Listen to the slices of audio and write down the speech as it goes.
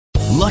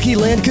Lucky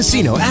Land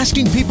Casino,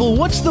 asking people,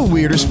 what's the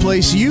weirdest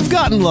place you've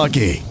gotten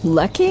lucky?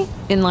 Lucky?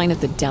 In line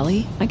at the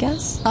deli, I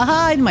guess?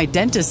 Aha, in my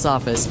dentist's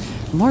office.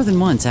 More than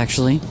once,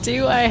 actually.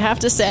 Do I have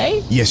to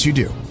say? Yes, you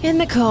do. In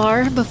the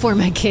car before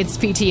my kids'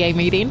 PTA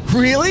meeting.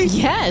 Really?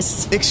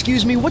 Yes.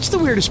 Excuse me, what's the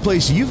weirdest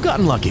place you've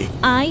gotten lucky?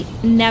 I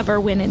never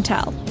win and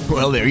tell.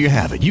 Well, there you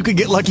have it. You can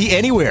get lucky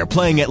anywhere,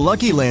 playing at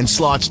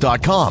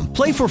LuckyLandSlots.com.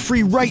 Play for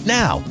free right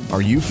now.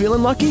 Are you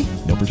feeling lucky?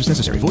 No purchase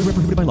necessary. Void where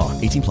prohibited by law.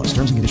 18 plus.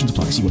 Terms and conditions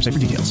apply. See website for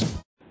details.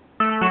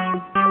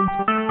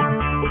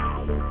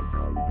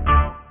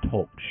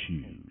 Talk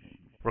shoes.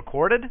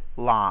 Recorded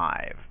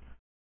live.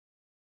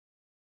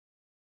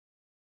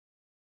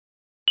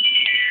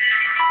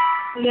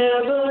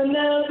 Never,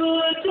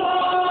 never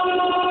don't.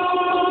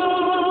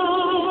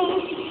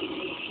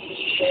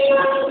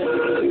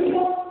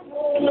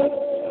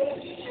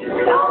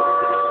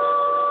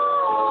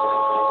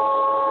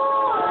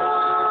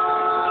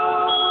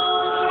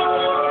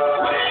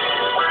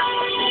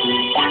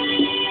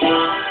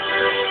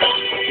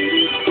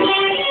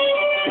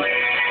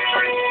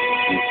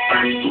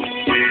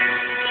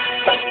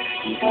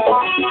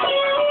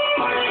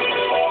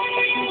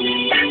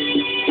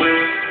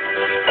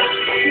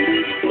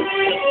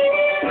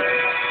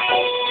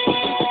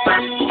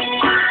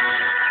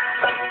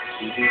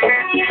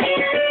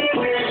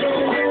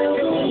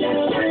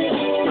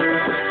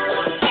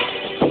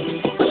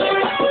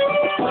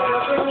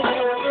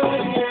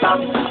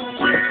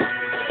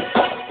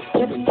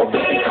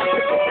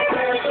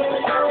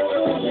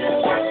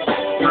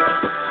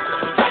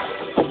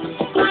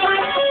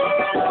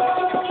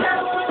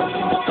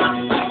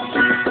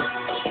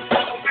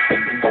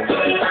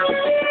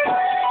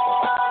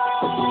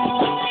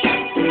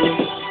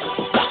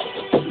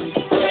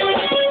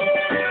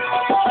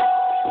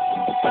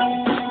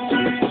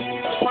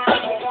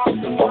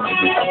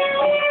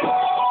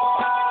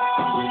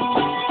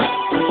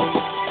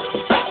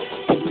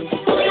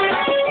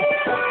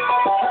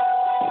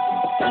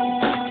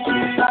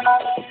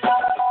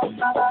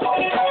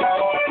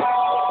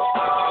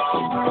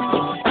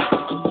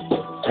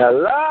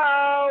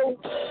 Hello?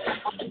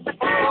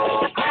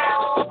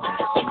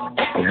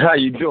 How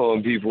you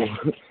doing, people?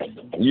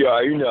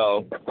 Yeah, you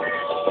know.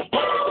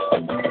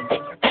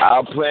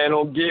 I plan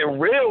on getting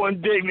real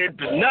indignant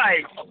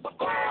tonight,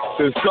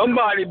 so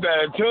somebody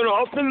better turn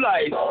off the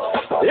lights.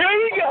 Here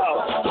we go.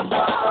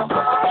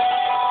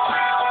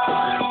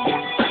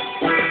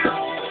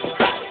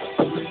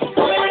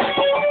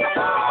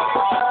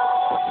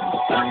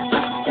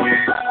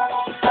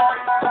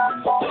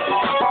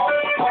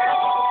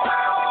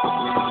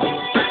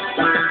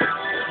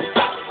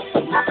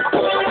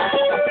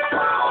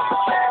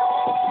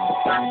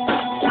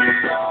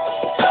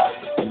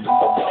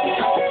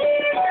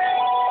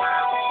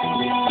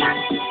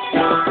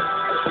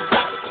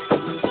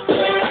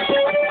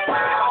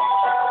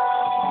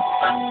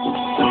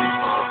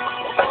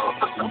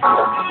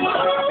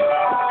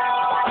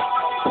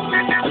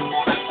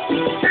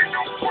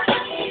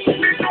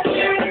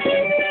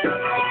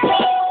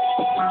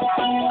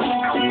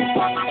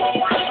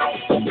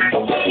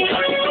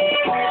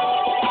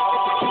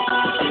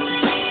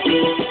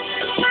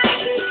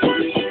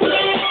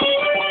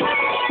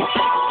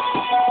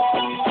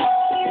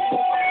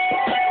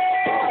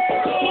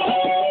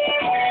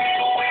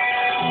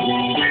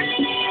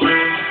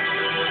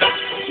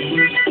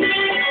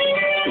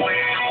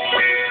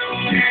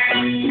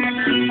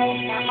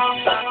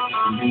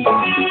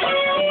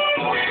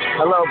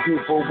 Hello,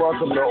 people.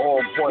 Welcome to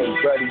On Point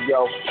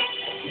Radio.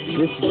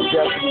 This is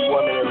definitely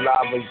one of the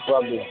loudest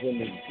brothers in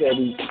the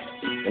city,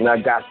 and I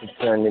got to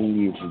turn the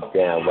music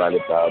down right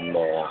about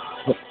now.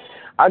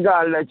 I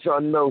got to let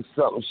y'all know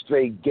something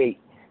straight gate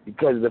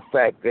because of the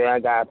fact that I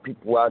got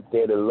people out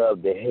there that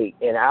love to hate,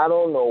 and I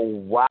don't know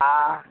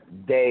why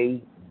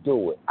they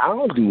do it. I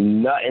don't do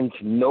nothing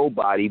to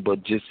nobody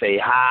but just say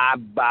hi,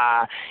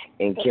 bye,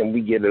 and can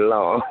we get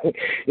along?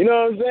 You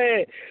know what I'm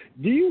saying?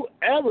 Do you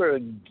ever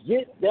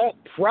get that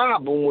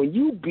problem when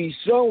you be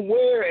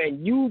somewhere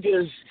and you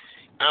just,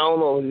 I don't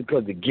know, is it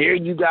because the gear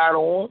you got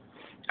on?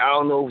 I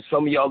don't know if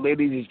some of y'all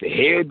ladies, it's the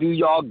hairdo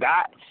y'all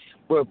got,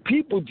 but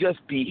people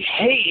just be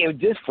hating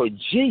just for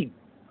GP.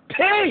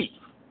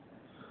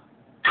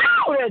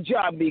 Oh, that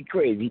drives me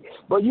crazy.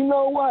 But you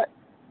know what?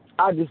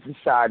 I just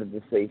decided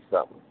to say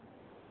something.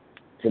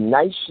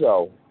 Tonight's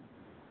show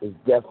is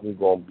definitely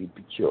going to be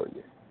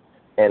peculiar.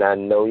 And I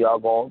know y'all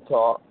going to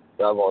talk.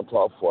 Y'all going to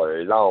talk for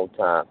a long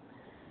time.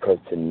 Because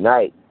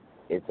tonight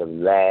is the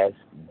last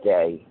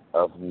day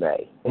of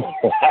May.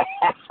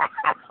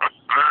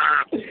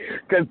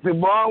 Because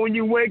tomorrow when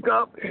you wake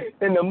up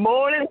in the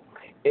morning,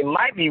 it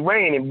might be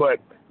raining, but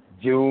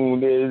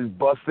June is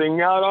busting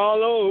out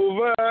all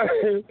over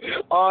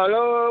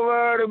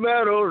the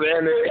meadows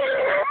and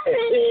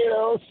you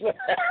know.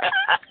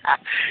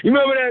 You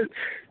remember that?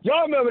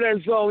 Y'all remember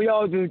that song?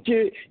 Y'all was a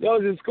kid, y'all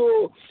was in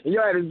school, and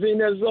y'all had to sing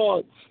that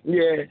song.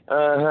 Yeah,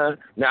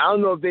 Now I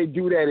don't know if they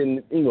do that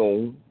in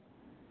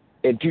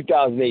in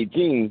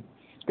 2018,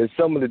 because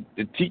some of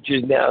the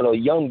teachers now are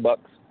young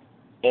bucks,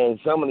 and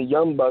some of the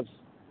young bucks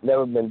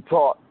never been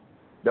taught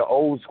the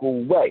old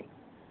school way.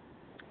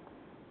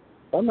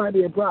 That might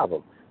be a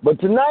problem. But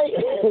tonight,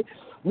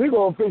 we're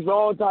going to fix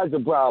all types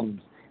of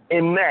problems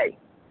in May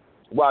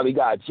while we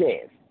got a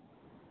chance.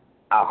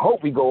 I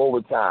hope we go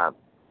overtime.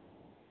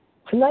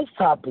 Tonight's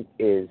topic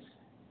is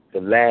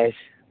the last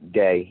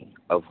day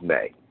of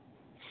May.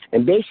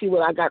 And basically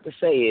what I got to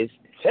say is,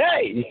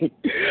 hey,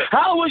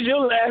 how was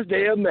your last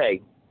day of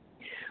May?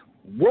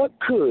 What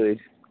could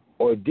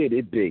or did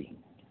it be?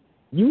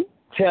 You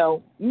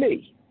tell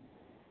me.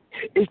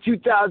 It's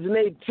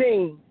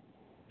 2018.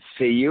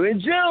 See you in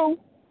June.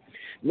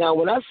 Now,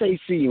 when I say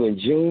see you in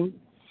June,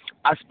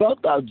 I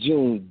spelled out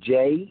June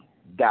J.U.N.E.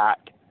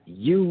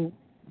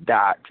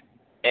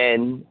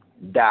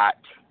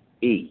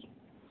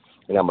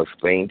 And I'm going to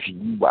explain to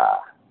you why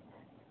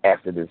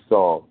after this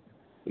song.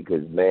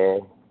 Because,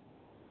 man,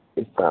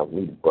 it's time for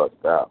me to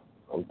bust out.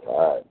 I'm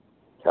tired.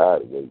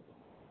 Tired of waiting.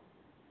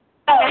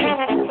 Well,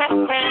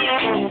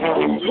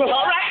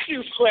 all right,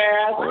 you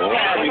squares.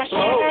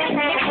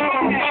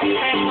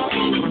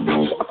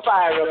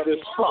 Fire up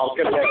this funk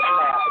and let's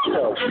have a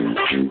show.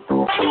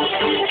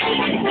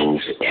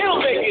 It'll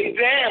make you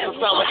dance with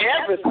some of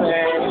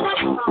everything.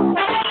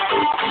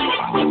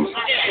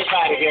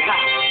 Everybody get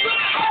hot.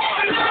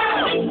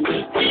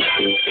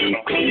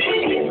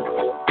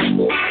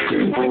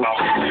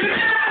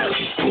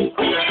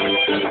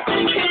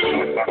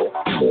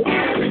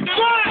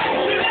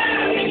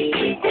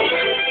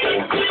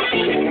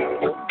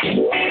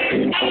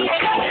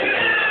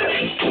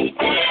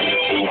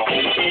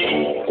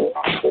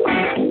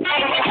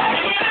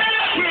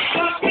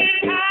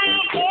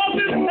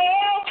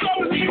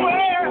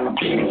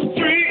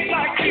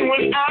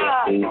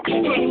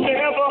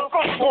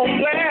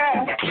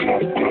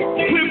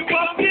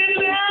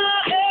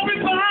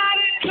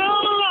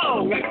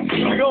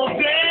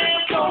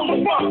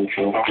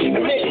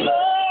 Make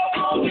love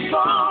on the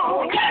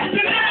phone.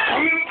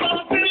 We're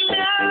busting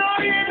out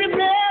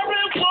anywhere we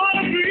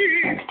wanna be.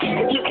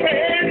 Put your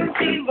hands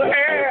in the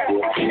air and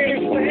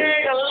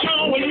sing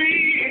along with me.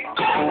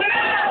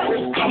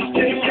 We're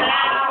busting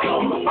out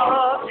on the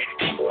funk.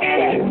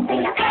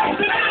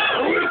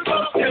 We're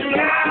busting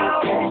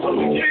out on some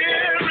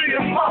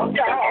serious funk,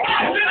 y'all.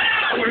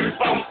 We're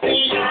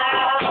busting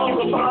out on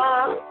the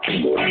funk.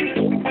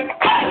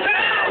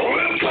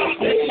 We're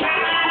busting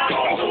out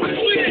on some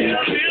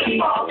serious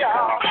funk,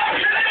 y'all.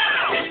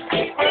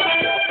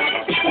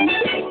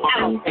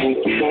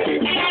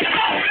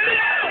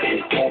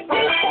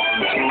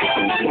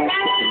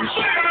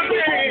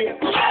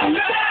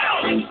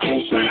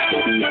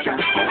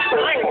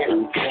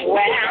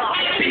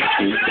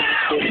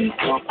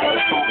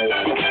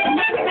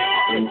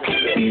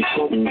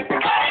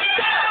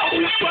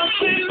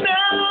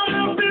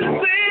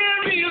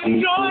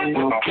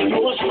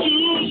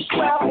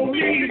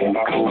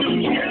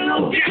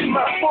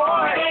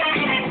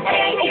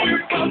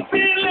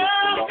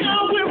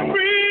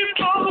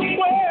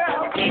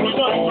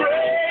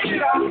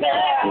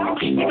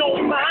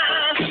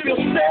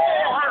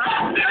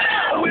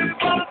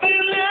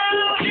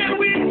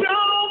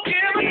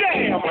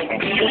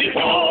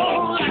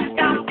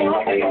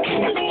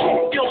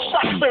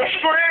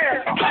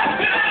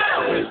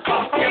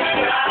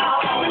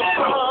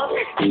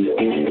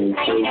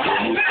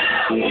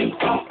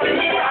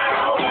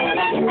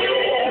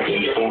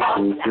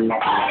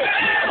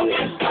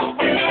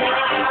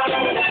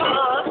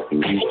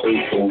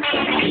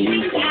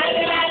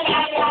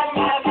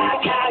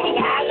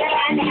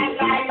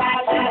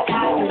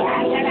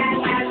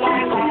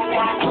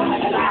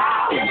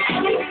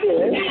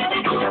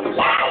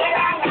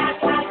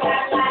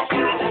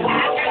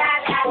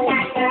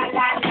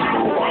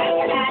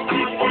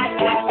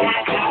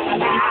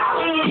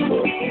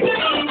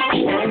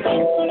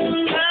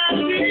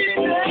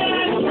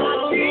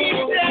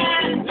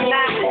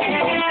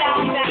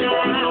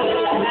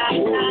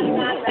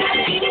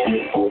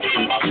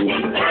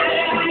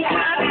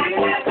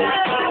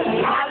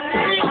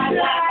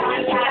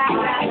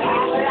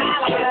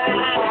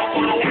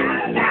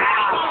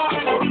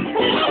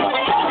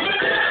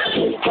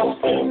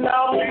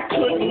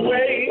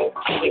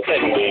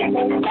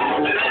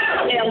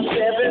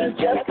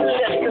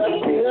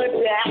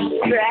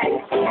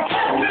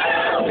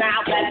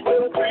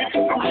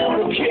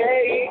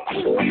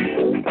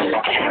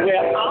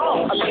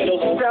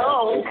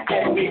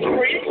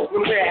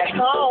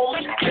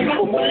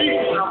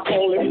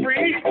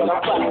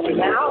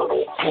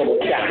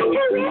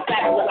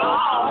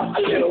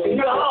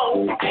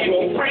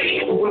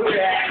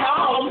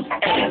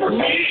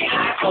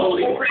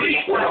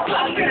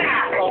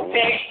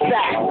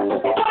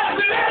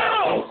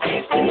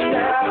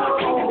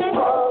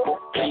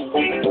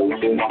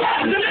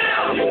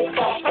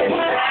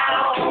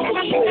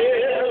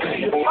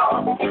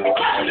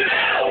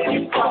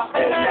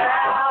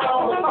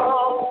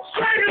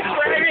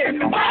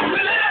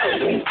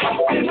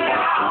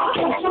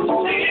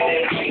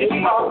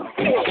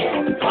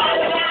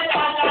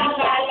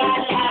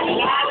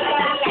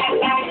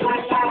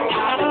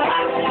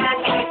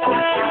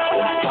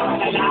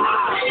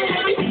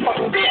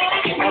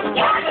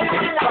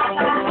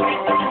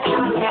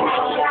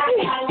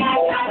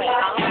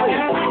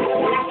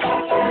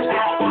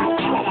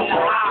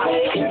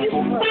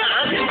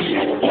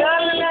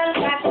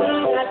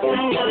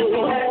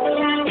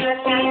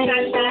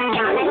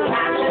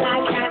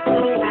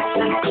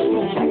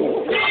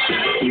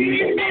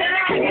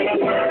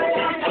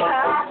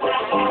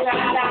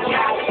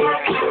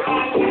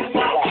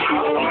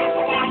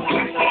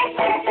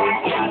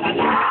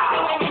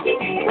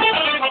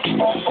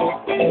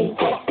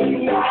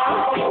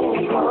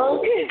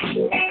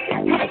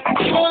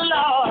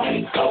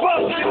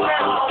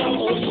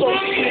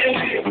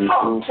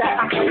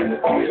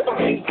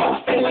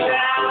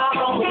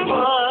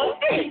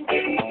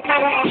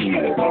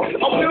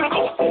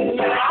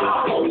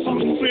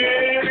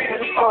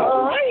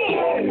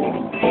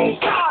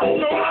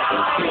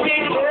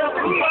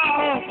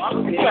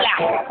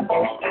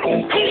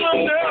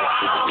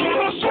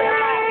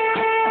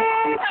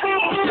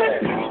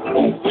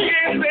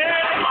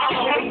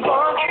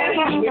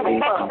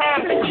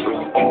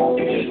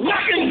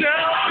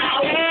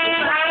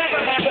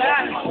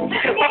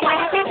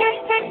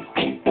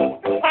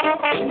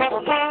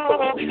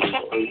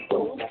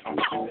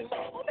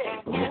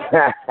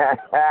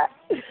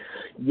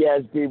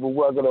 Yes, people,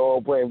 welcome to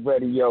All Point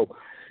Radio.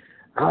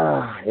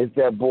 It's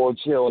that boy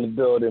CHiLL in the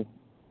building,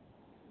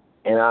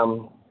 and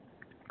I'm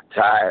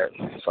tired,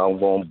 so I'm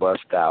going to bust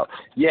out.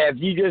 Yeah, if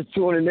you just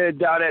tuning in,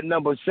 dial that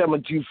number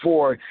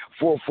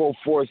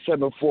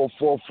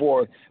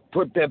 724-444-7444.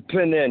 Put that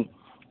pin in,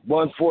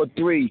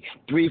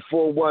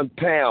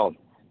 143-341-pound.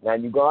 Now,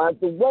 you're going to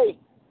have to wait,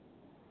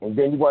 and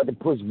then you're going to have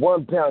to push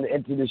 1 pound to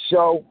enter the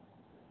show,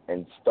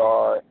 and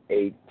star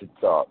 8 to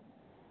talk.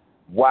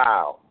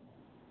 Wow,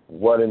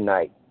 what a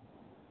night.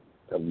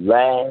 The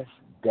last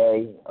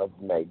day of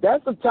May.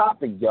 That's the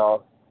topic,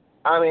 y'all.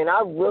 I mean,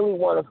 I really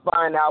want to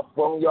find out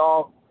from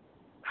y'all,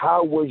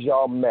 how was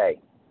y'all May?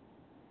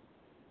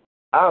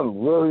 I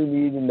really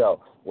need to know.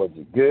 Was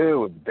it good?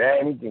 Was it bad?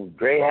 Anything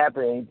great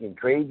happen? Anything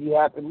crazy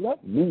happen?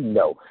 Let me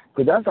know.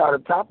 Because that's how the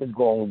topic's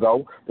going to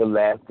go the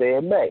last day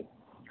of May.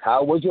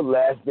 How was your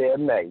last day of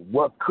May?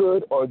 What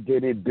could or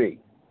did it be?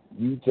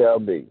 You tell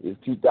me. It's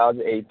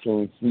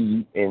 2018. See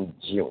you in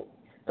June.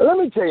 Now, let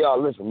me tell y'all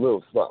a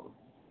little something.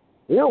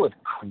 It was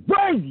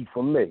crazy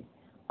for me.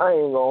 I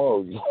ain't going to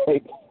hold you.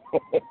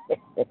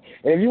 And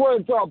if you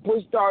want to talk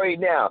push star right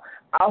now,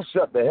 I'll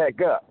shut the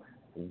heck up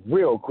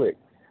real quick.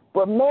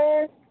 But,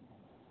 man,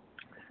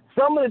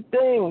 some of the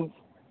things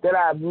that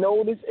I've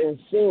noticed and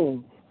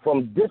seen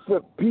from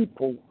different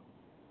people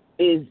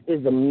is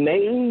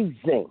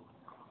amazing.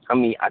 I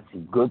mean, I see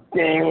good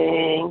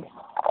things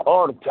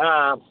all the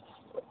time.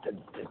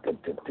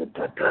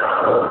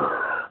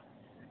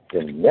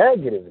 The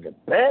negative and the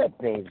bad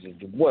things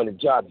just want to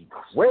drive you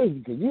crazy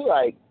because you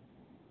like,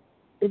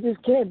 it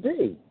just can't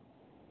be.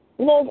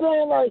 You know what I'm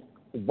saying? Like,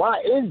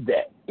 why is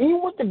that?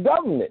 Even with the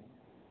government,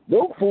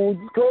 them fools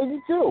is crazy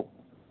too.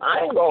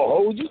 I ain't gonna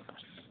hold you.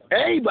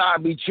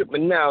 Everybody be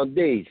tripping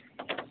nowadays.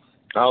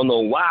 I don't know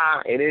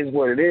why. It is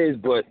what it is,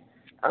 but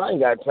I ain't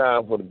got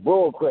time for the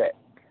bull crap.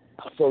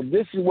 So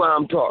this is what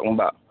I'm talking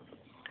about.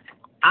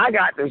 I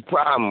got this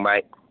problem,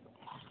 right?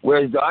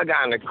 Whereas though I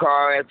got in a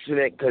car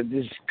accident because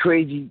this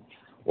crazy,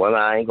 well,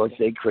 I ain't going to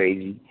say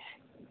crazy.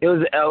 It was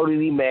an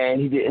elderly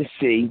man he didn't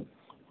see,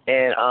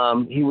 and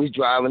he was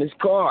driving his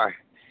car.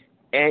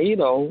 And, you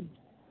know,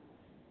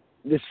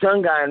 the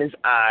sun got in his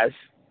eyes,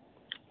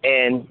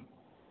 and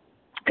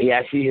he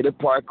actually hit a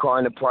parked car,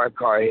 and the parked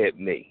car hit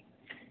me.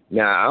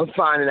 Now, I'm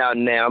finding out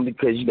now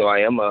because, you know, I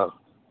am a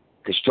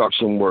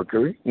construction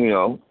worker, you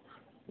know,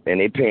 and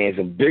they paying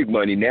some big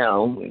money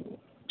now.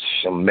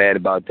 I'm mad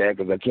about that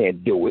because I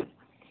can't do it.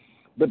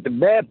 But the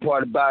bad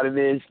part about it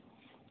is,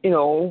 you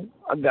know,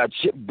 I got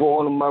chip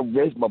bone on my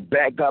wrist, my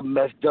back got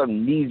messed up,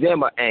 knees and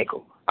my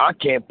ankle. I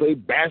can't play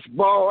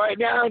basketball right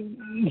now.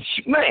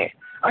 Man,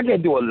 I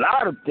can't do a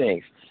lot of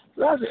things.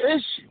 So that's an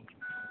issue.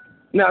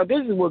 Now,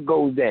 this is what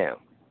goes down.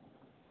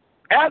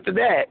 After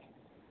that,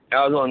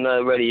 I was on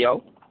the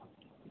radio,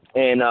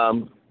 and I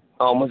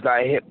almost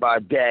got hit by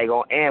a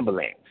daggone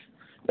ambulance.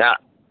 Now,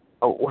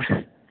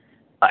 an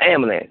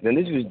ambulance. And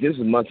this was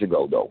months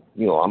ago, though.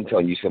 You know, I'm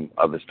telling you some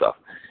other stuff.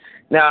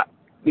 Now,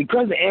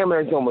 because the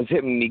ambulance almost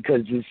hit me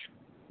because this,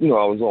 you know,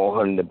 I was on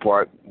Huntington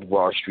Park,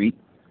 Wall Street,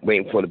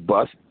 waiting for the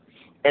bus,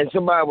 and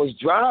somebody was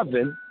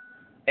driving,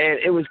 and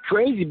it was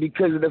crazy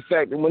because of the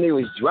fact that when they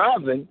was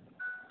driving,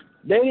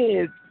 they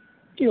didn't,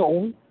 you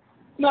know,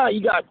 now you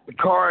got the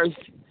cars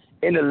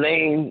in the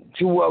lane,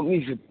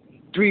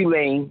 3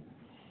 lane,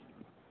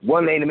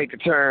 1 lane to make a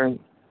turn,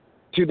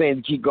 2 lanes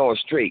to keep going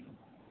straight.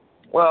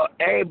 Well,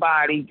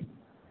 everybody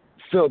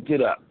filled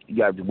it up. You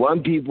got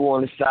 1 people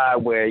on the side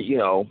where, you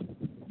know,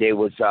 they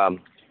was going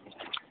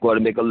to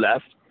make a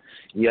left.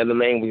 The other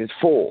lane was just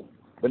full.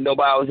 But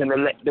nobody was in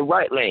the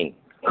right lane.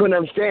 Couldn't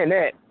understand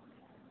that.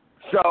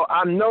 So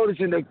I'm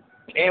noticing the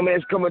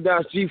ambulance coming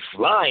down the street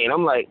flying.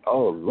 I'm like,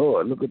 oh,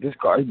 Lord, look at this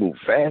car. He moved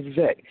fast as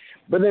heck.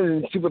 But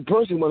then the stupid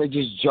person want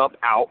to just jump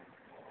out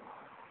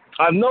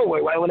of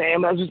nowhere right when the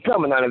ambulance was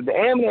coming. Now, if the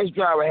ambulance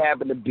driver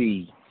happened to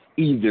be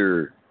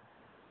either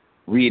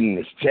reading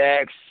his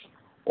text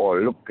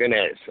or looking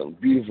at some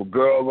beautiful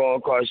girl going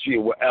across the street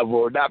or whatever,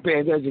 or not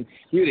paying attention,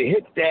 he would have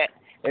hit that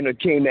and it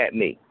came at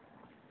me.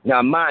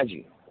 Now, mind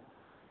you,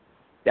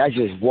 that's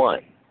just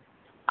 1.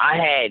 I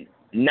had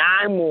 9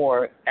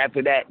 more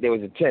after that. There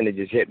was a 10 that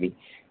just hit me.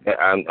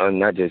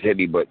 Not just hit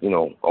me, but, you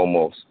know,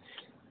 almost.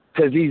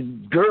 Because these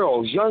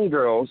girls, young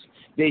girls,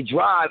 they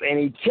drive and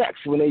they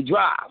text when they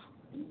drive.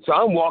 So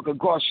I'm walking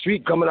across the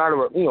street coming out of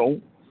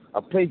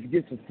a place to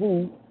get some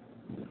food.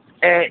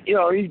 And, you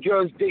know, these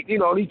girls think, you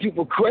know, these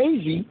people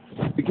crazy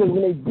because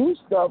when they do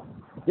stuff,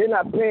 they're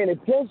not paying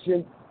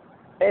attention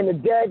And the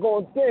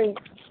daggone thing,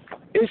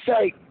 it's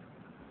like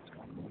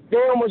they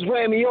almost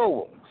ran me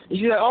over. And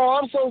she's like, oh,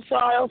 I'm so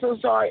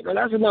sorry. Now,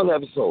 that's another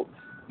episode.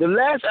 The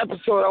last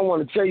episode I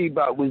want to tell you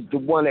about was the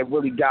one that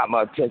really got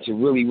my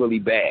attention really, really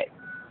bad.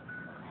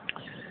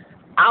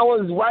 I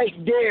was right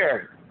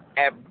there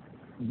at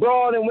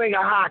Broad and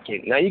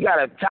Wingahocken. Now, you got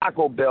a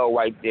Taco Bell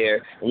right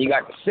there, and you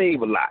got the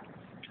Save-A-Lot.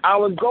 I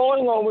was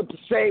going on with the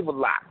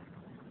Save-A-Lot.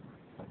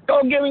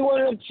 Don't give me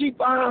one of them cheap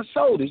behind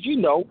sodas, you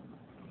know.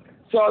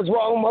 So I was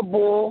walking with my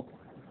boy,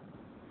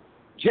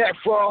 Jack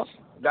Frost.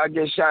 Gotta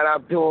give a shout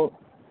out to him.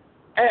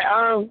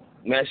 And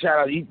man, shout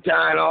out to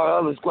E-Time and all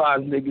the other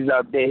squads niggas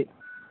out there.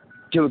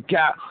 Kill a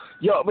cow.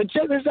 Yo, but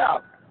check this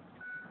out.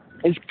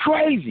 It's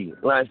crazy,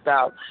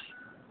 Lifestyle.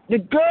 The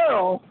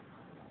girl,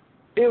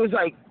 it was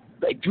like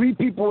 3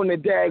 people in the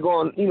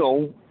daggone,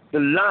 the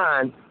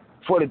line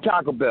for the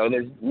Taco Bell.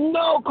 There's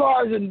no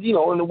cars in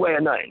the way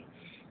or nothing.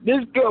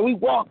 This girl, we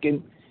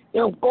walking,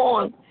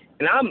 going,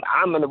 and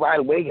I'm in the right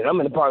of way, and I'm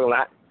in the parking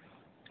lot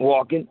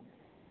walking.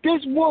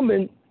 This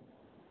woman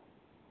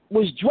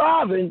was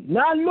driving,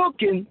 not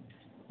looking.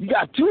 You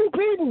got 2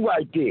 people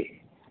right there.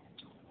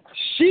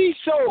 She's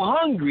so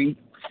hungry.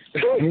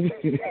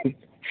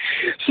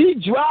 She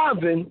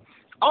driving,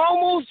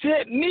 almost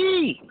hit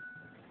me.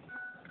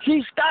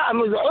 She stopped and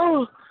was like,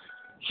 oh.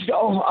 She said,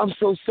 oh, I'm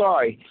so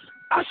sorry.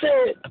 I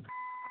said,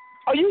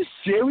 are you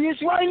serious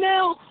right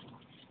now?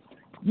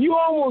 You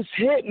almost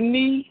hit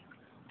me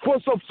for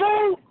some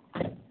food?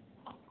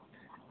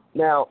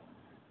 Now,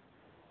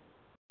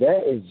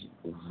 that is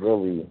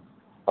really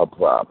a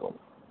problem.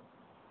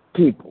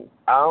 People,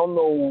 I don't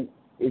know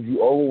if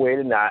you're overweight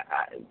or not.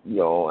 I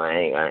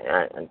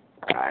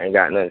ain't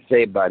got nothing to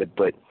say about it,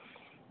 but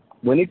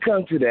when it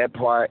comes to that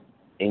part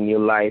in your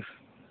life,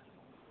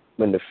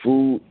 when the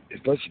food,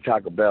 especially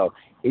Taco Bell,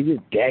 is it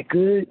that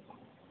good?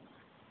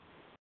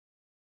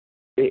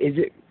 Is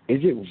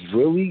it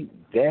really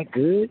that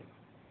good?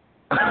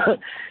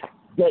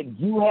 That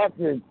you have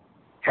to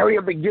hurry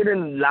up and get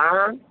in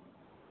line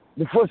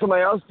before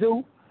somebody else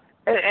do?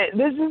 And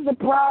this is the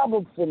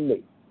problem for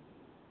me.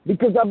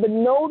 Because I've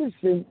been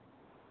noticing,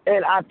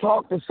 and I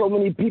talked to so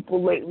many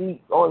people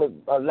lately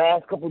on the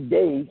last couple of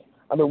days.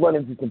 I've been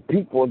running into some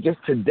people. Just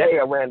today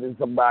I ran into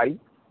somebody.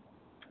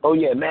 Oh,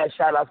 yeah, man,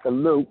 shout out to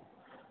Lou.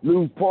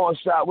 Lou's pawn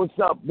shop. What's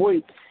up,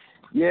 boy?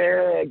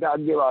 Yeah, got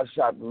to give our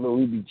shot to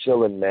Lou. He be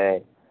chilling,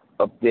 man,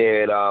 up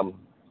there at, where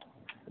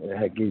the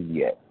heck is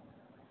he at?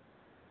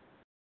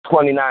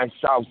 29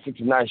 South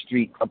 69th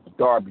Street, up at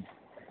Darby.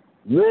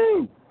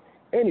 Lou!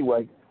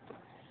 Anyway,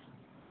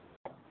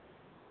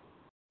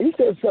 he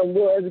said something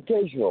real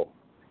educational.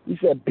 He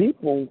said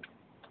people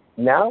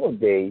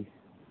nowadays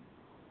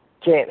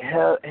can't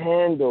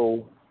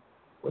handle,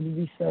 what did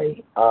he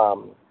say?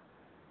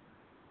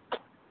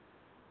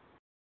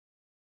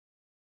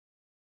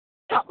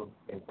 Something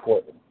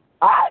important.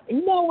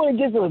 When it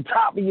gets on the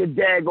top of your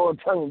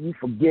daggone tongue, you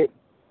forget.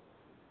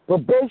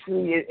 But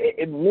basically,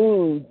 it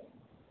means,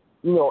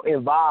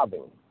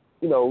 involving,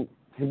 to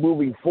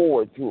moving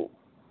forward to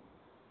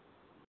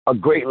a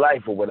great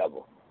life or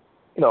whatever.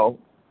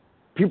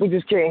 People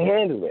just can't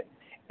handle it.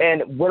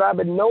 And what I've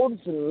been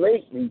noticing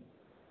lately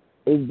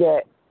is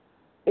that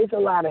it's a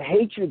lot of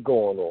hatred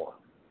going on.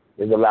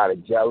 There's a lot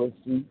of jealousy.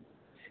 And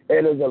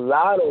there's a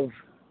lot of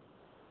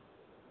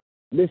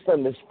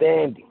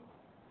misunderstanding.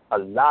 A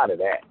lot of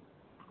that.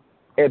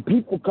 And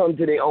people come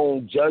to their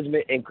own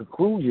judgment and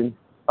conclusion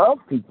of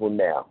people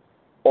now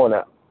on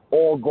an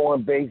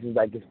ongoing basis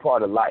like it's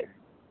part of life.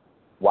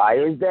 Why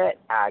is that?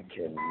 I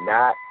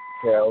cannot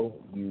tell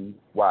you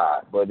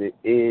why. But it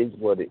is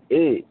what it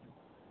is.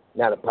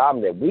 Now, the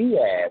problem that we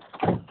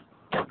have,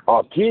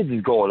 our kids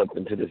is going up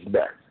into this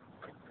mess.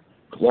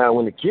 Now,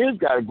 when the kids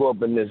got to go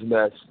up in this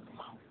mess,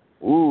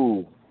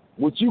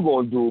 what you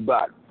going to do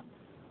about it?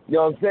 You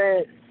know what I'm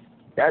saying?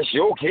 That's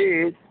your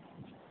kids.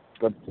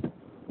 But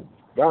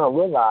y'all don't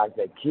realize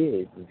that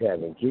kids is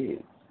having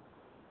kids.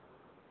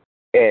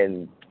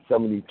 And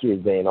some of these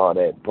kids ain't all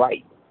that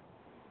bright.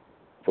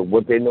 So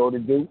what they know to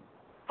do?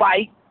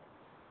 Fight.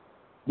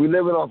 We're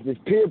living off this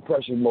peer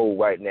pressure mode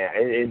right now.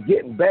 And it's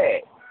getting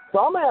bad. So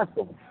I'm going to have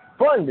some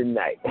fun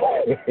tonight.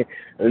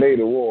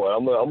 Later on,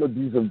 I'm going to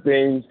do some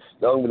things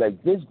that I'm going to be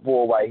like, this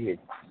boy right here,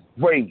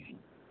 crazy.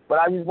 But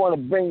I just want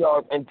to bring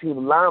y'all into the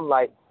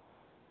limelight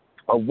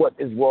of what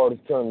this world is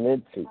turning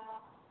into.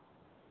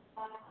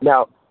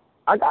 Now,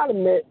 I got to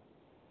admit,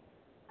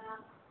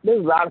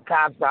 there's a lot of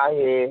cops out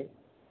here.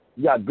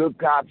 You got good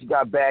cops, you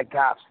got bad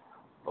cops.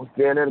 I'm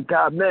staring at the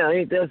cops now,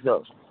 ain't that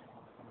so?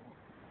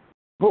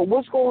 But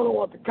what's going on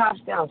with the cops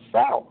down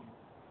south?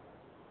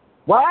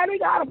 Why they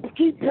got to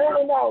keep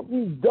pulling out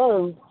these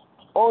guns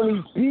on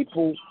these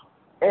people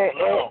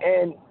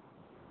and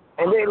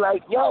they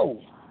like,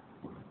 yo,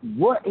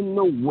 what in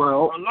the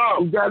world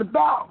is that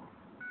about?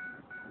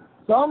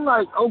 So I'm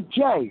like,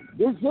 okay,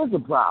 this is a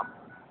problem.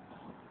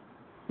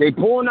 They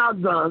pulling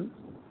out guns,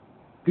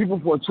 people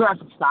for a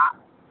traffic stop.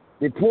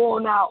 They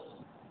pulling out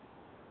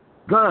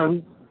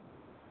guns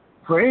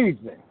for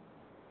anything.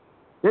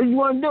 Then you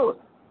want to do it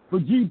for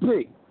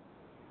GP.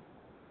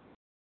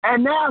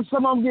 And now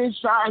some of them getting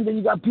shot, and then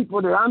you got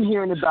people that I'm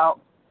hearing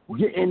about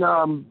getting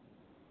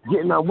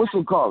what's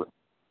it called?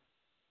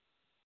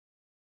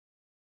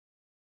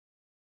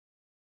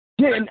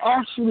 Getting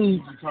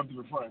actually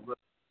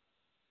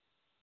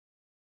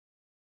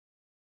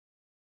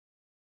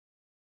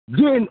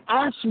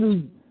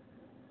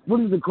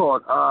what is it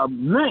called?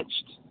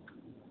 Lynched.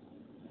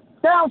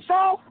 Down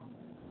south.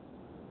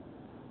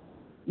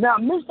 Now,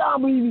 Mr.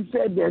 Abu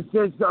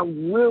said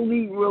something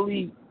really,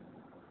 really,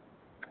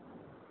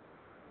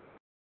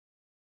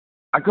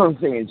 I couldn't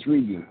say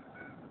intriguing,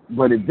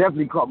 but it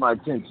definitely caught my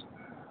attention.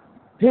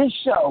 His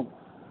show,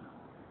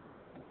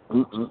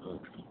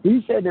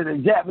 he said that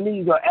the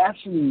Japanese are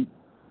actually,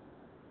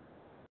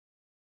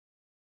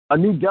 a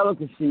new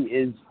delicacy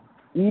is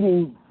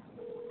eating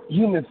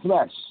human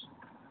flesh.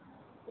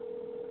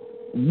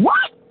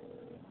 What?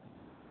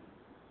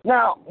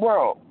 Now,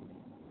 world,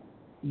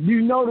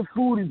 you know the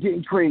food is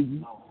getting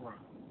crazy.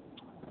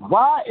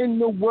 Why in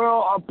the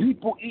world are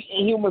people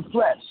eating human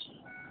flesh?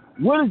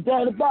 What is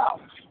that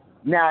about?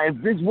 Now,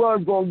 if this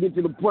world's going to get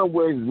to the point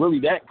where it's really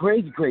that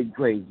crazy,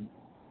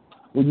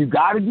 well, you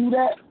got to do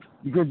that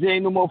because there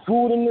ain't no more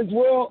food in this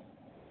world?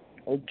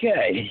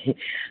 Okay,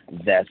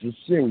 that's a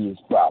serious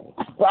problem.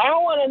 But I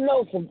want to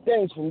know some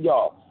things from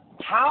y'all.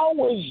 How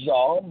was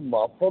y'all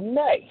month of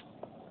May?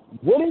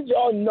 What did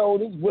y'all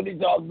notice? What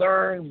did y'all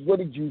learn? What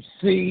did you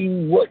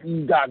see? What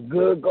you got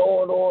good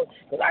going on?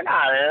 Because I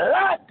got a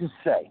lot to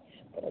say,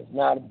 but it's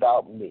not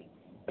about me.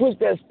 Push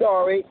that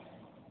star 8,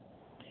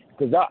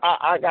 because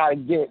I got to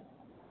get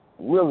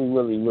really,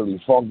 really, really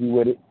funky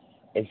with it.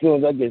 As soon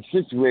as I get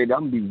situated,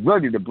 I'm going to be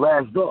ready to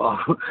blast off.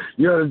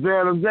 You understand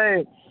what I'm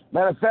saying?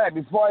 Matter of fact,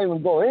 before I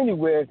even go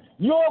anywhere,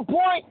 you on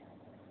point?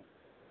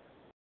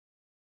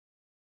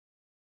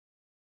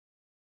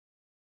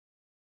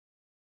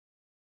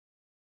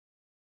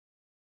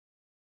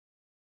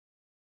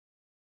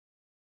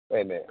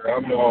 Wait a minute.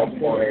 I'm on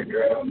point,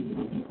 girl.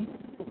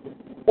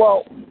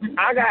 Well,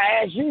 I got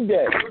to ask you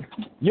that.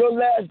 Your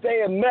last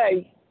day of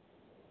May,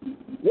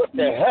 what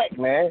the heck,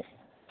 man?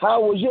 How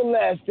was your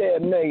last day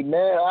of May,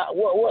 man?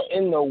 What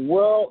in the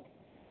world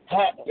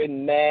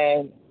happened,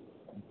 man?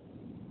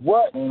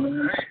 What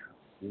could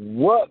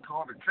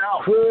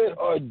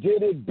or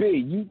did it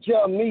be? You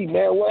tell me,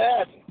 man, what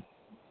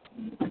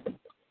happened?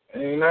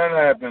 Ain't nothing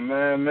happened,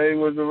 man. May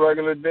was a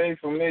regular day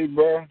for me,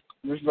 bro.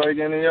 Just like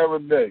any other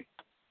day.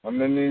 I'm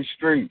in these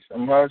streets.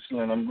 I'm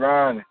hustling. I'm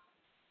grinding.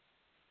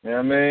 You know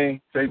what I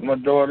mean? Take my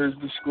daughters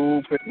to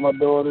school, pick my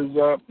daughters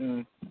up,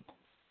 and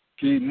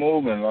keep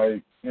moving.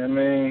 Like, you know what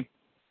I mean?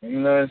 Ain't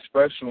nothing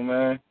special,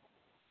 man.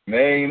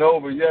 May ain't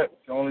over yet.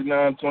 It's only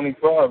 9:25, you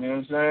know what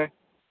I'm saying?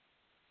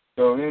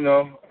 So, you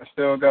know, I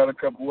still got a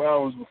couple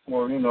hours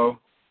before, you know,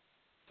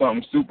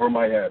 something super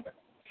might happen.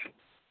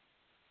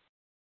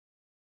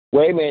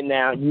 Wait a minute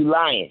now. You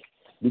lying.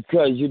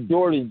 Because your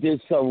daughters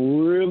did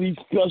some really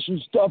special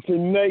stuff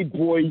in May,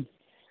 boy.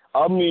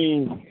 I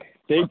mean,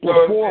 they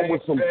performed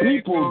with some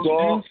people,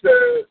 dog.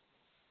 You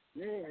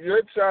said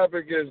your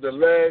topic is the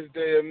last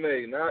day of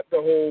May, not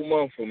the whole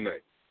month of May.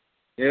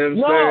 You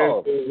know what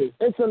I'm saying?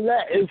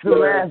 It's the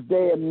last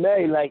day of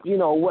May. Like, you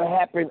know, what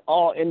happened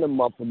all in the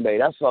month of May.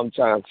 That's what I'm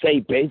trying to say,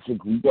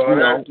 basically. Well, you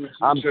know,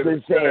 I'm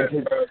just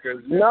saying.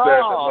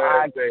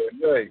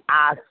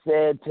 I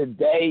said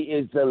today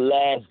is the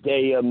last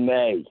day of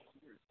May.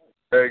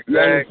 Exactly. You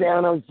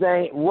understand what I'm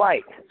saying?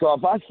 Right. So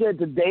if I said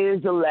today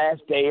is the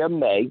last day of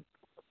May,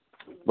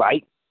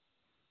 right?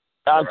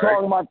 I'm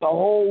talking about the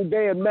whole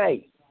day of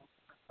May.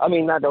 I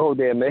mean, not the whole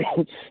day of May.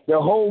 The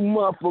whole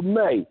month of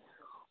May.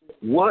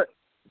 What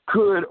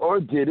could or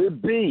did it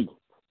be?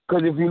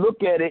 Because if you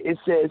look at it, it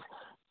says,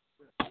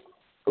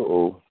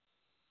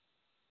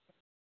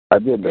 I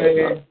did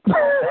that.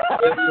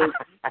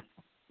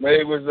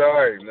 May was all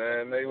right,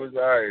 man. May was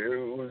all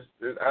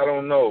right. I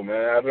don't know,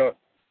 man.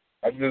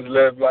 I just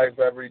live life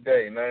every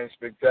day. Nothing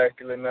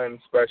spectacular, nothing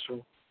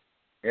special.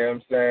 You know what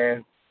I'm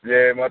saying?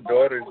 Yeah, my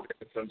daughters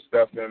did some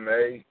stuff in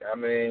May. I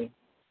mean,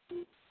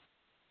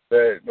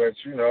 but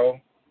you know,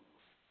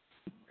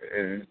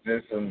 it's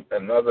just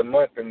another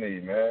month to me,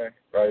 man.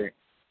 Like,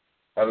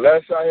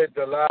 unless I hit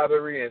the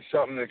lottery and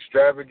something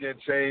extravagant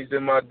changed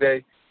in my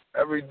day,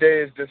 every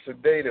day is just a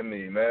day to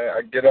me, man.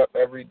 I get up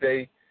every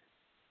day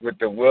with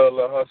the will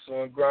of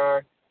hustle and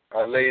grind.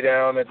 I lay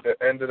down at the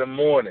end of the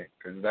morning,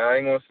 because I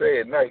ain't going to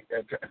say at night,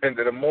 at the end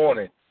of the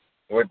morning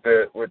with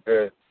the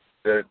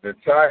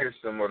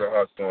tiresome of the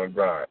hustle and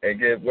grind,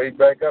 and get way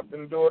back up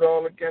and do it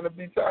all again and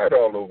be tired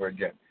all over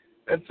again.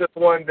 Until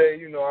one day,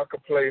 you know, I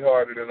could play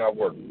harder than I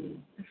work. You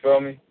feel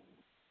me?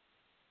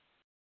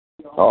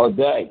 All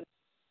day.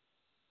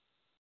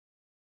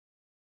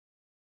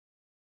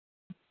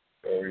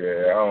 Oh,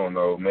 yeah, I don't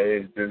know, man.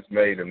 It's just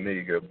made of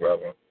me, good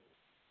brother.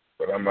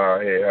 But I'm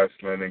out here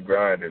hustling and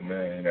grinding,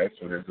 man. That's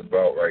what it's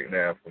about right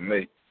now for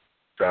me.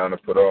 Trying to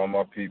put all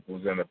my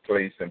peoples in a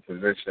place and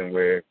position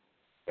where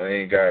we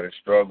ain't got to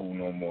struggle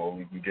no more.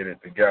 We can get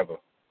it together.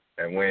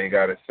 And we ain't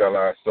got to sell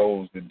our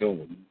souls to do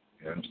it.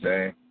 You know what I'm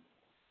saying?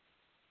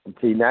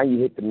 See, now you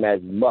hit the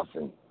magic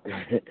muffin.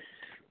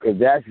 Because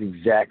that's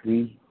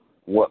exactly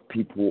what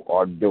people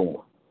are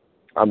doing.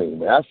 I mean,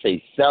 when I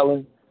say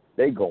selling,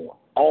 they going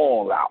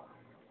all out.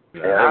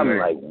 And I'm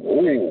like,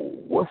 whoa,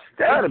 what's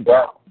that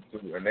about?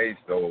 And they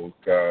those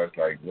guys,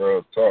 like,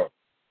 real talk.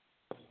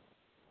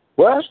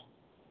 What?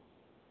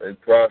 They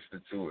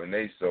prostitute and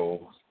they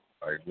souls,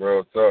 like,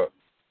 real talk.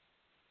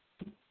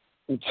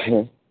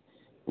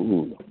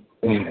 Ooh.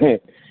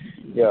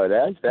 Yo,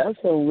 that's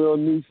some real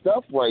new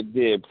stuff right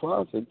there,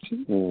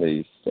 prostituting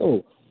they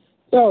so.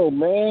 Yo,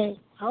 man,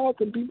 how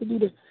can people do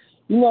this?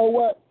 You know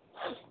what?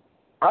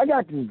 I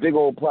got this big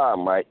old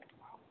problem, right?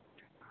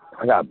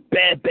 I got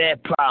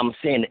bad problem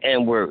saying the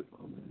N-word.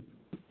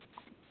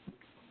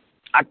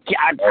 I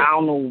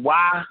don't know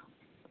why.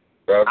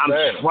 I'm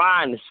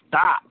trying to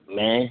stop,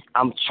 man.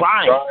 I'm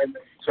trying.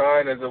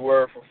 Trying is a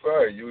word for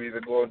fire. You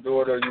either going to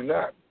do it or you're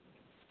not.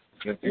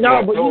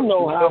 No, but you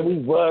know how we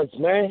was,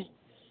 man.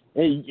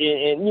 And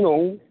you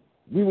know,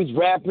 we was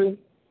rapping.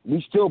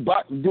 We still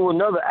about to do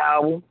another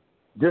album,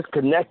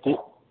 Disconnected.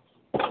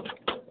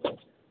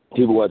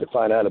 People want to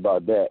find out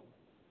about that.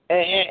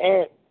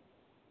 And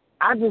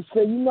I just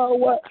said, you know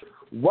what?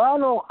 Why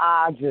don't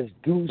I just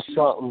do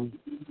something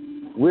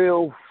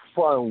real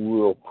fun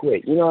real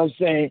quick? You know what I'm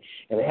saying?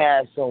 And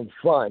have some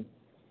fun.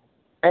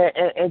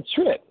 And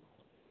trip.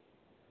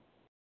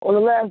 On the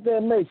last day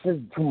of May,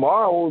 since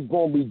tomorrow is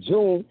going to be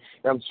June,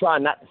 and I'm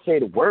trying not to say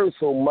the word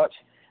so much.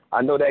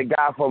 I know that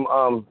guy from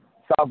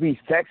Southeast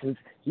Texas,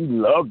 he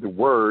loved the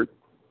word.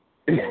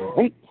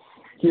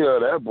 Yeah,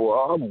 that boy,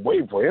 I'm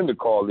waiting for him to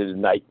call it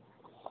tonight.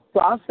 So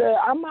I said,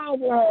 I might as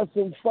well have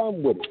some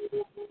fun with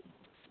it.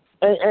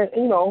 And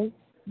you know,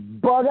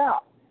 bug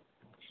out.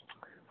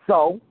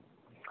 So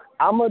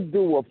I'm going to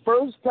do a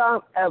first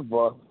time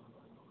ever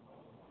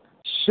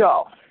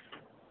show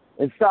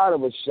inside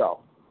of a show.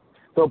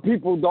 So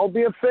people, don't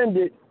be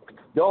offended.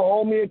 Don't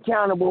hold me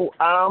accountable.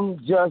 I'm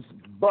just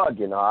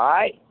bugging, all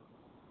right?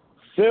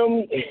 Feel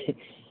me?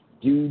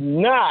 Do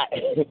not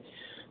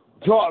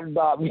talk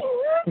about me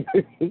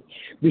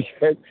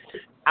because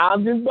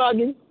I'm just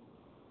bugging.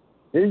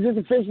 This is just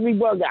officially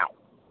bug out.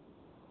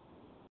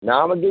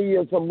 Now, I'm going to give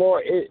you some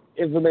more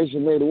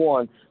information later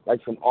on, like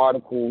some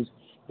articles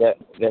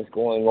that's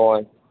going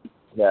on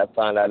that I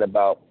found out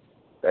about.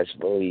 That's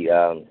really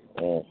kind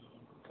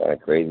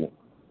of crazy.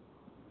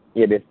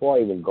 Yeah, before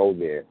I even go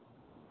there,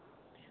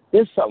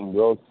 there's something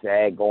real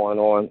sad going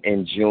on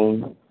in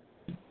June,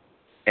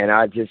 and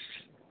I just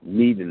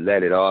need to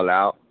let it all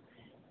out.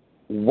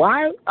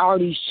 Why are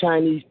these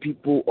Chinese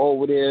people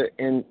over there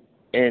in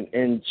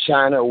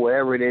China, or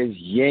wherever it is,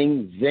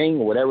 Ying, Zing,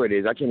 or whatever it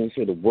is, I can't even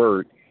say the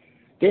word,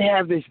 they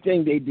have this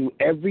thing they do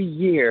every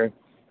year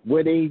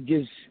where they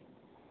just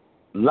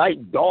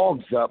light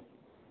dogs up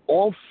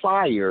on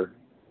fire,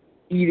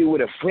 either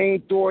with a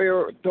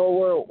flamethrower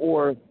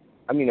or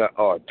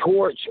a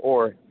torch,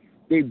 or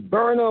they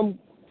burn them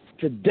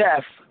to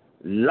death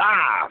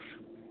live,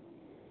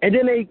 and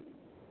then they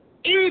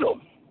eat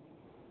them,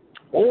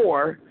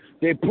 or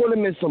they put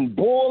them in some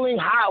boiling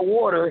hot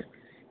water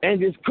and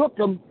just cook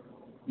them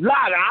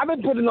live. I've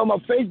been putting it on my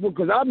Facebook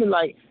because I've been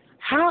like,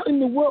 how in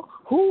the world,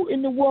 who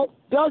in the world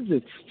does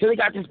this? So they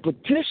got this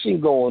petition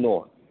going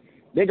on.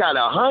 They got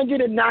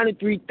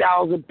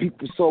 193,000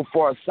 people so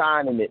far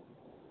signing it.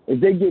 If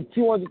they get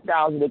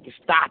 200,000, they can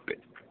stop it.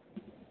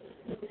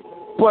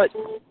 But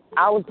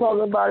I was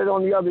talking about it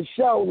on the other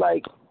show,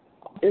 like,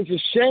 it's a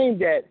shame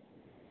that,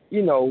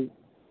 you know,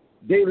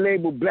 they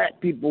label black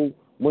people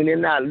when they're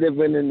not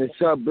living in the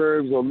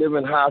suburbs or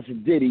living house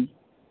of Diddy.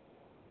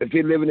 If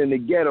they're living in the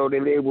ghetto, they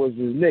label us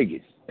as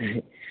niggas.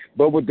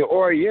 But with the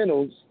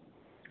Orientals,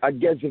 I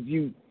guess if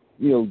you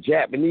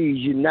Japanese,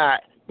 you're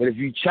not. But if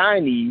you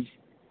Chinese,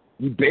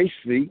 you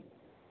basically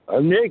a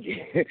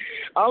nigga.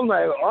 I'm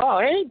like, oh,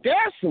 ain't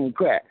that some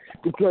crap?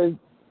 Because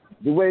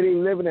the way they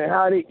living and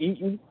how they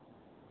eating,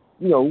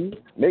 you know,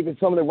 making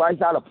some of the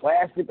rice out of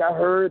plastic, I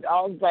heard.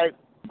 I was like,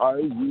 are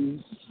you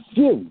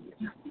serious?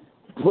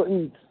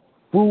 Putting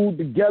food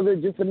together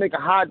just to make a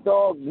hot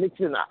dog,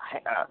 mixing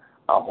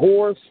a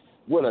horse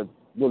with a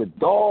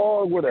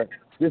dog,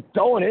 just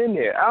throwing it in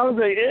there. I was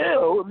like,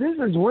 ew,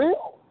 this is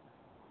real.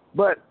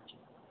 But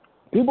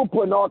people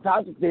putting all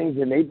types of things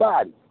in their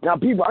body. Now,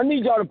 people, I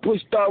need y'all to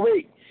push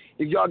 *8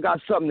 if y'all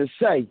got something to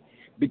say,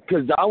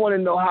 because I want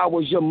to know how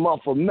was your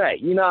month of May.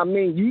 You know what I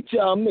mean? You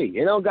tell me.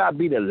 It don't got to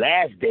be the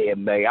last day of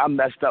May. I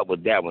messed up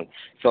with that one.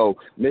 So,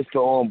 Mr.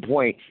 On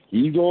Point,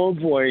 he's on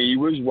point. He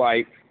was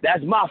right.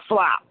 That's my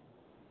flop.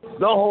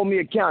 Don't hold me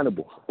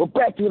accountable. But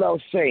back to what I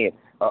was saying.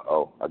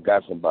 Uh-oh, I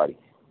got somebody.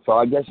 So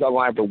I guess y'all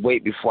going to have to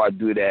wait before I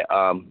do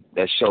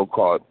that show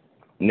called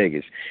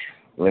Niggas.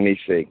 Let me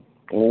see.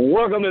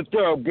 Welcome to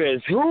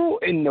THoRoughBred. Who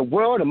in the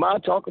world am I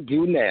talking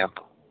to now?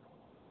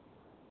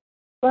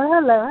 Well,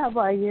 hello. How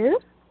are you?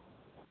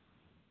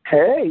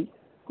 Hey,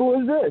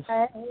 who is this?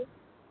 Hey,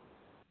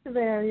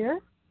 Severia.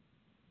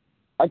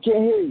 I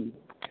can't hear you.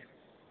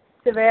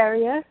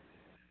 Severia.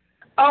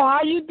 Oh, how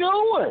you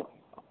doing?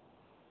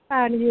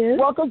 How are you?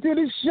 Welcome to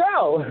the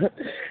show.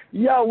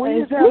 Yo,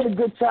 we just having a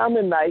good time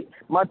tonight.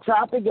 My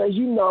topic, as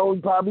you know,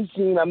 you've probably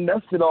seen, I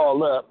messed it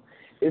all up.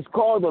 It's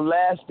called The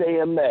Last Day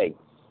of May.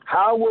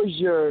 How was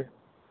your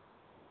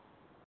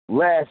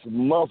last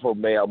month of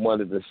May, I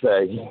wanted to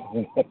say?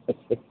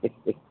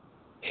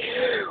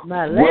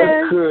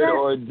 What could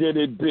or did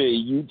it be?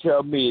 You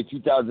tell me in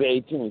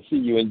 2018 and see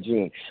you in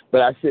June.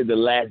 But I said the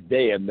last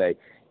day of May.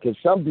 Because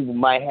some people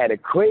might have had a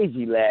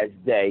crazy last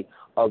day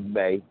of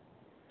May,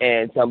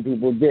 and some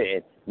people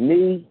didn't.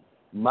 Me,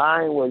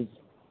 mine was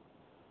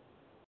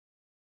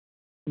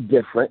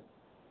different.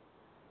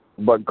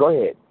 But go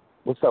ahead.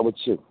 What's up with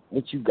you?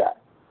 What you got?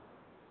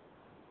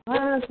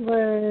 Mine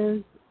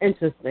was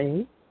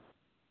interesting.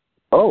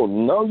 Oh,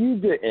 no, you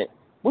didn't.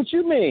 What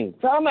you mean?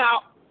 Time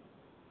out.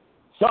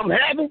 Something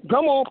happened?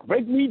 Come on,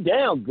 break me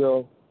down,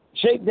 girl.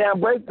 Shake down,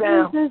 break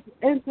down. It was just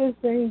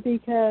interesting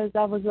because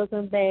I was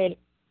looking back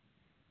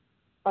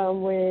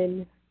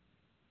when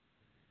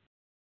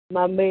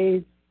my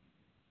maid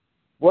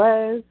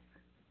was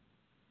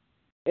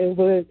and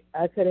what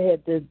I could have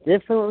had done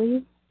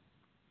differently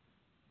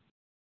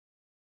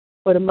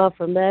for the month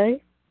of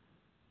May.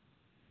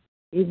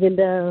 Even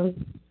though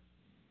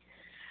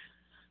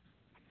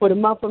for the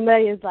month of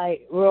May it's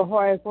like real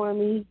hard for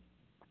me.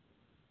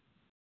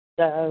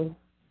 So,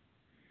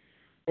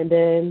 and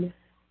then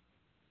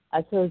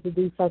I chose to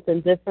do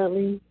something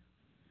differently,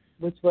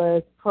 which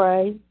was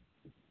pray.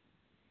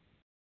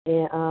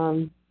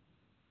 And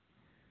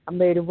I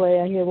made a way.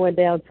 I went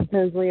down to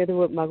Pennsylvania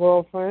with my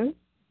girlfriend.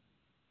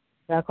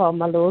 I called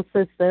my little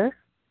sister.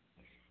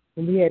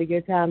 And we had a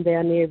good time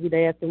down there every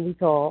day after we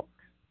talked.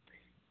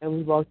 And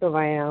we walked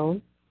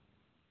around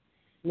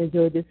and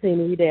enjoyed the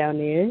scenery down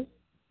there,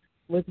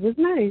 which was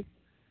nice.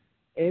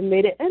 It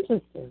made it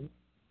interesting.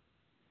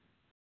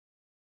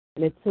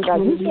 And it took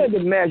You said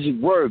the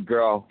magic word,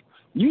 girl.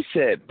 You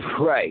said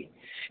pray.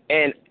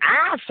 And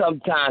I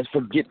sometimes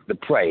forget to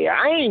pray.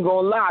 I ain't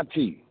going to lie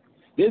to you.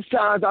 There's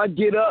times I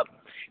get up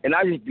and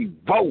I just be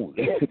bold.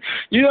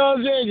 You know what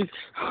I'm saying? Just,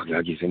 oh, I got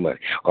to get some money.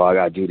 Oh, I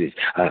got to do this.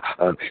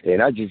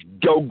 And I just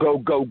go,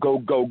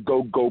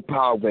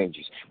 Power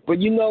Rangers. But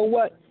you know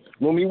what?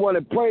 When we want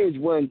to pray is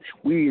when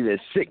we either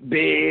sick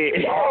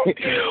bed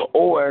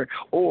or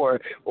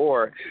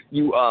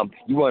you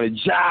want a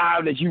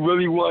job that you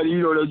really want.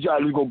 You know that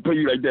job is gonna pay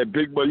you like that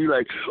big money. You're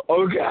like,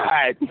 oh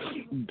God,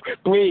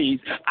 please,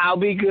 I'll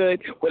be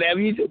good. Whatever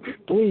you do,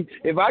 please.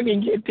 If I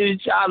can get this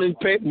job and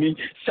pay me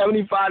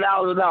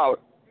 $75 an hour,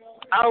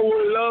 I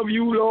will love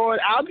you, Lord.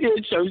 I'll be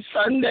at church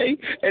Sunday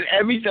and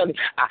every Sunday,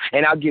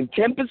 and I'll give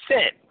 10%.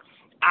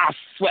 I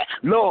swear,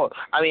 Lord,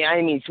 I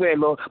ain't mean swear,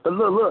 Lord, but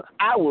look,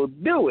 I will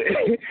do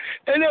it.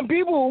 And then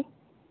people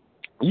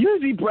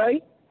usually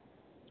pray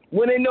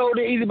when they know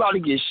they're either about to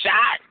get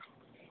shot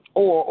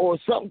or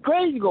something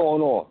crazy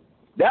going on.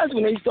 That's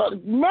when they start to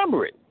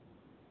remember it.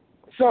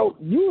 So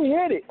you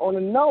hit it on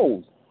the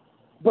nose.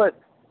 But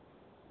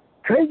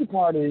crazy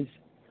part is,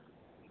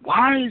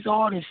 why is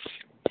all this?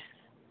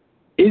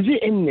 Is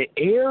it in the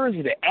air? Is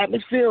it the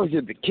atmosphere? Or is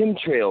it the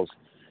chemtrails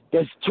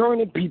that's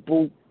turning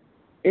people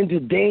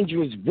into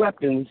dangerous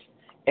weapons,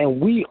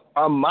 and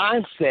our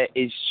mindset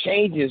is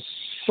changing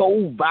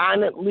so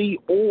violently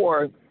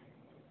or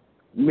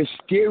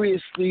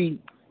mysteriously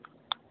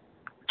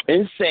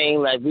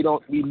insane, like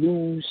we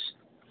lose.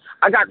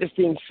 I got this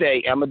thing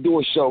say, I'm going to do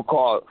a show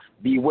called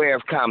Beware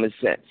of Common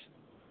Sense,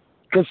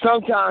 because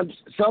sometimes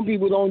some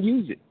people don't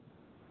use it,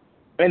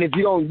 and if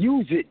you don't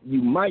use it,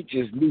 you might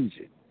just lose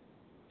it.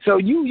 So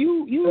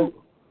you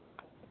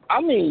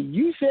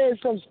said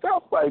some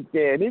stuff right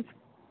there. This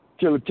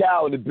to a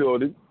tower in the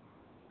building,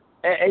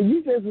 and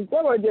you said some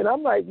stuff like that.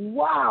 I'm like,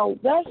 wow,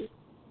 that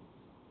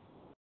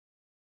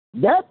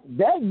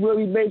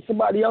really made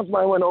somebody else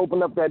might want to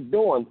open up that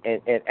door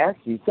and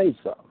actually say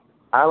something.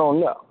 I don't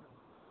know,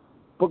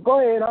 but go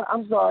ahead.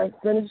 I'm sorry.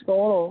 Finish going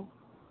on.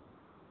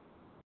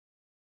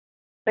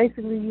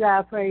 Basically, you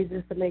gotta pray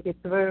just to make it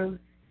through,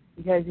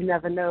 because you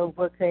never know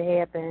what could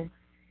happen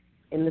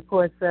in the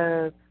course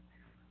of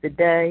the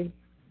day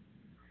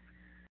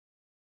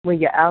when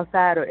you're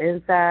outside or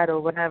inside or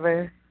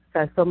whatever.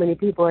 Because so many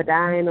people are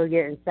dying or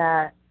getting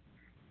shot,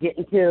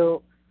 getting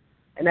killed,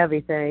 and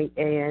everything.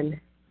 And,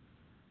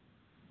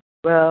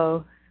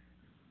 well,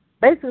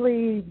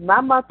 basically, my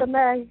month of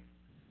May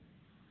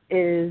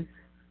is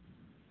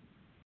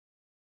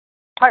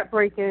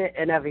heartbreaking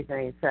and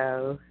everything.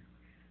 So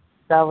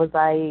I was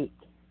like,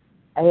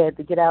 I had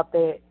to get out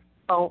that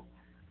funk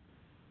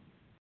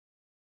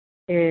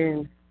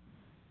and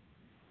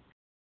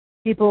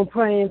keep on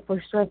praying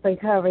for strength and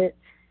courage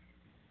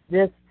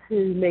just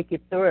to make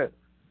it through.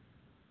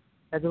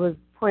 Because there was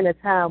a point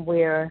of time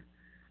where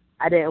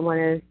I didn't want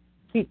to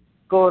keep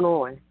going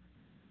on.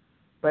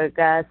 But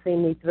God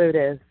seen me through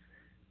this.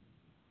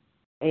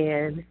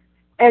 And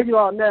as you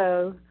all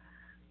know,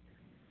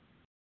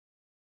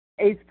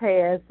 Ace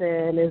passed,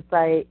 and it's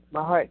like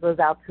my heart goes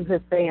out to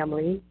his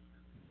family,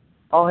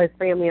 all his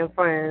family and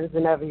friends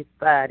and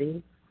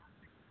everybody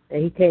that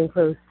he came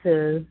close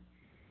to.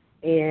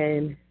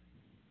 And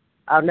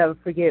I'll never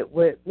forget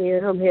what me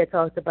and him had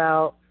talked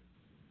about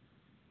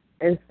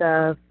and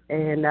stuff.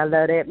 And I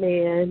love that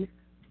man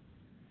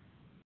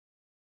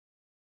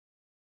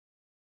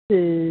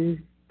to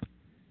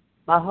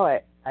my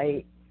heart.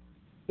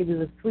 He he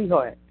was a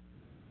sweetheart.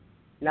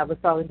 And I was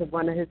talking to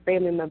one of his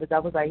family members. I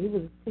was like, he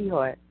was a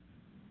sweetheart.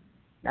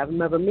 I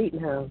remember meeting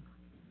him.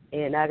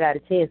 And I got a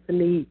chance to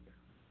meet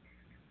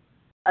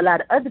a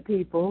lot of other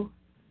people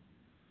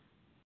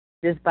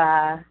just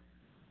by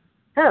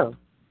him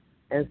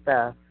and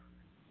stuff,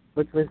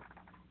 which was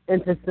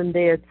interesting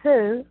there,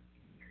 too.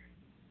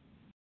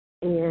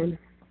 And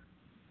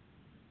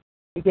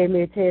it gave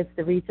me a chance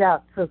to reach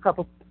out to a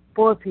couple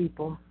more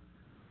people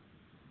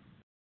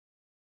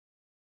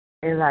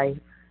in life.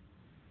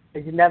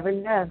 Because you never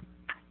know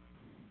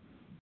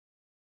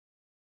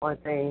on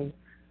things.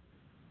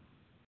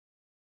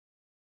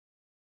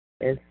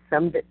 And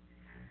some,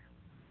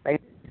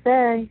 like you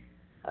say,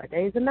 our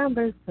days are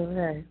numbers, so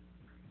hey.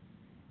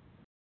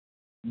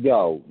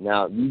 Yo,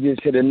 now you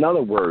just hit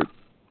another word.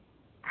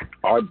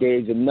 Our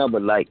days are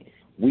numbered. Like,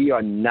 we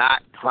are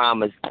not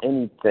promised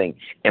anything.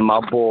 And my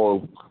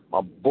homie,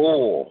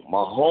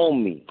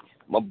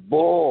 my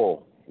boy,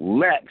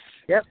 Lex,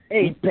 yep.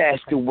 He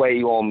passed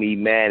away on me,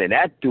 man, and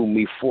that threw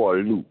me for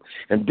a loop.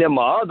 And then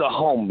my other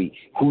homie,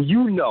 who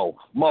you know,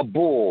 my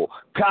boy,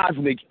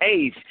 Cosmic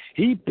Ace,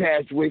 he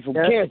passed away from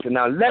cancer.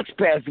 Now, Lex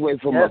passed away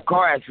from a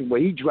car accident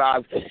where he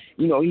drives,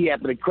 he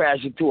happened to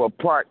crash into a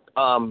parked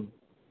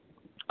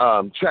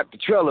tractor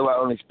trailer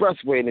out on the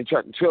expressway, and the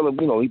tractor trailer,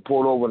 he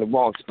pulled over in the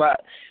wrong spot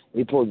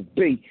where he supposed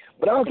to be.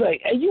 But I was like,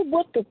 hey, you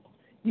what the,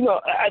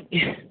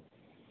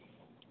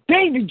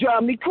 they be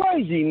driving me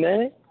crazy,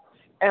 man.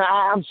 And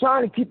I'm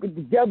trying to keep it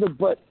together,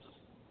 but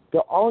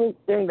the only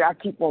thing that I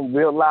keep on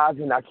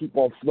realizing, I keep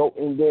on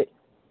floating with,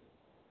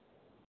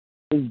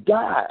 is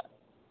God.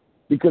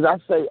 Because I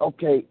say,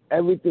 okay,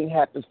 everything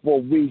happens for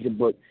a reason,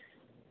 but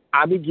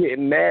I be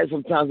getting mad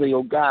sometimes, like,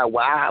 yo, God,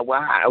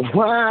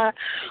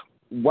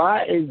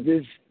 why is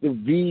this the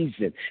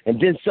reason? And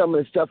then some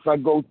of the stuff I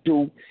go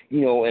through,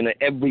 in an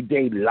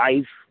everyday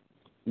life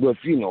with,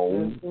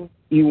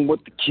 even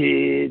with the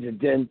kids, and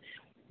then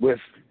with,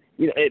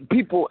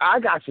 people, I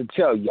got to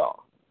tell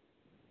y'all,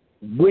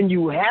 when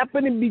you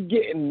happen to be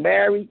getting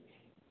married,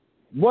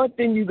 one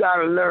thing you got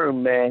to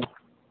learn, man,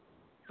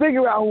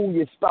 figure out who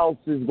your spouse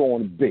is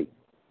going to be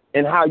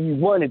and how you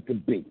want it to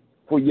be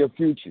for your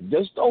future.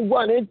 Just don't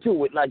run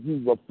into it like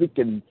you're a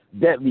freaking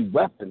deadly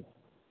weapon.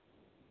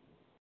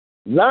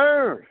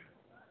 Learn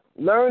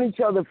each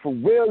other for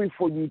real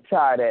before you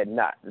tie that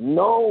knot.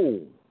 No,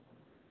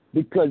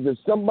 because if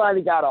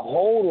somebody got a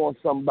hold on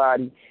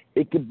somebody,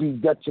 it could be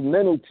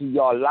detrimental to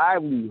your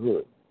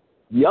livelihood.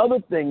 The other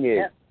thing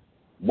is,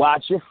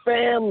 watch your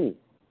family,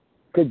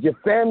 because your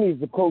family is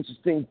the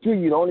closest thing to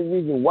you. The only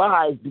reason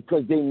why is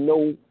because they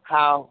know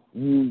how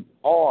you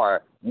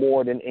are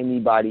more than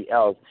anybody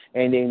else,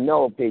 and they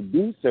know if they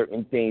do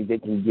certain things, they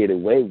can get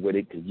away with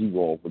it because you're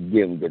going to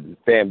forgive them. But the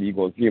family, you're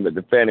going to see them at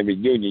the family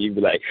reunion, you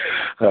be like,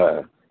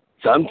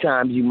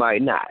 sometimes you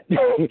might not.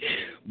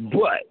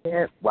 But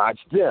watch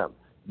them.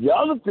 The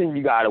other thing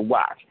you got to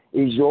watch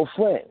is your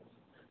friends,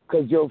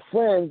 because your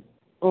friends,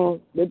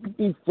 they could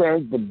be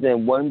friends, but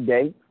then one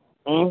day,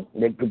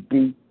 they could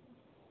be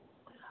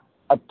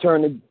a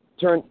turn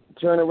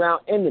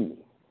around enemy.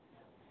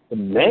 The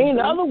main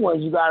other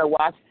ones you got to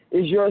watch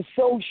is your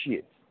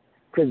associates,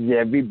 because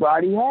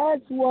everybody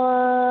has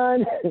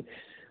one.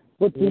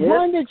 But the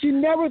one that you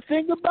never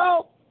think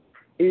about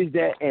is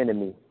that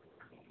enemy.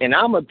 And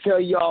I'm going to tell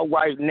y'all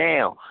right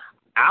now,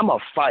 I'm a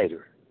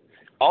fighter.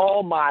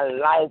 All my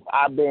life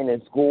I've been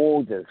in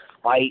school just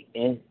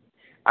fighting.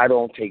 I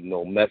don't take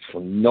no mess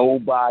from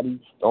nobody.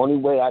 The only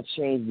way I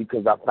changed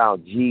because I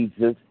found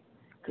Jesus,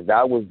 because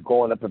I was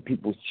going up in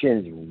people's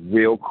chins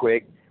real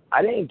quick.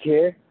 I didn't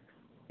care.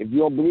 If you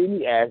don't believe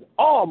me, ask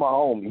all my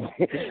homies.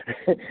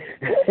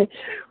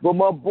 But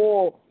my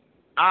boy,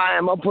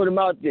 I'm going to put him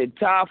out there.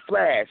 Ty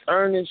Flash,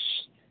 Ernest,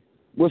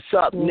 what's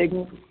up,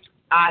 nigga?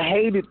 I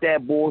hated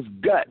that boy's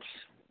guts.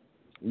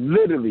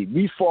 Literally,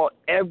 we fought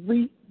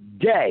every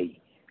day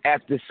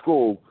after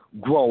school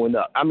growing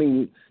up. I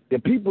mean, the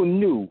people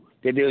knew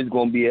that there was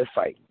going to be a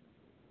fight.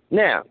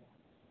 Now,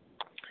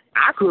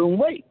 I couldn't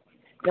wait.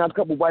 Now, a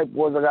couple white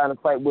boys I got in a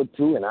fight with,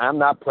 too, and I'm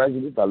not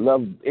prejudiced. I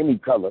love any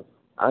color.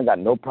 I ain't got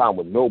no problem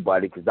with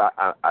nobody because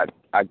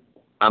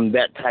I'm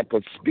that type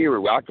of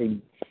spirit where I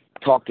can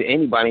talk to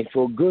anybody and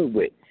feel good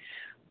with.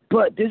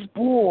 But this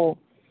bull,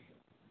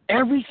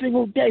 every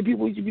single day,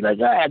 people used to be like,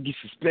 I get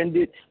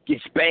suspended,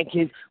 get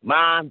spankings.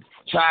 Mom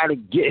tried to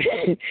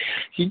get,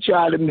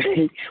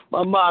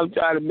 my mom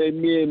tried to make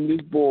me and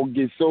this boy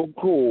get so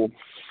cool.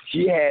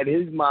 She had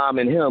his mom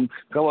and him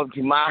come up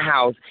to my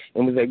house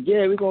and was like,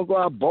 yeah, we're going to go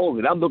out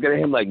bowling. I'm looking at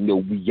him like, no,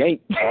 we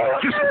ain't.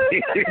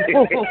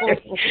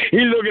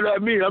 He looking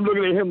at me, and I'm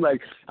looking at him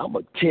like, I'm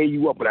going to tear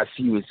you up when I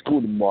see you in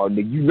school tomorrow,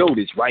 nigga. You know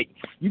this, right?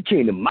 You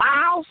came to my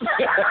house?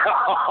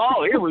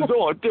 Oh, it was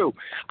on, too.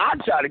 I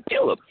tried to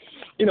kill him.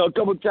 A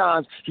couple of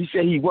times he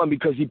said he won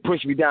because he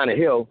pushed me down the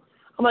hill.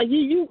 I'm like, are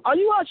you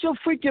out your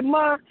freaking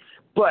mind?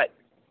 But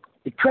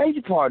the crazy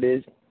part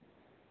is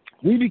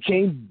we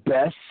became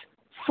best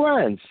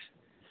friends.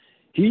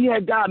 He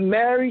had got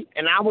married,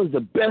 and I was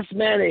the best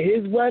man at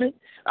his wedding.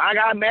 I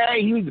got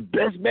married. He was the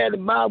best man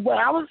in my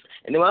house,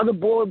 and the other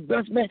boy was the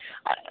best man.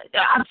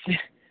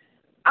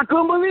 I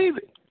couldn't believe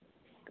it.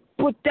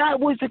 But that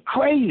was the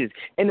craziest.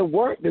 And the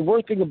worst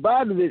thing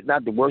about it is,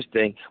 not the worst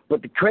thing,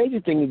 but the crazy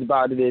thing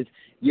about it is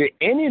your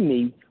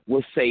enemy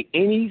will say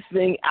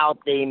anything out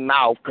their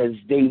mouth because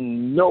they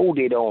know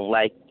they don't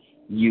like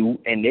you,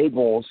 and they're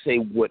going to say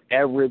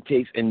whatever it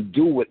takes and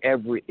do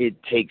whatever it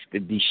takes to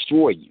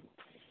destroy you.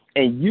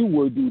 And you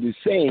will do the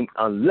same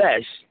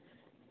unless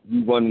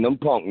you one of them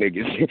punk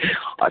niggas.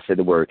 I said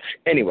the word.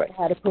 Anyway.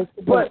 How to push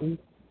the but button.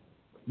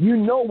 you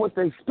know what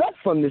they expect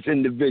from this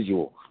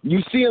individual. You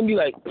see him, be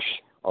like,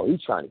 oh,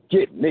 he's trying to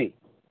get me.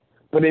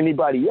 But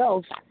anybody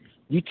else,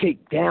 you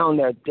take down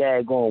that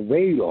daggone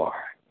radar.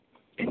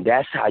 And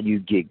that's how you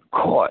get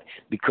caught.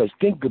 Because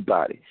think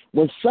about it.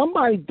 When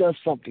somebody does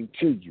something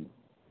to you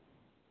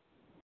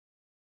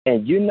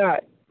and you're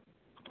not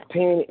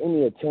paying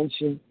any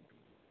attention,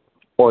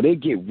 or they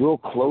get real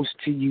close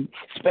to you,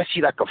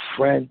 especially like a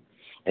friend,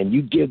 and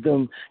you give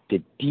them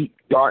the deep,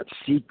 dark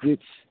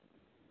secrets,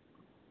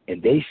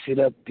 and they sit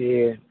up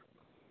there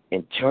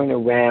and turn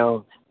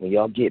around when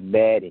y'all get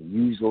mad and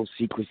use those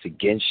secrets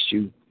against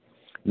you.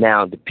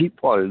 Now, the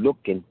people are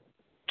looking,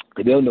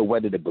 they don't know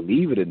whether to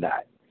believe it or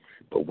not.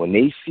 But when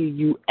they see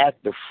you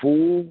act the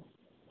fool,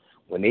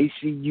 when they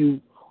see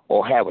you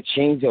or have a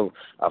change of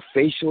a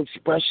facial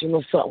expression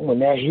or something when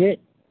that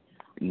hit,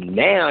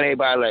 now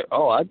everybody like,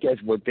 oh, I guess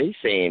what they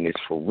saying is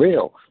for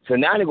real. So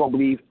now they're going to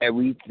believe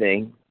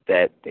everything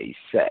that they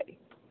say.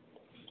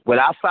 When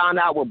I found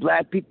out what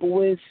black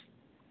people is,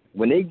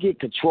 when they get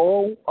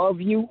control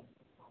of you,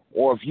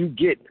 or if you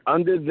get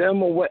under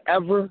them or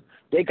whatever,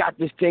 they got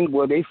this thing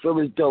where they feel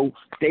as though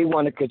they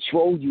want to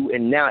control you,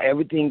 and now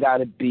everything got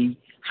to be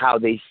how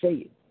they say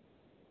it.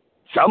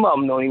 Some of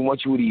them don't even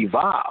want you to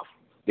evolve.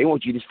 They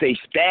want you to stay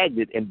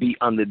stagnant and be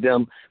under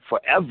them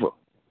forever.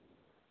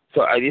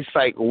 So it's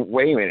like,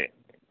 wait a minute.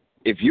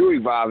 If you're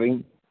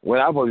evolving, what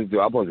am I supposed to do?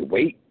 I'm supposed to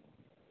wait?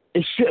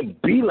 It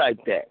shouldn't be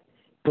like that.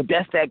 But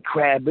that's that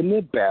crab in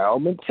the barrel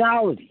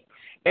mentality.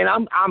 And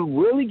I'm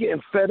really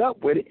getting fed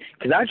up with it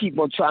because I keep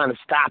on trying to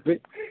stop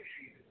it.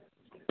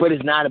 But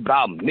it's not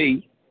about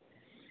me.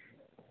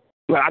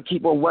 But I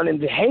keep on running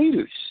to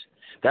haters.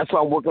 That's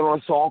why I'm working on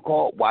a song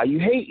called Why You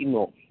Hating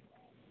On Me.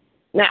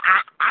 Now,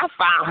 I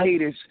found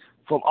haters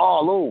from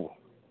all over.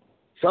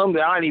 Some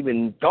that I didn't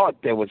even thought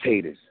there was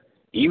haters.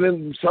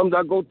 Even some that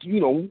I go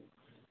to,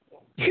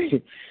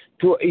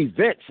 to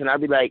events, and I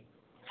be like,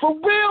 for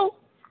real?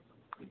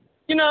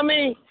 You know what I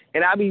mean?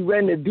 And I be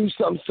ready to do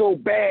something so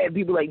bad.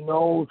 People like,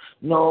 no,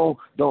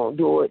 don't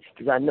do it,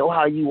 because I know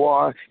how you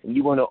are, and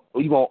you're gonna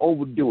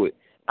overdo it.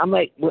 I'm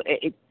like, well,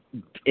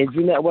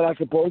 isn't that what I'm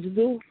supposed to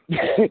do?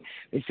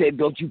 They said,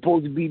 don't you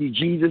supposed to be the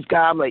Jesus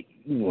guy? I'm like,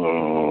 you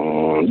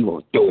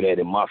gonna throw that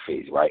in my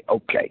face, right?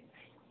 Okay.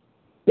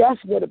 That's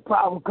what the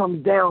problem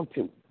comes down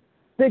to.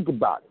 Think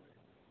about it.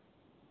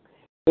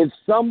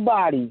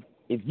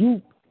 If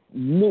you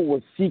knew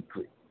a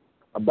secret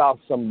about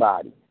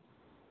somebody,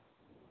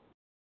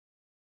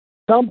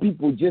 some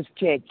people just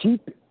can't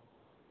keep it.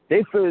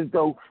 They feel as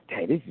though,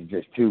 dang, this is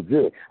just too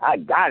good. I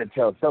got to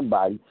tell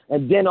somebody.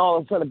 And then all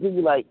of a sudden people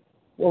are like,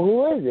 well,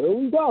 who is it?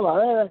 Who you talking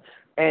about?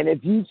 And if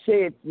you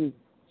say it to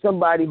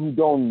somebody who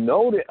don't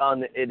know the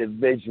other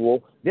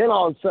individual, then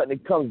all of a sudden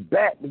it comes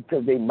back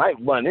because they might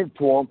run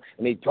into them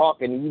and they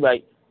talking and you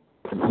like,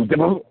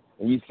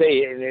 and you say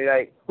it and they're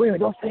like, wait a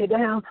minute, don't say it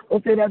down.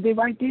 Don't say that thing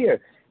right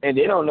there. And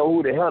they don't know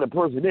who the hell the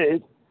person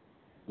is.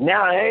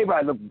 Now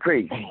everybody's looking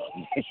crazy.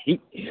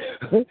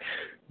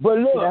 But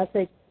look. I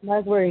take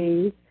my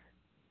grave.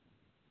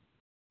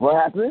 What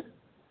happened?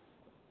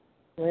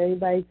 When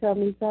anybody tell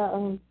me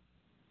something,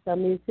 tell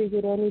me a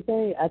secret or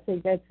anything, I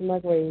take that to my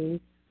grave.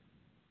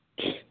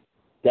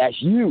 That's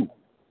you.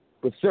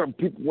 But certain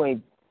people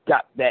ain't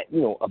got that,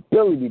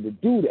 ability to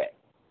do that.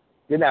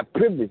 They're not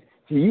privileged.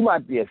 See, you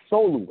might be a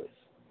soloist.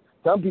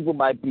 Some people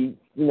might be,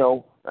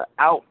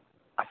 out.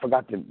 I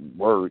forgot the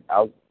word.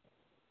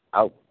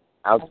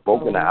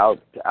 Outspoken. I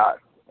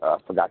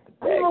forgot the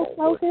tag.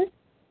 Outspoken.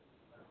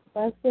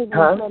 That's it.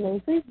 I'm going to tell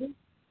no secret.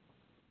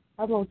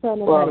 I'm going to tell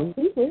nobody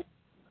secret.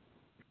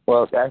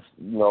 Well, that's,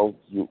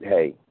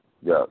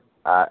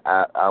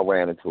 I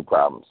ran into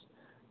problems.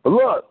 But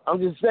look, I'm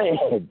just saying,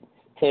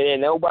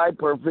 ain't nobody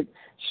perfect.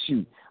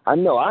 Shoot, I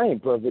know I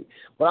ain't perfect,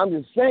 but I'm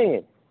just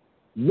saying,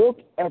 look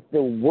at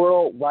the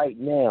world right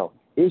now.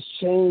 It's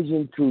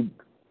changing to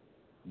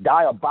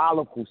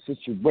diabolical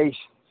situations.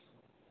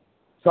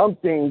 Some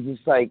things is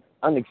like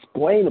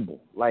unexplainable,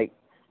 like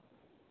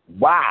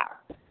why?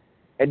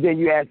 And then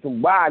you ask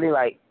them why, they're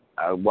like,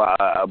 why?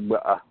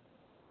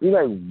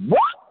 You're like,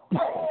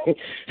 what?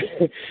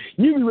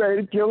 You be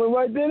ready to kill him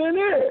right then and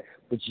there,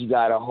 but you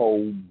gotta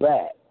hold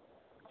back.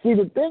 See,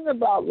 the thing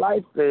about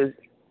life is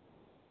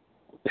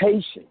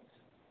patience,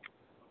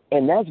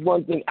 and that's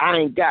one thing I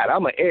ain't got.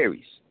 I'm an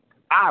Aries.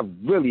 I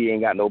really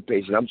ain't got no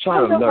patience. I'm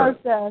trying to learn.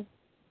 Birthday?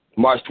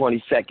 March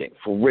 22nd,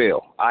 for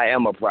real. I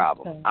am a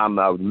problem. Okay. I'm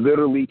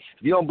literally,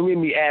 if you don't believe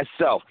me, ask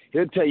Self.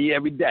 He'll tell you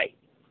every day.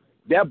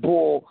 That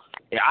bull,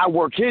 I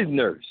work his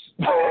nerves.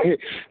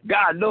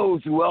 God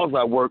knows who else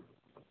I work.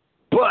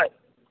 But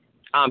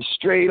I'm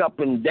straight up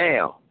and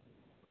down.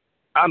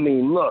 I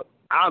mean, look,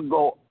 I'll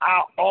go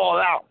all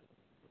out.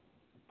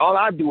 All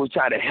I do is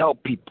try to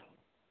help people.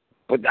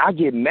 But I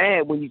get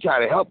mad when you try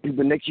to help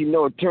people. Next you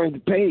know, it turns the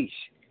page.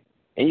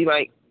 And you're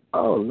like,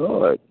 oh,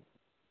 Lord.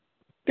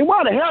 Then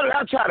why the hell did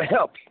I try to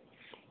help you?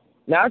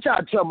 Now, I try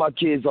to tell my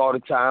kids all the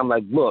time,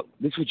 like, look,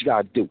 this is what you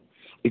got to do.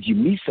 If you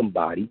meet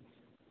somebody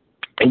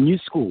in your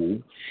school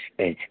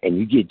and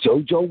you get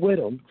JoJo with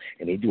them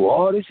and they do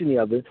all this and the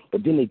other,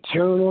 but then they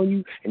turn on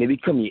you and they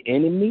become your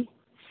enemy,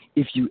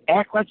 if you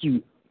act like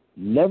you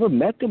never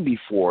met them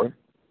before,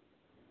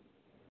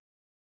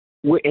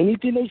 will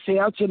anything they say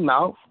out their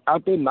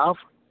mouth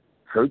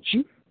hurt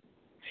you?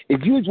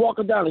 If you was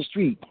walking down the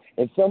street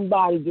and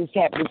somebody just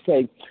happened to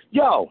say,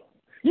 yo,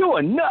 you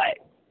a nut,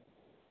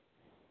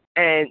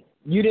 and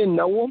you didn't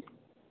know them,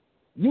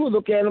 you would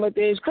look at them like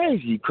they was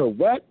crazy,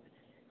 correct?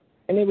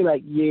 And they'd be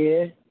like,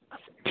 yeah.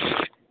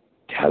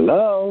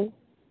 Hello?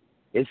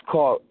 It's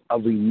called a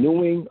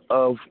renewing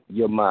of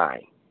your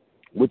mind,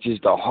 which is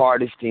the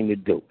hardest thing to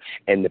do.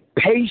 And the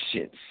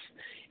patience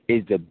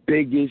is the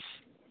biggest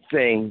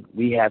thing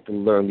we have to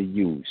learn to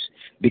use.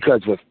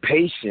 Because with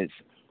patience,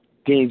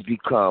 things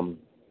become,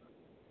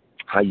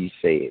 how you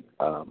say it,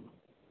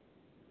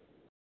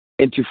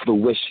 into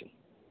fruition.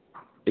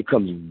 It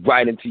comes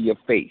right into your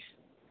face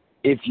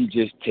if you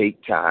just take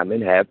time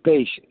and have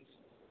patience.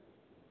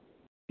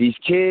 These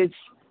kids,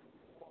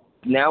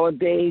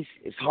 nowadays,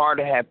 it's hard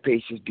to have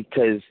patience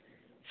because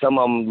some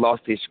of them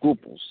lost their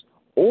scruples.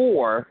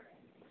 Or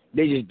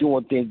they're just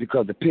doing things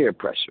because of peer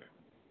pressure.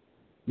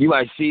 You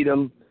might see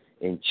them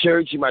in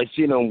church. You might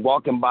see them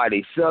walking by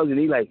themselves, and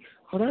they're like,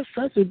 oh, that's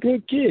such a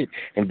good kid.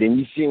 And then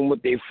you see them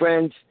with their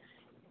friends,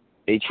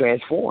 they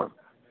transform.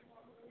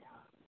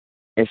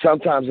 And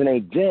sometimes it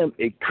ain't them.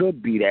 It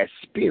could be that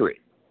spirit.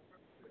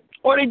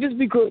 Or they just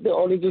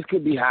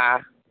could be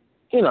high.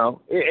 You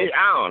know,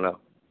 I don't know.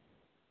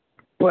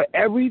 But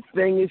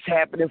everything is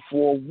happening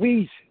for a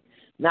reason.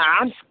 Now,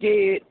 I'm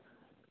scared.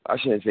 I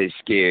shouldn't say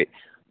scared.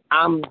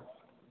 I'm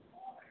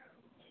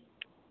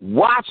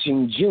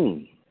watching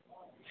June.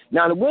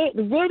 Now, the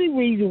really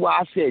reason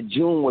why I said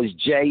June was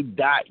J.U.N.E,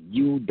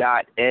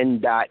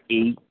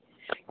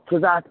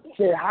 because I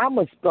said, how am I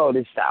going to spell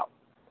this out?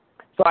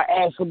 So I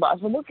asked somebody,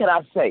 I said, what can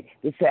I say?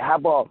 They said, how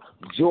about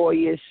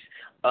joyous,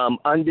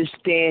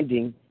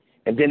 understanding,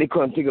 and then they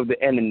couldn't think of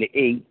the N and the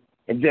E.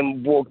 And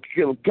then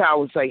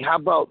Kyle was like, how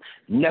about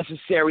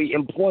necessary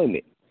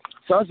employment?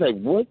 So I was like,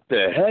 what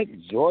the heck?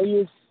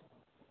 Joyous,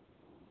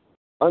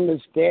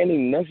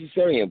 understanding,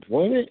 necessary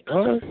employment?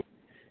 Huh?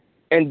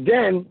 And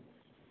then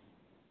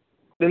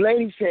the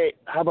lady said,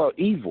 how about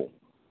evil?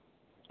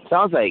 So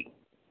I was like,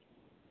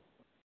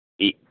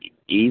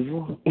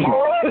 evil?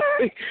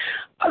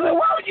 I was like,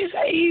 why would you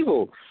say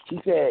evil? She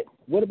said,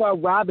 what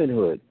about Robin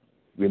Hood?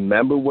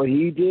 Remember what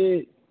he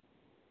did?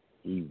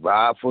 He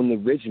robbed from the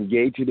rich and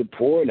gave to the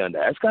poor. Now,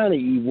 that's kind of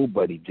evil,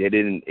 but he did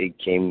it, and it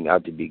came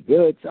out to be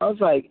good. So I was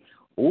like,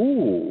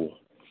 ooh.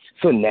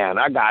 So now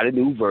I got a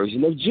new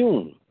version of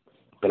June.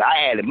 But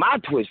I added my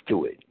twist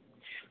to it.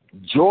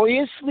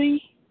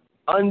 Joyously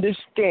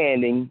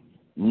understanding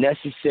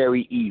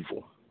necessary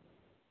evil.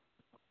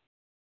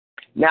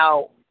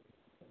 Now,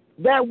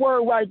 that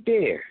word right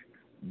there,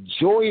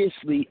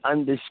 joyously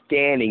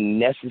understanding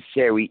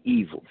necessary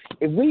evil.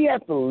 If we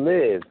have to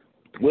live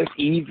with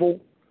evil,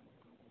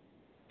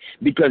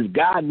 because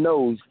God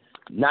knows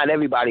not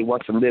everybody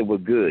wants to live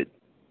with good.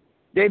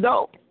 They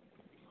don't.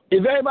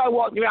 If everybody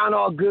walked around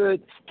all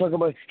good, talking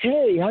about,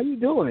 hey, how you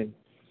doing?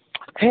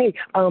 Hey,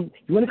 you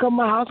want to come to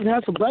my house and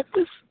have some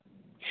breakfast?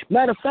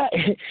 Matter of fact,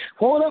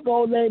 hold up,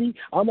 old lady.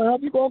 I'm going to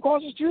help you go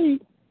across the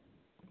street.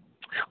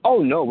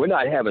 Oh, no, we're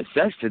not having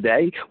sex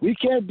today. We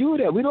can't do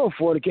that. We don't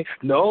fornicate.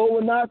 No,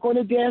 we're not going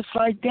to dance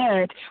like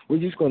that. We're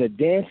just going to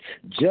dance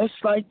just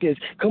like this.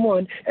 Come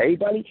on,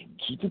 everybody,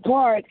 keep it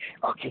quiet.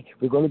 Okay,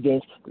 we're going to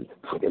dance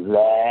for the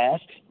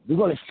last. We're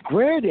going to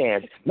square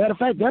dance. Matter of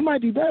fact, that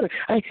might be better.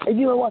 And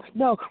you know what?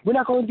 No, we're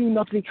not going to do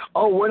nothing.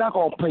 Oh, we're not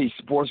going to play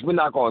sports. We're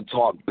not going to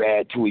talk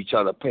bad to each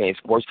other playing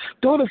sports.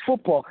 Throw the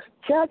football.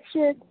 Catch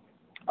it.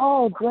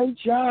 Oh, great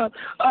job.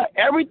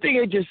 Everything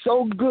is just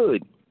so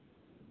good.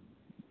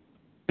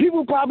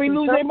 People probably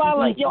lose their mind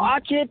like, yo, I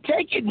can't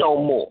take it no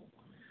more.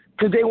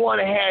 Because they want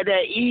to have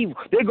that evil.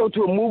 They go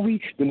to a movie.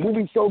 The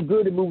movie's so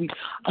good. The movie,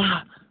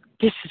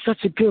 this is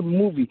such a good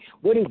movie.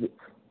 What is it?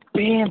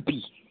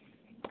 Bambi.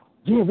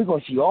 Yeah, we're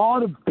going to see all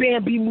the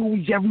Bambi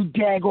movies every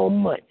daggone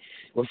month.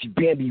 We're going to see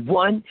Bambi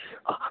 1,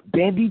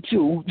 Bambi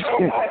 2.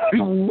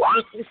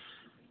 What?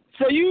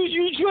 So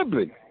you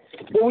tripping.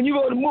 But when you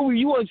go to the movie,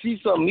 you want to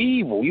see something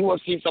evil. You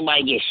want to see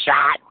somebody get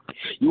shot.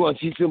 You want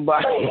to see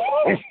somebody.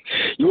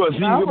 You want to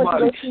see somebody. I went to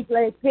go see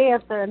Black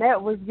Panther, and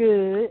that was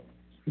good.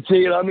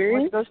 See what I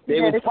mean?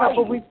 They were fighting. A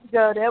couple weeks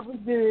ago. That was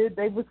good.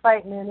 They was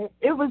fighting in it.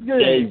 It was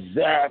good.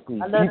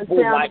 Exactly.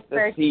 People like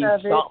to see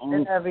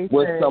something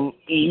with some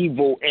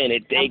evil in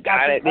it. They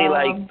got it. They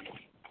like.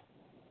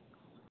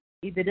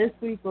 Either this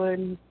week or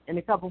in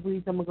a couple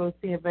weeks, I'm gonna go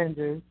see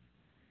Avengers.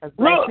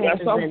 Look,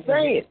 that's what I'm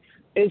saying.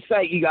 It's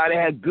like you gotta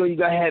have good, you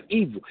gotta have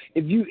evil.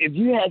 If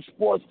you had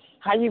sports,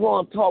 how you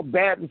gonna talk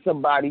bad to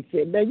somebody?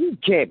 Say, man, you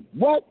can't.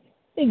 What?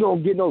 You ain't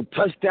gonna get no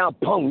touchdown,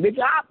 punk,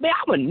 nigga. Man,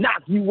 I'm gonna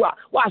knock you out.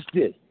 Watch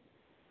this.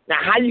 Now,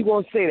 how you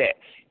gonna say that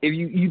if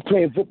you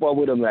playing football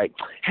with them? Like,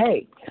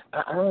 hey,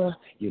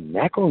 you're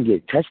not gonna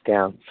get a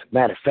touchdown.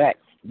 Matter of fact,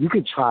 you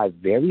can try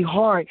very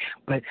hard,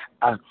 but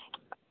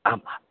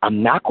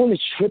I'm not going to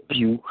trip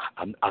you.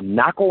 I'm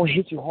not going to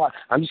hit you hard.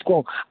 I'm just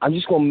going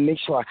to make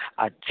sure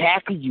I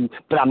tackle you,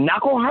 but I'm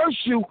not going to hurt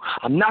you.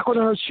 I'm not going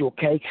to hurt you.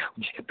 Okay?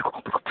 We're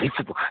going to play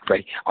football.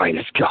 Ready? All right,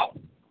 let's go.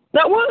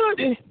 Now what?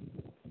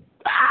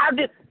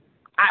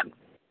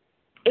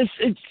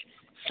 It's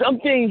some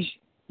things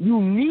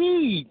you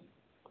need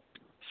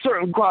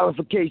certain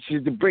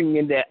qualifications to bring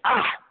in that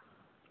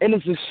and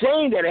it's a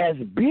shame that it has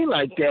to be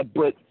like that,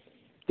 but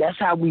that's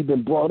how we've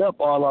been brought up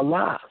all our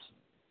lives.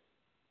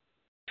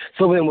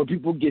 So then when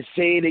people get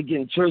saved, they get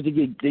in church,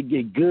 they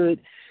get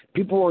good.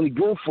 People only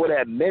good for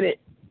that minute.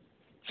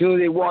 Soon as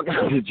they walk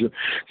out the church,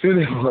 soon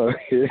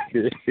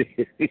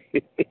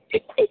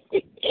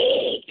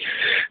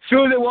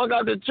as they walk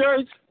out the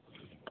church,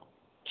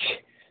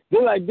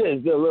 they're like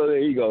this. There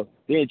you go.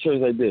 They're in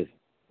church like this.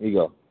 Here you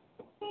go.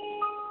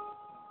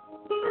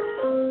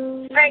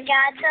 For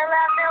God so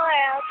loved the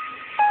world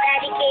that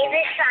He gave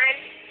His Son,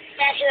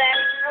 that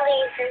whoever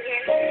believes in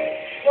Him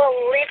will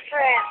live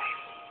forever.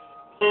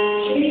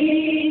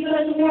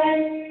 Jesus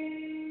went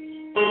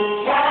to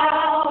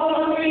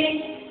Calvary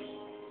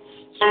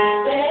to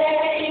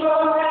save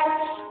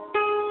us,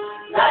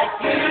 like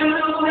you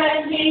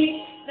and me,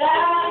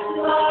 that's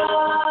love,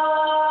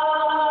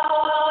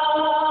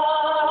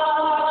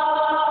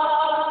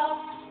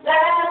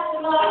 that's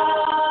love.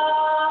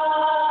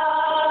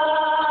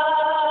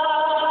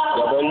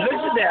 Well,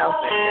 listen now.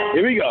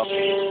 Here we go.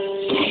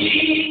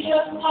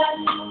 Jesus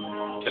went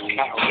to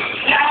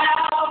Calvary.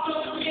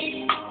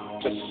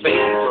 To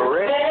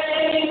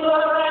save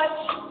us.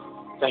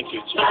 Thank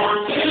you, Jesus.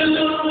 You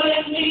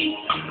and me,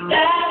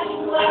 that's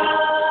love.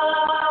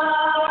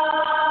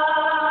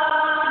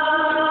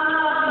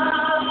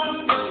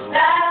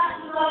 That's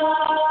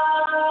love.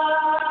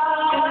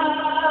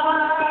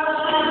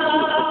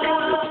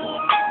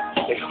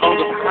 They hold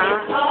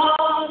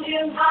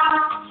him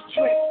high.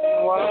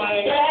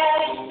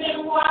 Dressed in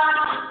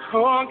white.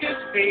 Hung his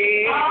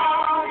feet.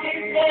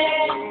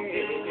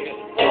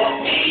 For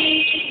me,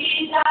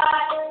 He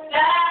died.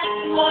 That's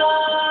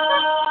love.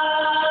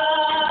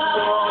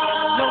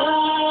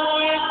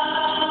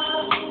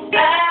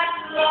 That's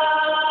love.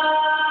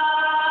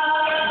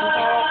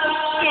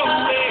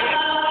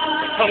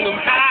 Hung him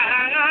high.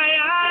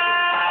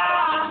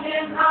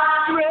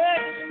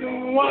 Dressed in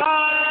white.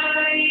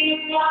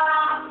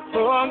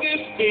 Hung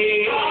his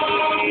feet.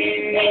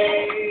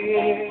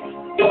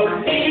 For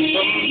me,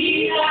 He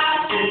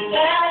died.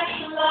 That's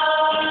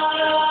love.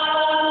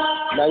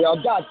 Now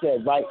y'all got that,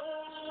 right?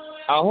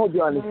 I hope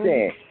you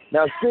understand.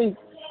 Now see,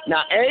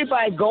 now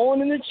everybody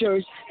going in the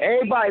church,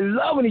 everybody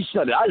loving each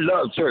other. I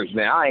love church,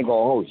 man. I ain't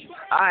gonna hold you.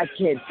 I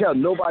can't tell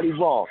nobody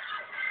wrong.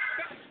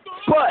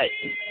 But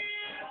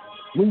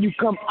when you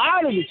come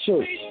out of the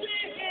church,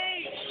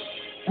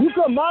 you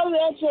come out of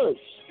that church,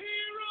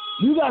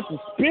 you got the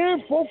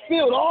Spirit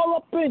fulfilled all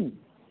up in you.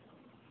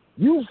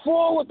 You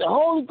full with the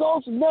Holy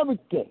Ghost and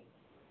everything.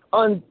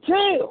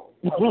 Until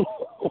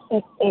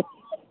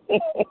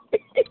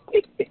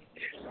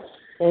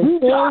you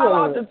dial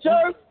out the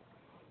church.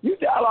 You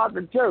dial out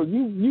the church.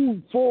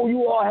 You full.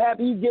 You all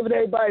happy. You giving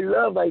everybody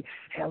love. Like,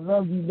 hey, I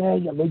love you,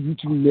 man. I love you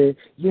too, man.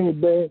 Yeah,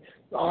 man.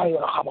 All right,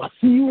 I'll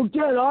see you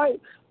again. All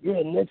right.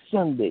 Yeah, next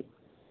Sunday.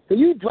 So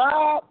you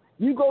drive.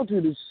 You go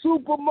to the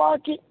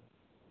supermarket,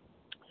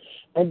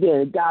 and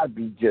then it gotta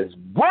be just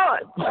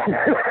one.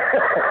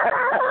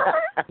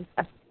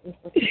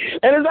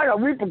 And it's like a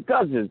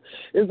repercussion.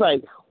 It's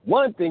like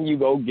one thing you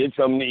go get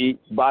something to eat,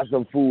 buy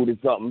some food or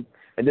something,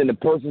 and then the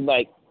person's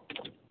like,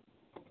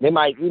 they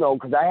might,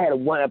 because I had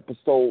one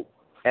episode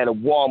at a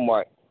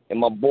Walmart, and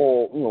my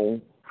boy,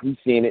 he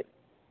seen it.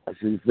 I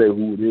should say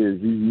who it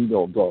is. You know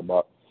what I'm talking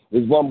about.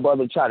 This one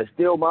brother tried to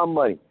steal my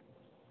money,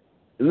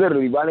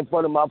 literally right in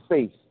front of my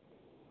face.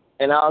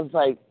 And I was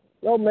like,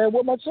 yo, man,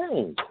 what my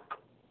change?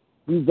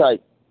 He's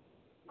like,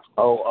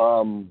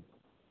 oh,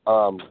 yeah,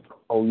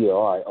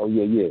 all right. Oh,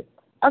 yeah.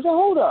 I said,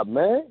 hold up,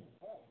 man.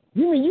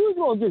 You mean you was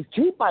going to just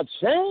keep my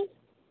change?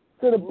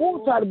 So the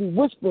boy tried to be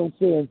whispering,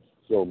 saying,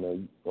 yo,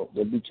 man, don't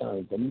be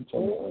trying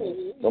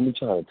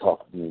to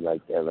talk to me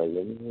like that.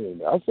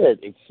 I said,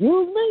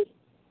 excuse me?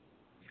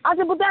 I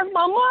said, but that's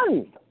my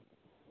money.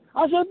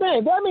 I said,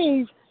 man, that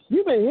means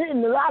you've been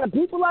hitting a lot of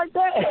people like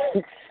that?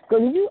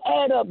 Because if you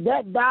add up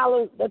that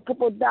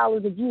couple of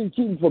dollars that you was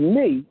keeping from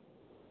me,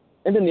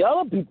 and then the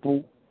other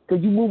people,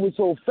 because you're moving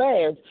so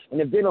fast,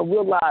 and if they don't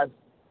realize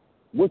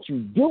what you're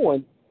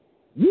doing,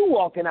 you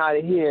walking out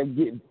of here and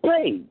getting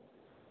paid.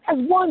 That's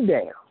one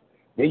down.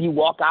 Then you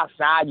walk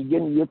outside, you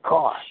get in your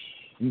car.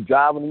 You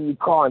driving in your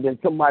car, and then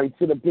somebody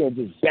sit up there and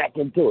just back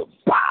into it.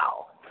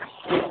 Pow!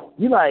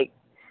 You like,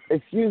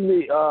 excuse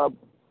me,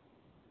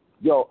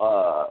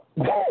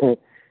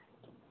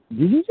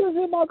 did you just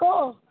hit my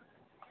car?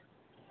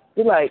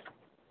 They're like,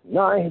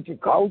 no, I ain't hit your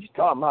car. What you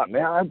talking about,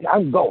 man?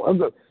 I'm going.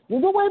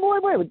 You go,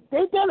 wait.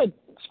 They got a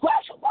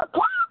scratch on my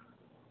car.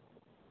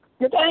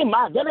 That ain't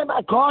my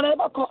car. That ain't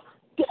my car.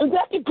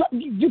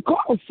 Your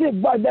car was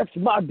sitting right next to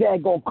my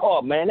daggone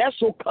car, man. That's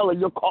your color,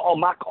 your car, or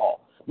my car.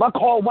 My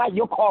car white,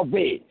 your car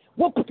red.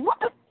 What?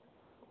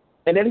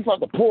 And then he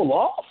started to pull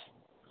off.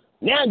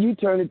 Now you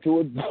turn into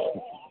a...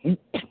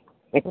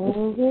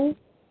 mm-hmm.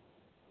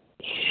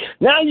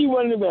 Now you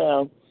running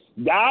around.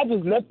 God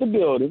just left the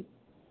building.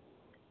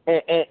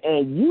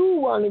 And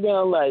you running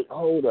around like,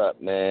 hold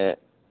up, man.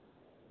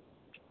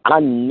 I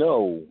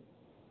know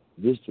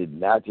this did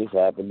not just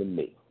happen to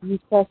me.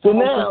 So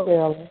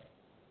now,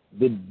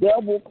 the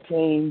devil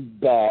came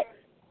back,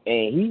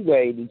 and he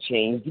ready to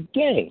change the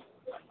game.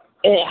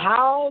 And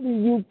how do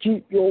you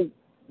keep your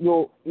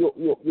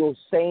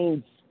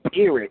same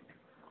spirit,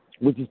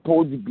 which is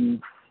supposed to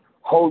be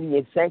holy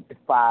and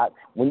sanctified,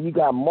 when you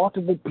got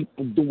multiple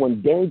people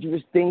doing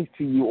dangerous things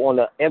to you on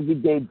an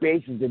everyday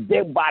basis, and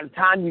then by the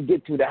time you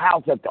get to the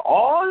house after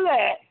all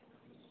that,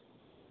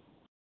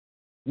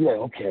 you're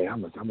like, okay,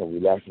 I'm gonna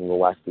relax and go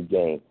watch the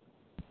game.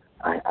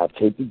 I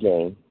take the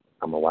game,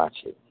 I'm gonna watch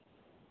it.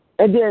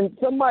 And then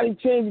somebody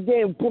change the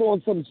game and put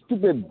on some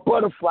stupid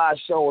butterfly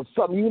show or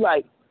something. You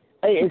like,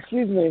 hey,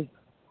 excuse me,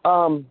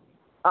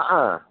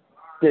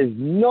 there's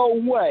no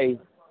way.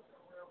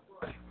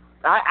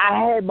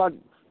 I had my,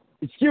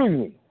 excuse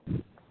me,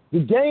 the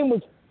game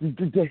was,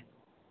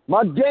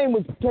 my game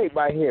was taped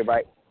right here,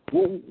 right?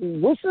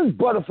 What's this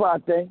butterfly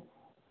thing?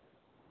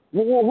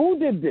 Who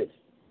did this?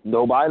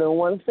 Nobody don't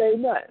want to say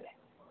nothing.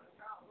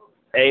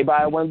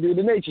 Everybody want to do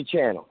the Nature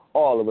Channel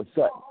all of a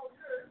sudden.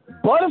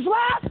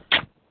 Butterflies?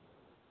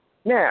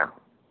 Now,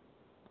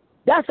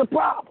 that's a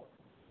problem.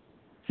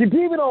 See,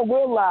 people don't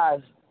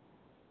realize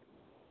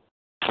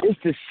it's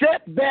the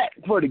setback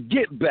for the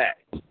get back.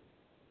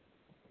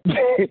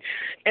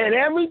 And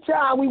every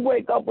time we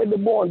wake up in the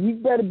morning, you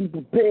better be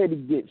prepared to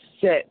get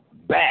set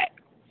back,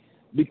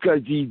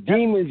 because these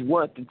demons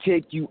want to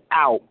take you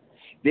out.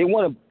 They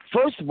want to,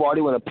 first of all,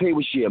 they want to play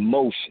with your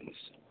emotions.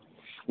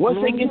 Once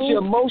they get your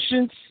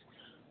emotions,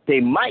 they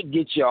might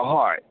get your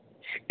heart.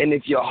 And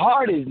if your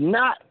heart is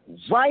not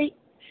right,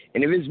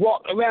 and if it's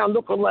walking around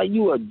looking like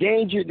you a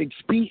endangered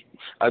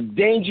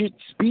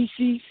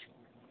species,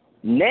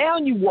 now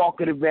you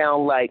walking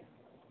around like,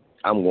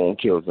 I'm going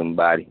to kill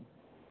somebody.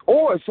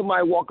 Or if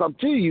somebody walk up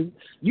to you,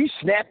 you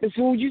snap as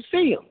soon as you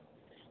see them.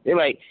 They're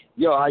like,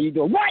 yo, how you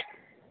doing? What?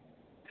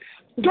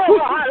 Get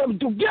him.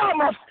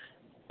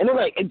 And they're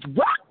like, it's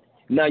what?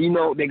 Now you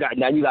know you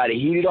got a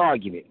heated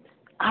argument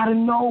out of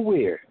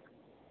nowhere.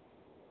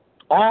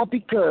 All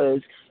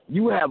because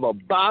you have a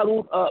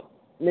bottled up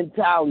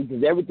mentality,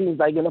 because everything's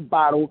like in a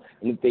bottle,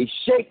 and if they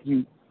shake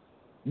you,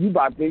 you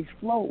about to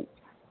explode.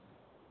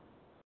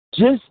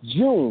 Just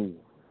June,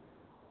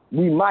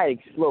 we might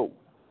explode.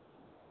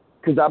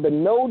 Because I've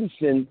been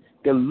noticing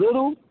the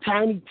little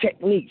tiny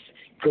techniques,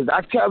 because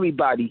I tell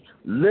everybody,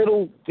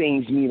 little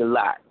things mean a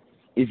lot.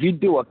 If you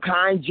do a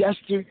kind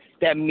gesture,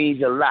 that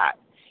means a lot.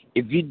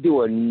 If you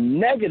do a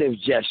negative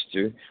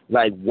gesture,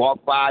 like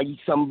walk by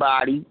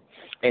somebody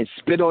and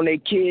spit on their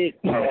kid,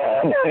 and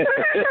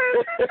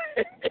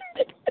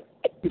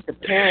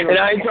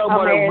I ain't talking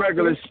about a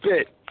regular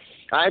spit.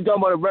 I'm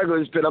talking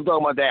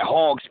about that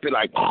hog spit,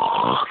 like,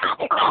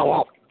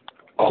 the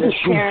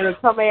parent will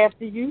come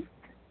after you.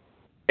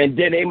 And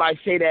then they might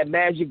say that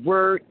magic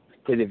word,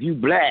 because if you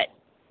black,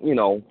 you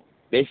know,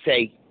 they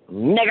say,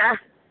 nigga,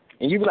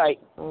 and you be like,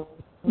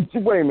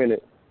 wait a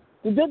minute.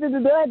 Hey.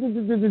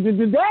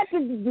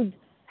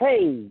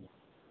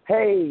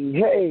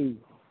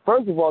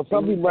 First of all,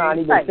 some people aren't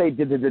even say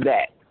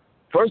that.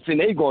 First thing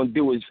they're going to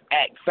do is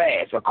act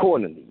fast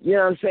accordingly. You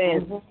know what I'm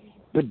saying? Mm-hmm.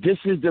 But this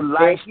is the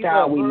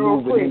lifestyle we're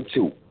moving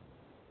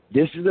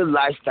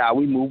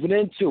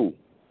into.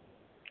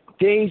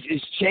 Things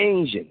is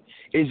changing.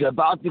 It's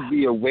about to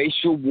be a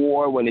racial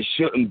war when it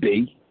shouldn't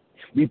be.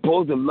 We're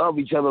supposed to love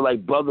each other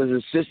like brothers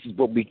and sisters,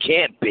 but we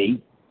can't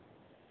be.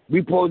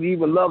 We're supposed to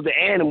even love the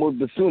animals,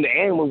 but soon the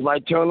animals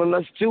might turn on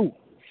us too.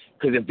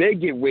 Because if they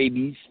get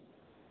rabies,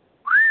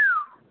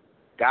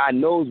 God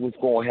knows what's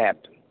going to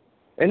happen.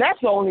 And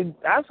that's only the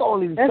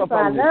stuff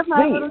I'm That's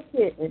my little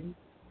kitten.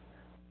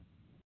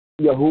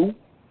 Your who?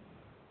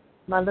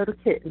 My little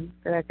kitten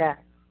that I got.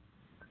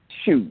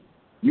 Shoot.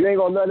 You ain't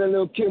going to let that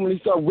little kid when he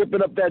start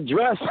whipping up that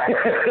dress.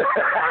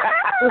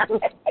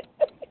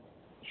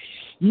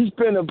 You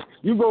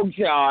go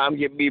say, I'm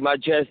getting beat my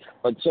chest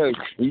for church.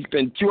 You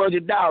spend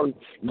 $200,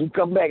 and you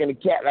come back and the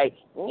cat like,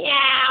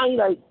 meow. You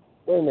like,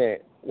 wait a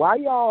minute, why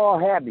y'all all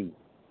happy?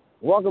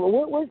 Walking,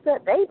 what's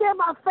that? Ain't that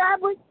my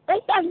fabric?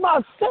 Ain't that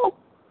my silk?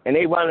 And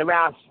they running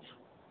around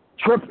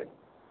tripping.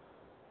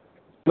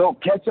 Throw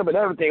ketchup and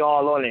everything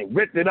all on it,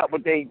 ripped it up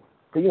with they,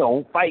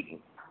 fighting.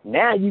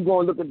 Now you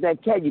gonna look at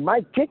that cat, you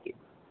might kick it.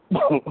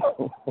 But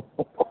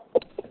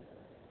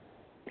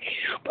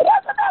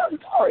that's another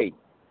story.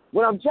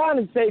 What I'm trying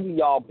to say to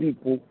y'all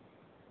people,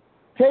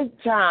 take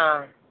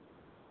time,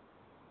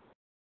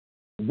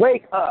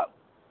 wake up,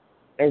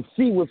 and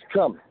see what's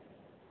coming.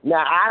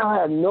 Now, I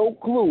have no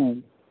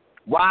clue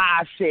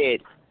why I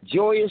said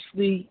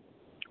joyously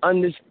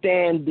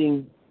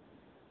understanding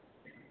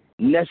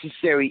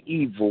necessary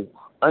evil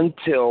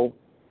until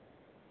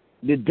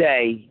the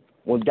day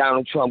when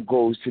Donald Trump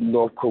goes to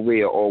North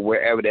Korea or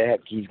wherever the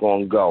heck he's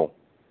going to go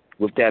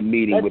with that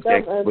meeting with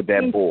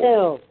that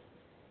board.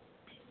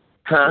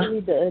 Huh?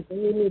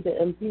 We need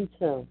to impeach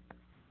him.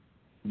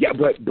 Yeah,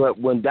 but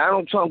when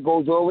Donald Trump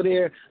goes over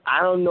there,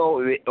 I don't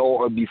know,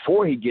 or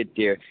before he get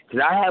there,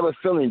 because I have a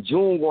feeling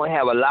June going to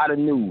have a lot of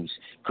news,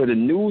 because the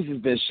news has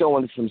been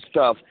showing some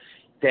stuff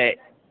that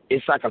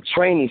it's like a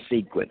training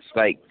sequence.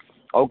 Like,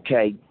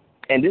 okay,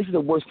 and this is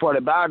the worst part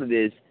about it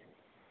is,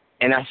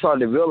 and I started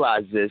to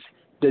realize this,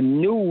 the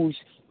news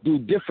do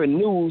different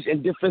news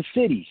in different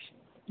cities.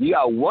 You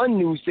got one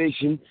news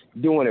station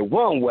doing it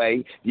one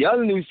way, the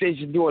other news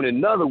station doing it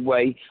another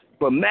way,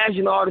 but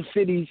imagine all the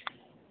cities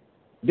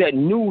that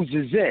news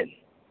is in.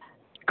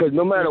 Because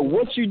no matter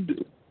what you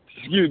do,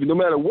 no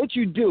matter what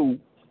you do,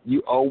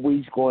 you're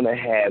always going to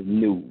have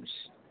news.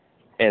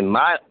 And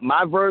my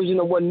version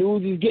of what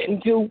news is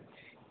getting to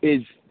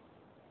is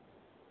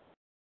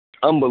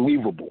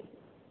unbelievable.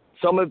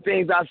 Some of the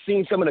things I've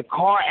seen, some of the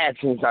car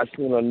accidents I've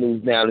seen on the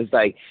news now, it's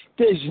like,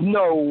 there's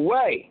no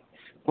way.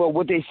 But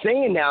what they're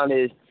saying now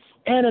is,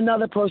 and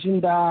another person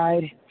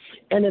died,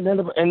 and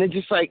it's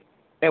just like,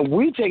 and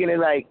we taking it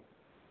like,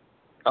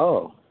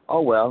 oh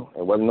well,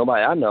 it wasn't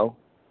nobody I know.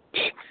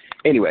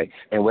 Anyway,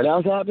 and what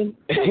else happened?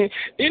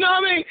 You know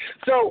what I mean?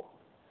 So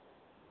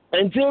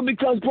until it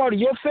becomes part of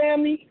your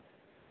family,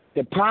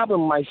 the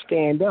problem might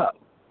stand up.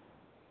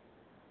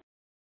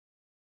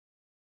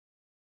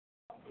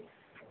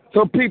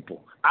 So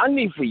people, I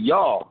need for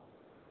y'all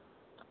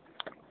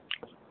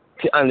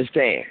to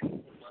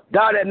understand.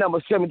 Dial that number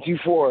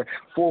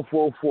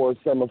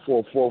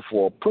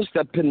 724-444-7444. Push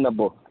that pin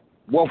number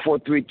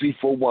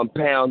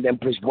 143341 #, then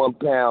push 1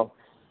 pound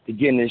to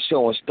get in the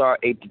show and start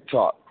 8 to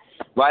talk.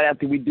 Right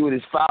after we do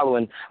this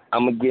following,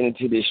 I'm going to get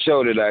into this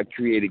show that I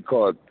created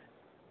called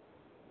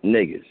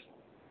Niggas.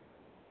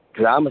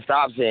 Because I'm going to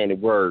stop saying the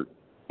word.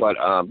 But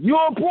you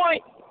on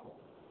point?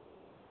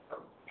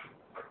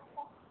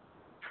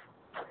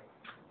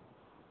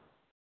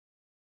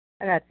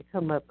 I got to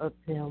come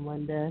uptown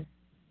one day.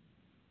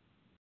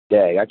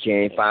 Dang, I can't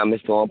even find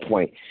Mr. On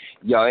Point.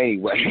 Yo,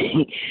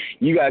 anyway,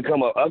 you got to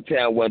come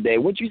uptown one day.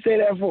 What you say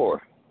that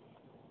for?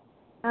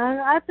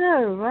 I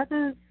do.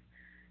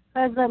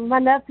 Because my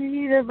nephew,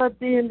 he lives up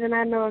there, and then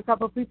I know a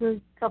couple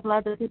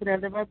other people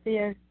that live up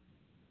there.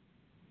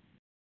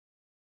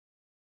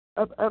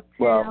 Uptown.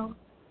 Well,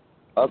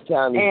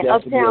 uptown is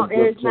definitely a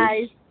good place.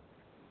 Nice.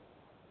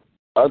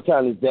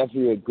 Uptown is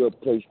definitely a good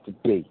place to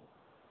be.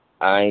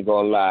 I ain't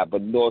gonna lie,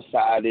 but north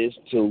side is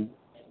too.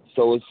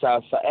 So is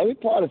south side. Every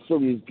part of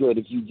Philly is good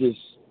if you just,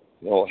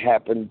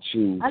 happen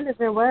to. I live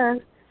in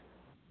West.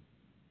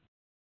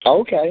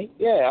 Okay,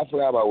 yeah, I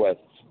forgot about West.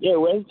 Yeah,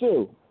 West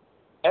too.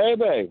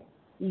 Everybody,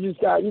 you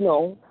just got,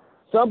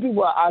 some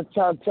people. I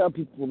try to tell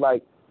people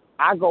like,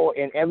 I go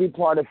in every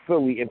part of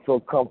Philly and feel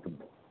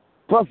comfortable.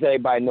 Plus,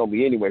 everybody know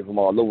me anyway from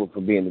all over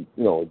for being,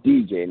 a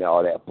DJ and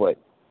all that. But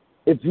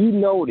if you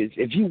notice,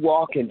 if you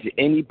walk into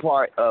any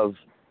part of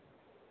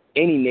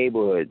any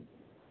neighborhood,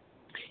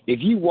 if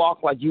you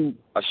walk like you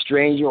a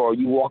stranger or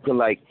you walking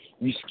like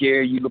you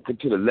scared, you looking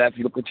to the left,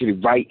 you looking to the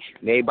right,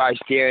 and everybody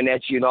staring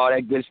at you and all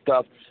that good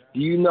stuff, do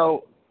you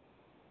know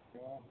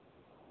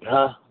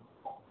that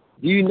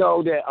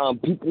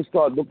people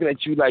start looking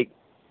at you like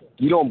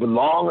you don't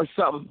belong or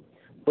something?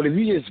 But if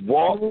you just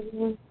walk,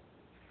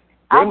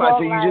 they might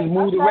say you just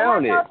moved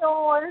around it. How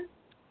y'all doing?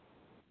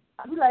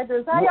 I be like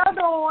this, how y'all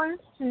doing?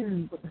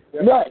 Shoot.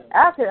 Right.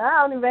 I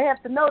don't even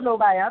have to know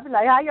nobody. I be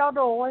like, how y'all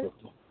doing?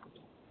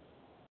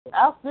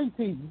 I'll speak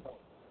to you.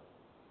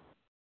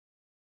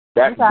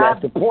 That's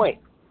the point.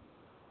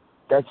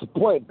 That's the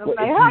point. But like,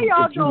 how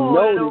y'all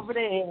doing over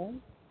there?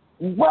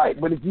 Right,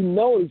 but if you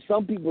notice,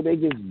 some people, they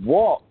just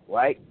walk,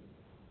 right?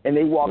 And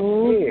they walk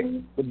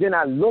scared. But then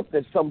I looked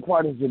at some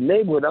part of the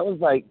neighborhood. I was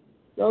like,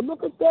 yo,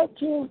 look at that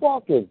kid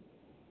walking.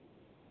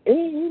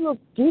 He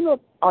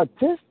look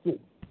artistic.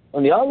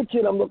 On the other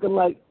kid, I'm looking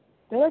like,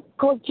 that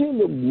kid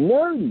look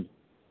nerdy.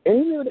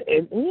 And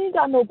he ain't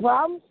got no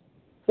problems.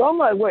 So I'm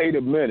like, wait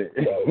a minute.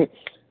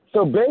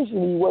 So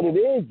basically what it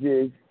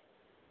is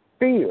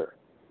fear.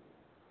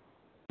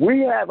 We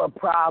have a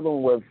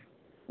problem with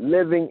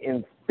living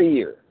in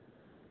fear.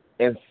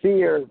 And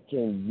fear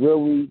can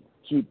really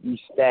keep you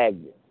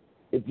stagnant.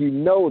 If you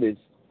notice,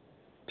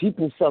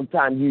 people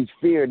sometimes use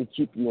fear to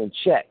keep you in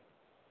check.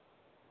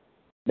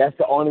 That's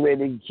the only way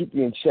they can keep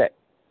you in check,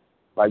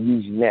 by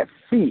using that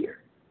fear.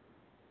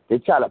 They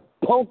try to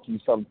punk you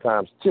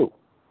sometimes, too.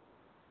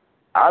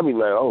 I'll be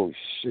like, oh,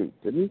 shoot.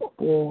 Did he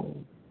go?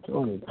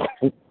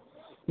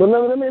 But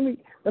let me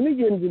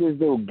get into this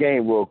little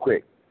game real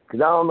quick, because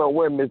I don't know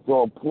where Mr.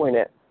 On Point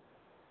at.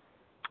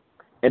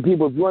 And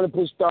people, if you want to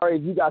push star,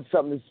 if you got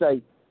something to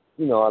say,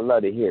 I'd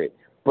love to hear it.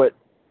 But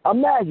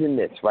imagine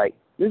this, right?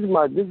 This is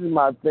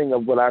my thing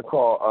of what I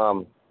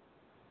call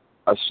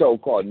a show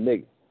called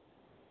Niggas.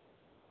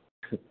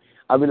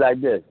 I'll be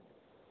like this.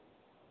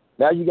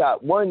 Now you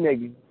got one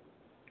nigga.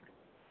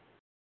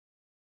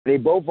 They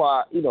both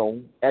are,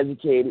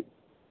 educated,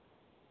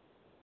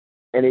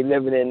 and they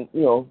living in,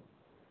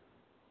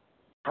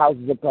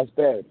 houses of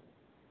prosperity.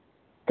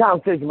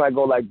 Conversation might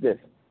go like this.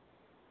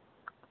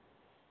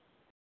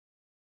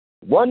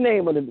 One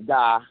name of the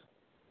guy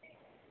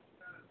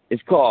is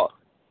called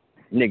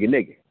Nigga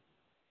Nigga.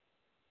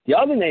 The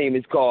other name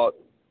is called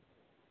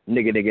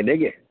Nigga Nigga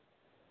Nigga.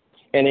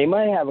 And they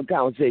might have a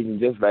conversation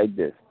just like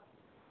this.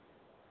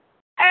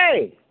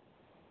 Hey,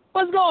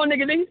 what's going,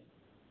 nigga nigga?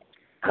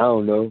 I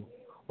don't know.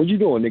 What you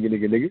doing, nigga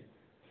nigga nigga?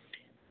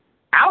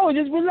 I was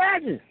just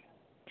relaxing.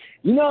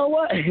 You know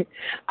what?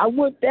 I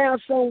went down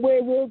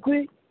somewhere real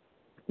quick.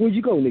 Where'd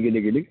you go, nigga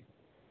nigga nigga?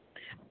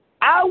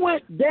 I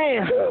went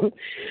down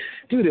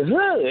to the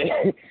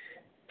hood.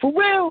 For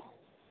real?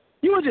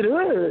 You went to the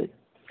hood?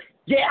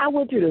 Yeah, I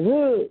went to the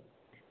hood.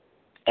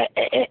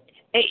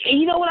 And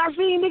you know what I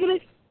seen, nigga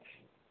nigga?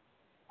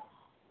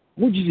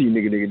 What'd you see,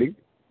 nigga nigga nigga?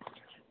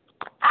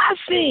 I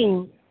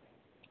seen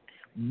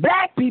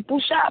black people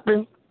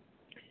shopping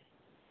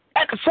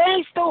at the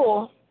same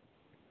store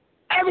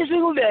every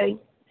single day,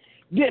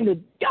 getting the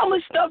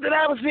dumbest stuff that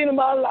I ever seen in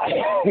my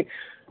life.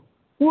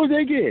 What was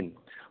they getting?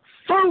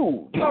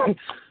 Food.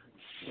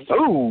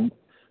 Food?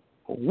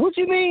 What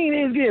you mean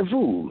they was getting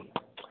food?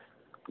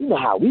 You know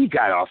how we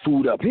got our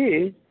food up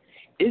here.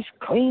 It's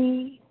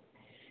clean.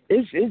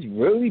 It's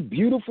really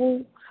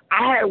beautiful.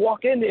 I had to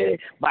walk in there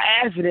by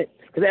accident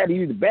because I had to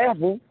use the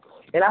bathroom,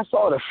 and I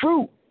saw the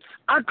fruit.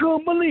 I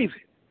couldn't believe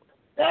it.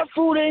 That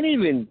fruit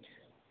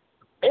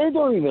it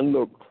don't even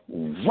look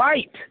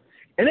ripe,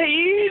 and they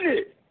eat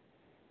it.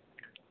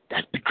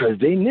 That's because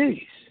they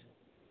niggas.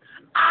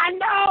 I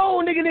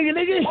know, nigga, nigga,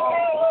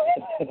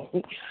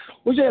 nigga.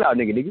 What's that out,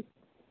 nigga, nigga?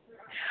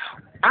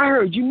 I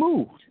heard you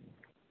moved.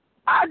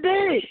 I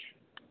did.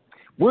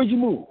 Where'd you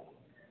move?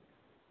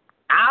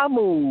 I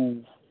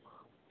moved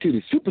to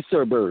the super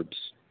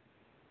suburbs.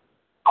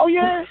 Oh,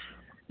 yeah?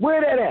 Where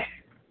that at?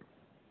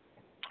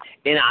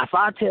 And if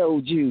I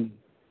told you,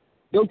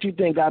 don't you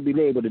think I'd be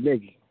labeled a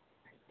nigga?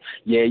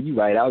 Yeah, you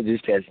right. I was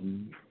just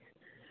testing you.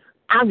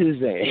 I'm just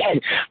saying,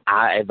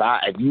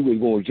 if you were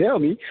going to tell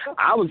me,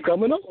 I was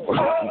coming over.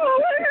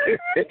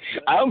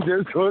 I'm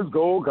just going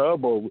to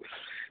come over.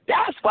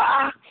 That's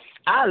why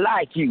I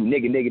like you,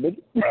 nigga, nigga,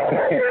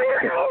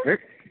 nigga.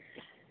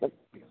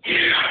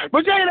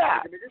 But check it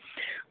out.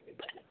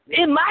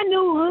 In my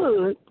new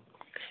hood,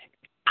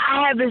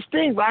 I have this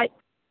thing, right?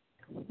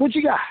 What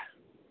you got?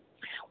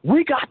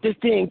 We got this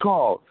thing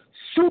called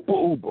Super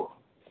Uber.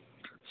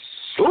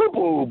 Super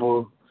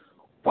Uber?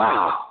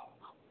 Wow.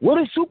 What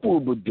does Super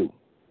Uber do?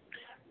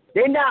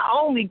 They not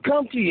only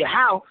come to your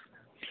house,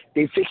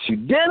 they fix you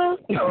dinner,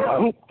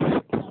 and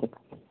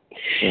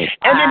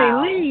then they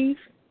leave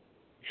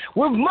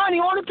with money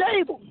on the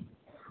table.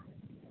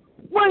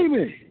 Wait a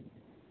minute.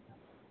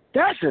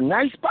 That's a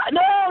nice spot.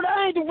 No,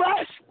 that ain't the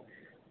rest.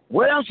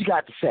 What else you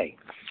got to say?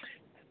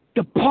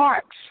 The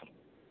parks.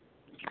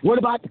 What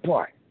about the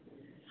park?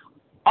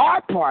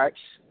 Our parks,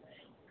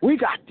 we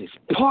got this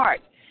park.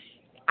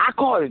 I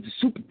call it the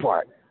super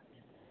park.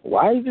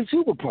 Why is it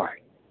super park?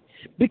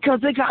 Because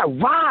they got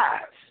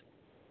rides.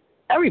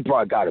 Every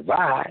park got a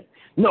ride.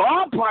 No,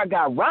 our park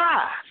got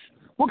rides.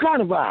 What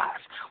kind of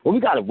rides? Well,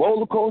 we got a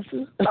roller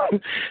coaster.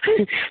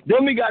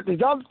 Then we got this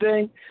other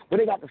thing where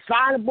they got the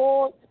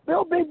signboard.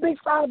 Real big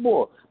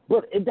signboard.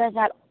 But that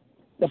got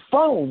the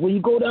funnel. When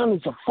you go down,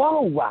 it's a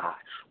funnel ride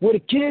where the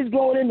kids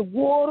going in the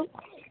water.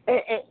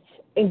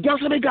 And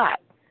guess what they got?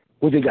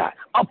 What they got?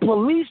 A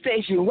police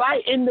station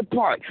right in the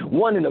park.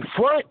 One in the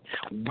front,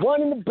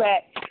 one in the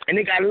back, and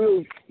they got a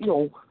little,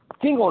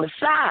 thing on the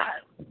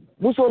side.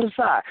 What's on the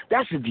side?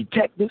 That's the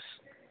detectives.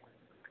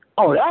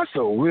 Oh, that's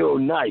a real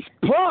nice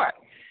park.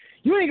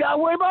 You ain't got to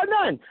worry about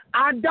nothing.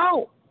 I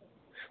don't.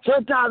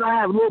 Sometimes I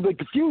have a little bit of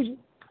confusion.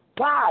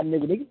 Why,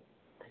 nigga?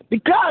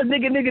 Because,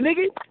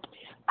 nigga,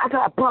 I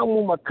got a problem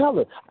with my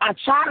color. I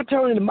tried to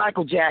turn into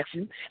Michael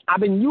Jackson.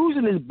 I've been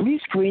using this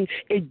bleach screen.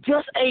 It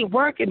just ain't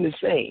working the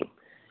same.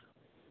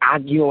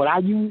 You know what I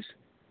use?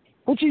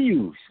 What you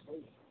use?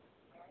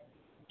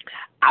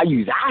 I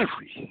use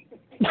ivory.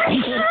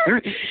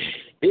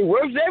 It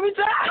works every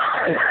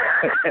time.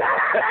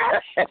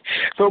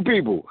 So,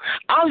 people,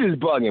 I'm just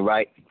bugging,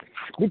 right?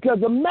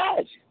 Because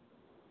imagine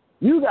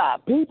you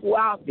got people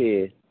out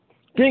there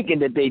thinking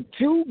that they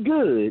too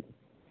good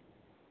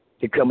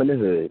to come in the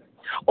hood.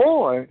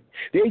 Or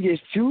they're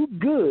just too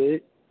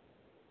good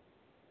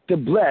to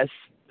bless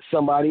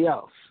somebody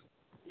else.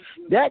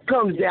 That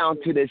comes down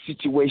to the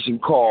situation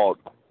called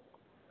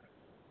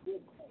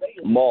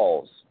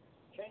malls.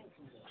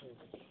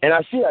 And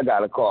I see I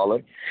got a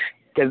caller.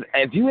 Because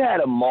if you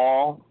had a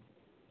mall,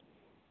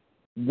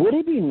 would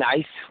it be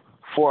nice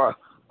for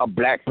a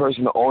black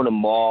person to own a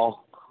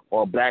mall,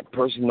 or a black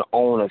person to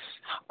own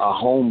a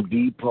Home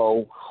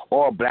Depot,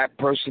 or a black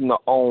person to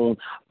own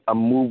a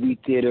movie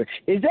theater?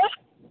 Is that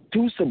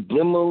too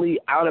subliminally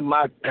out of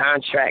my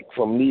contract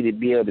for me to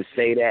be able to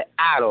say that?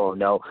 I don't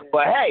know.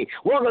 But hey,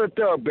 welcome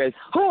to THoRoughBred.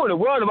 Who in the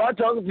world am I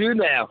talking to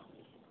now?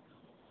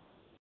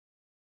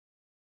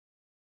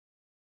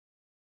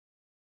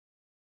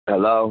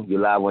 Hello, you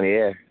live on the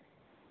air.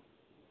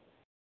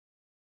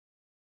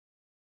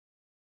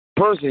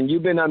 Person,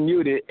 you've been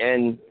unmuted,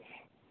 and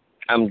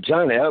I'm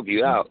trying to help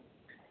you out.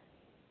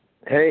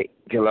 Hey,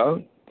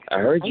 hello, I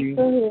heard you. I'm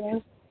still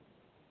here.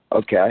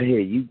 Okay, I hear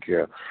you,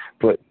 girl.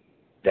 But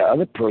the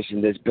other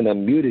person that's been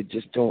unmuted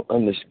just don't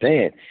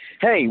understand.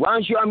 Hey, why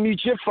don't you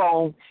unmute your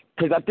phone?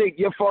 Because I think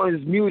your phone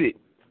is muted.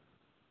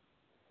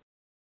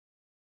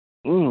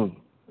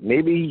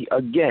 Maybe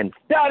again.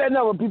 Dial that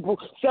number, people.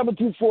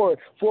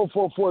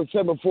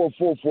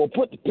 724-444-7444.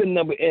 Put the PIN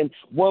number in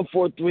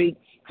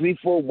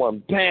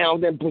 143341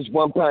 pound. Then push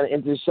 £1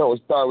 into the show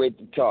and start ready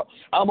to talk.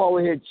 I'm over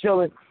here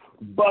chilling,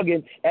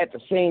 bugging at the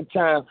same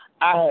time.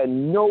 I had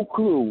no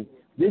clue.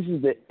 This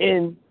is the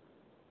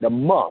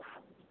month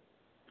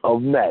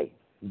of May.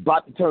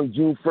 About to turn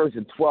June 1st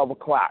at 12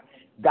 o'clock.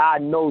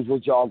 God knows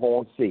what y'all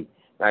going to see.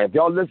 Now, if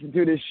y'all listen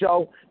to this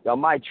show, y'all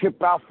might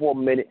trip out for a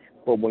minute.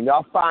 But when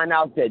y'all find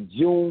out that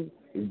June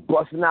is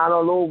busting out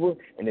all over,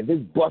 and if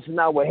it's busting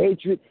out with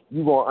hatred,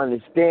 you're going to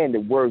understand the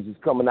words that's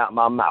coming out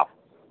my mouth.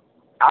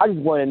 I just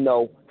want to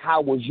know,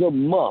 how was your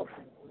month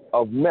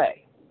of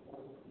May?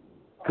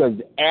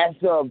 Because as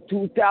of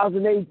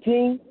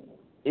 2018,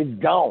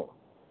 it's gone.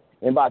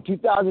 And by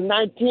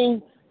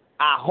 2019,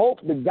 I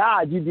hope to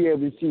God you'll be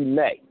able to see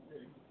May.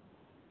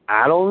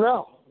 I don't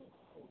know.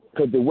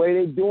 Because the way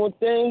they're doing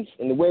things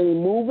and the way they're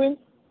moving,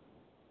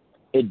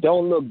 it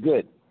don't look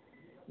good.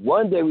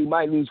 One day we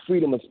might lose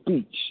freedom of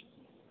speech.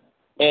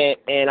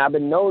 And I've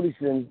been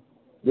noticing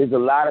there's a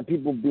lot of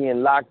people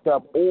being locked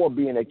up or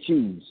being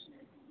accused.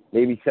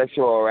 Maybe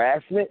sexual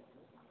harassment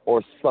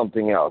or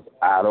something else.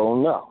 I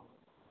don't know.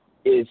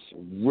 It's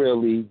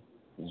really,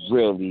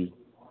 really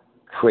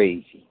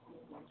crazy.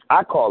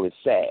 I call it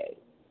sad.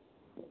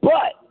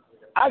 But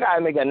I got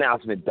to make an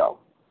announcement, though.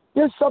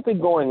 There's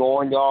something going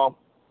on, y'all,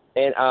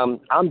 and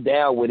I'm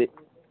down with it.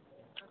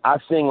 I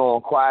sing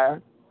on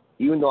choir,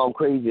 even though I'm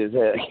crazy as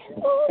hell.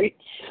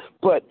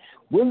 But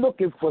we're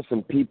looking for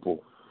some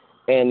people,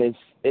 and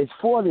it's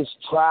for this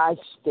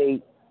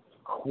tri-state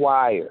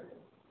choir.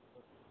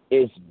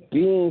 It's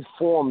being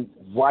formed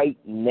right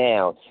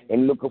now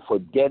and looking for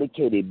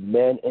dedicated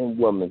men and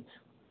women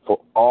for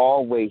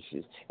all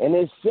races. And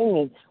they're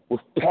singing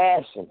with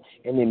passion,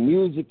 and the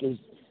music is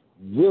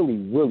really,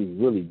 really,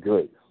 really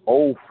good.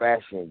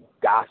 Old-fashioned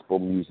gospel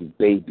music,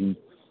 baby.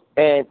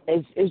 And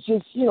it's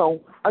just,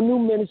 a new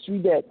ministry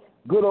that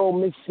good old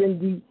Miss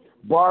Cindy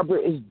Barber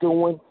is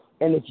doing.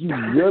 And if you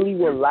really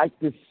would like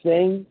to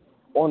sing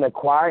on a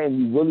choir and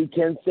you really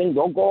can sing,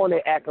 don't go on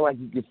there acting like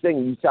you can sing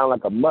and you sound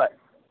like a mutt.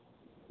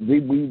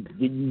 You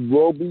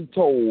will be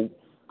told,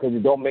 because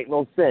it don't make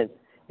no sense,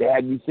 they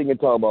have you singing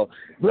talking about,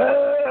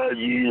 love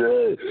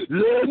you,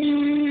 love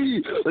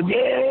me,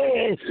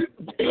 yeah,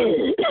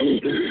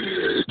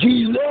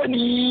 Jesus love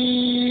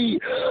me,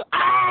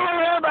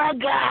 oh my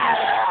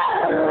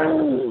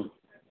God.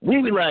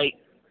 We be like,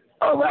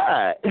 all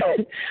right,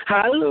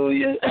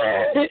 hallelujah,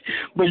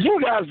 but you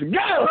guys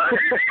go.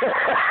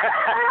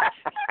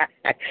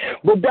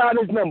 But dial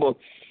this number,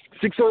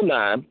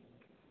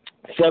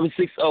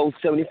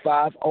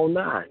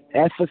 609-760-7509.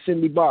 Ask for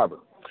Cindy Barber.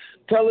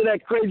 Tell her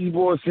that crazy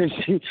boy sent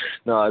you.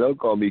 No, don't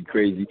call me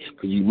crazy,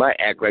 because you might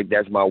act like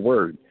that's my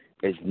word.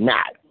 It's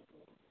not.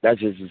 That's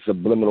just a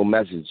subliminal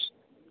message.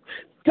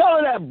 Tell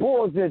her that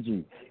boy sent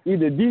you.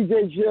 Either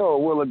DJ CHiLL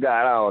or Will of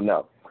God, I don't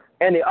know.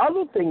 And the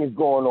other thing is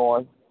going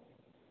on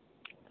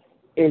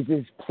is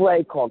this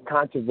play called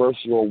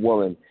Controversial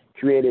Woman,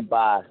 created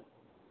by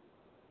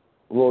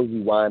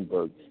Rosie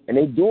Weinberg. And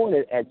they're doing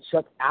it at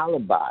Chuck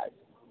Alibi's,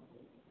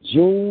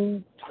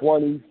 June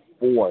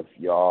 24th,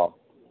 y'all.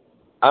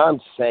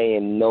 I'm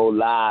saying no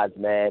lies,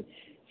 man.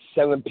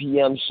 7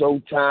 p.m.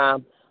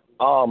 showtime.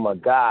 Oh, my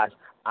gosh.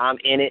 I'm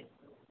in it.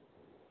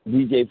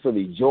 DJ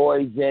Philly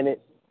Joy's in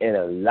it. And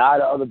a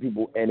lot of other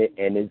people in it.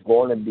 And it's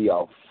going to be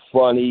a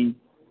funny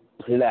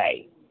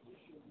play.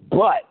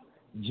 But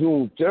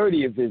June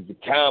 30th is the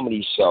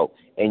comedy show.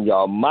 And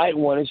y'all might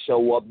want to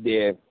show up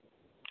there,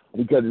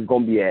 because it's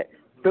going to be at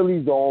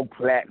Philly's Own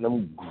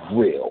Platinum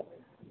Grill.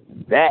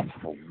 That's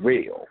for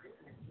real.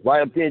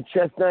 Right up there at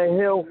Chestnut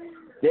Hill,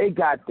 they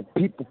got the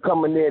people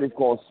coming there that's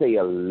going to say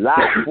a lot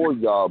for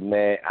y'all,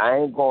 man. I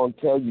ain't going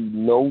to tell you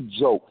no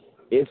joke.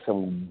 It's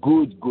some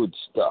good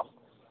stuff.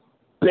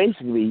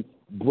 Basically,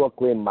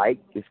 Brooklyn Mike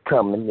is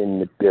coming in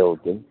the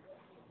building.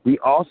 We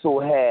also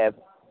have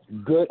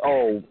good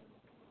old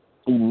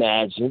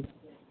Imagine.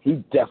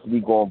 He's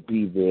definitely going to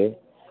be there.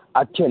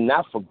 I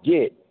cannot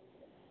forget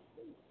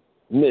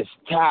Miss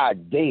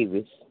Todd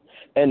Davis.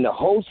 And the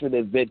host of the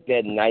event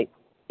that night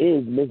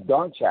is Miss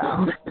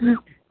Darkchild.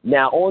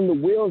 Now, on the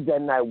wheels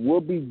that night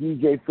will be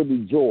DJ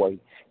Philly Joy,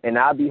 and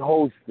I'll be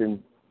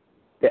hosting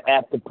the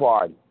after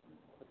party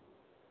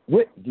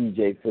with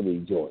DJ Philly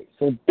Joy.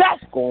 So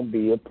that's going to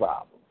be a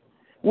problem.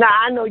 Now,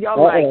 I know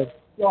y'all like,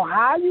 yo,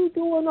 how you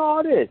doing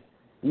all this?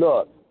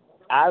 Look,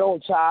 I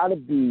don't try to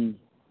be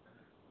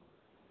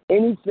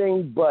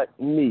anything but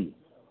me.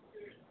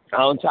 I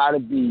don't try to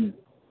be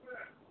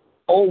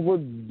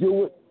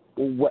overdo it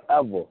or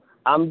whatever.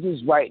 I'm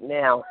just right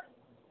now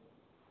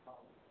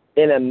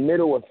in the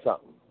middle of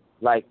something.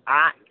 Like,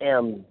 I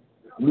am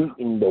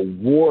meeting the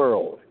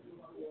world.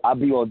 I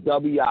be on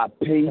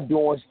WIP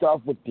doing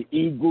stuff with the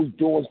Eagles,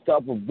 doing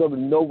stuff with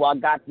Villanova. I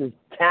got this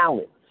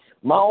talent.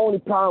 My only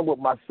problem with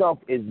myself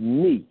is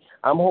me.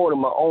 I'm holding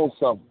my own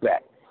self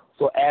back.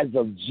 So as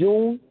of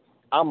June,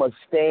 I'm going to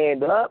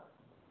stand up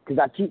because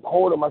I keep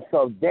holding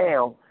myself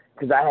down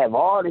because I have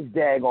all this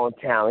daggone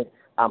talent.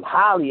 I'm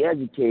highly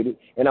educated,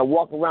 and I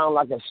walk around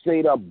like a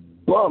straight-up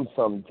bum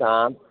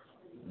sometimes.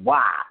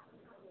 Why?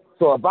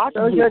 So if I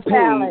can get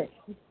paid,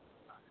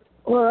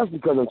 well, that's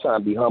because I'm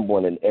trying to be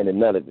humble and a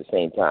nut at the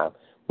same time.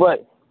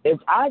 But if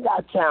I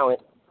got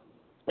talent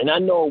and I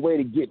know a way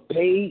to get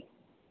paid,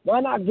 why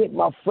not get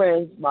my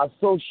friends, my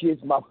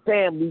associates, my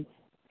family,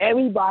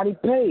 everybody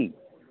paid?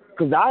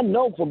 Because I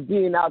know from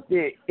being out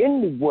there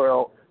in the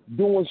world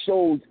doing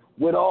shows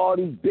with all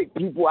these big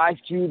people, Ice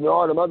Cube and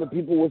all them other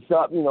people, what's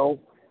up, you know,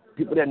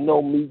 people that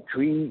know me,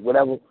 Creed,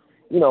 whatever,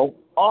 you know,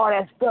 all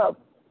that stuff.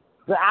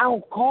 But I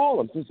don't call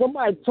them. So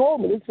somebody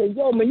told me, they said,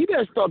 yo, man, you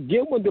got to start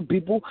getting with the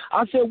people.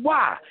 I said,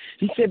 why?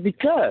 He said,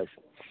 because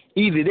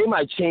either they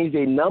might change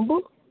their number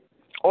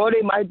or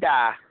they might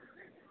die.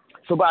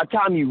 So by the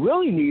time you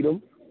really need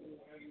them,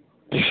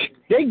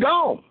 they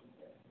gone.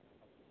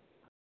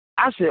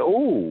 I said,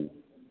 ooh.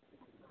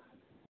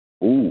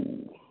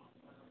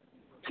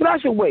 So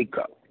that's a wake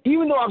up.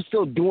 Even though I'm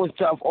still doing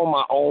stuff on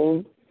my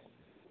own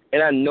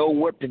and I know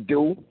what to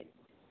do,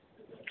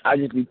 I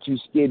just be too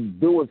scared to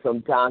do it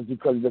sometimes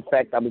because of the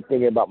fact I've been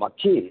thinking about my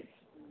kids.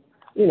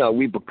 You know,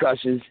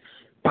 repercussions,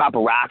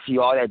 paparazzi,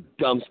 all that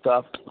dumb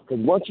stuff.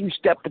 Because once you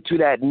step into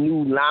that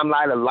new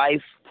limelight of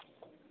life,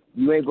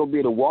 you ain't going to be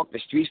able to walk the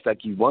streets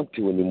like you want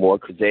to anymore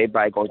because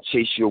everybody going to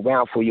chase you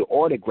around for your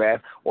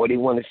autograph or they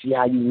want to see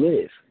how you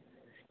live.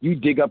 You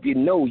dig up your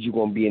nose, you're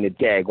going to be in the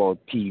daggone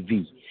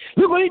TV.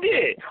 Look what he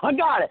did. I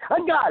got it.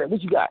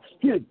 What you got?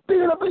 He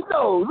digging up his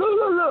nose.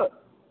 Look.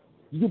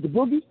 You get the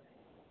boogie?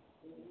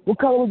 What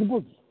color was the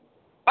boogie?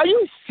 Are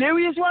you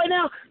serious right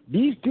now?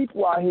 These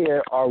people out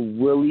here are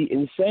really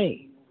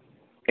insane.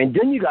 And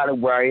then you got to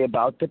worry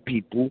about the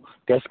people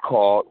that's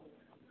called,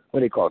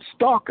 what they call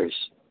stalkers.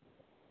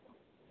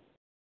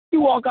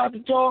 You walk out the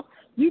door,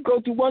 you go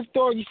to one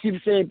store, you see the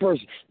same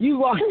person.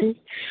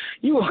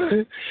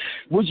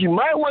 What you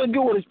might want to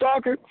do with a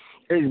stalker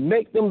is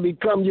make them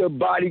become your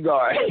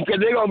bodyguard because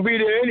they're going to be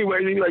there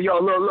anyway. They're like, yo,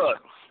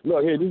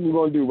 look, here, this is what we're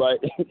going to do, right?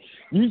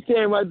 You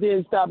stand right there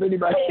and stop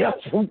anybody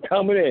else from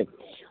coming in.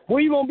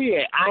 Where you going to be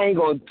at? I ain't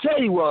going to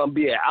tell you where I'm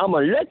going to be at. I'm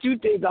going to let you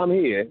think I'm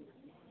here,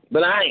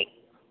 but I ain't.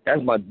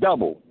 That's my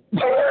double.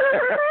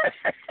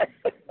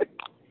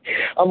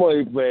 I'm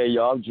only playing,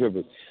 y'all. I'm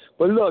tripping.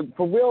 But look,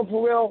 for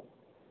real,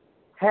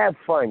 have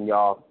fun,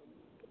 y'all,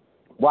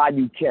 while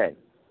you can.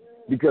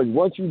 Because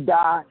once you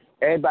die,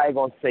 everybody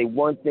going to say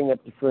one thing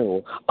at the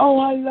funeral. Oh,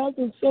 I love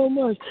him so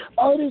much.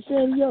 Oh, this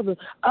and the other.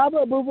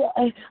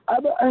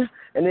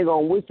 And they're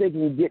going to wish they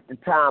can get the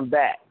time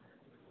back.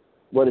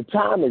 Well, the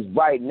time is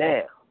right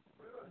now.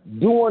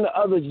 Do unto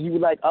others you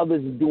like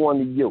others to do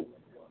unto you.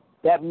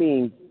 That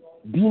means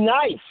be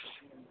nice.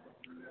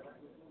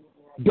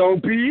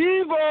 Don't be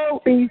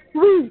evil. Be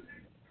sweet.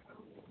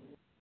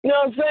 You know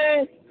what I'm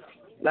saying?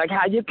 Like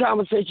how your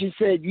conversation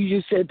said, you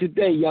just said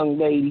today, young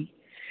lady.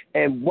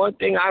 And one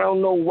thing, I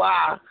don't know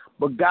why,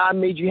 but God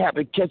made you have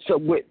to catch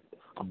up with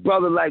a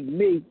brother like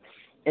me.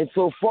 And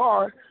so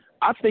far,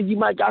 I think you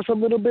might got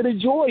some little bit of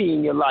joy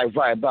in your life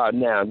right about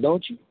now,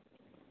 don't you?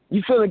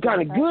 You feeling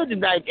kind of good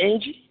tonight,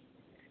 ain't you?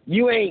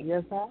 You ain't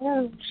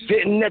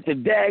sitting at the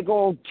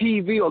daggone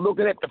TV or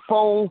looking at the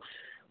phone,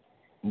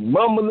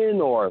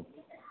 mumbling or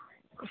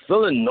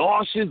feeling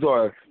nauseous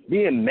or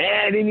being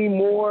mad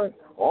anymore.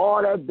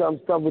 All that dumb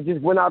stuff just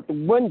went out the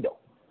window.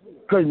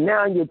 Because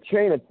now your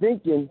train of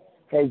thinking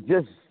has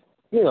just,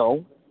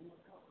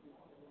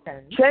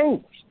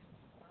 changed.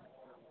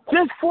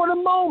 Just for the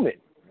moment.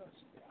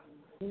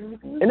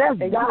 And that's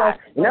God.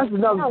 And that's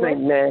another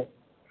thing, man.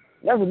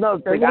 That's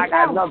another thing. I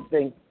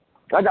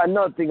got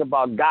another thing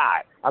about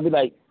God. I'll be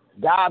like,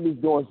 God be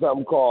doing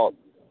something called,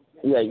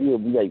 you'll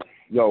be like,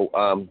 yo,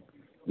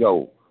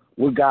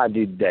 what God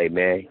did today,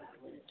 man?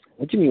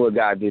 What you mean what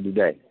God did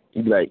today?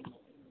 You be like,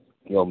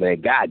 yo,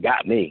 man, God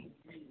got me.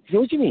 He said,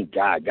 what you mean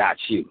God got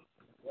you?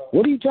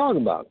 What are you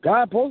talking about?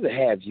 God supposed to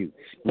have you.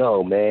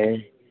 No,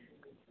 man.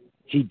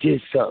 He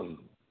did something.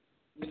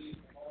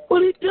 What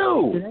did he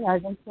do?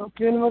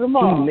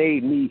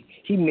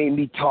 He made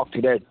me talk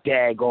to that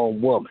daggone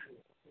woman.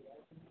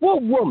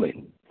 What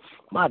woman?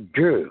 My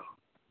girl.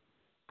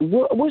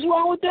 What's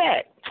wrong with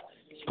that?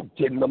 She's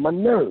getting on my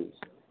nerves.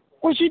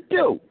 What'd she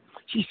do?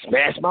 She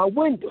smashed my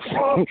window.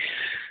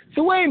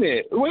 So wait a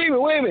minute.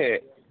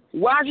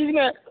 Why she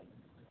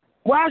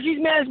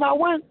smash my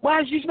window?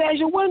 Why she smash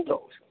your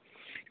windows?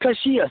 Because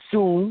she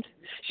assumed,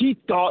 she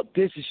thought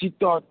this and she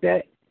thought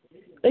that.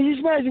 And you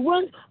smashed the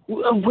window?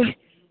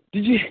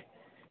 Did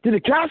the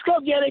cops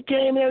come? Yeah, they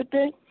came and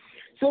everything.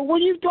 So what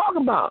are you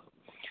talking about?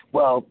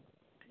 Well,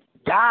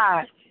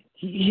 God,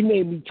 he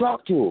made me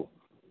talk to her.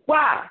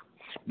 Why?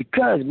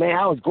 Because, man,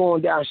 I was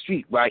going down the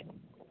street, right?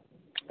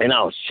 And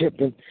I was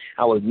tripping.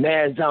 I was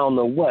mad as I don't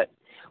know what.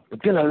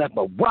 But then I left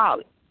my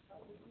wallet.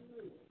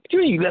 What do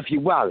you mean you left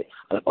your wallet?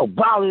 I left my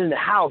wallet in the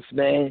house,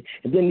 man.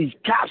 And then these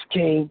cops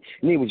came,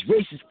 and they was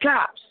racist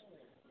cops.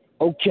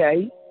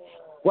 Okay.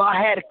 Well,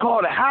 I had to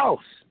call the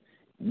house.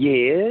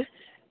 Yeah.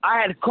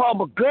 I had to call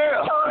my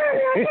girl.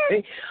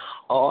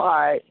 Oh, all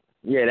right.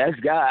 Yeah, that's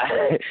God.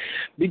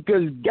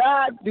 Because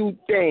God do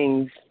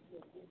things.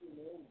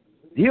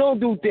 He don't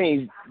do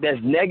things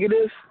that's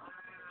negative,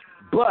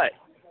 but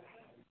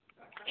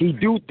he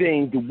do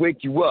things to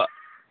wake you up.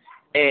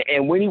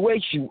 And when he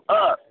wakes you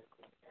up,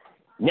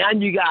 now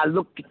you got to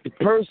look at the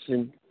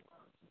person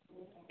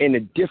in a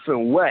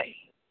different way.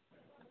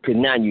 Because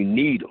now you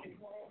need them.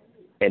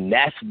 And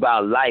that's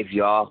about life,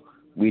 y'all.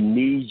 We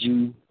need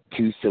you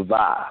to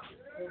survive.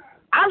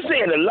 I'm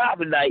saying a lot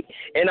tonight,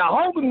 and I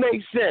hope it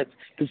makes sense.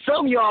 Because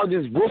some of y'all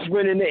just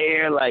whispering in the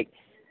air like,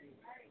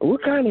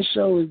 what kind of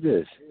show is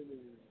this?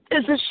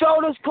 It's a show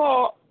that's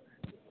called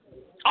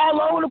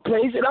All Over the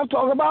Place, and I'm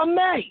talking about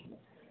May.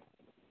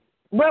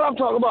 Well, I'm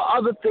talking about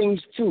other things,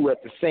 too,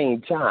 at the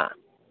same time.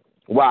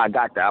 Why I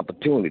got the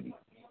opportunity.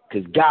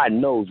 Because God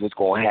knows what's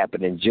going to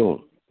happen in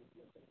June.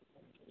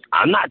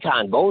 I'm not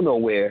trying to go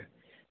nowhere,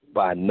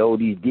 but I know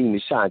these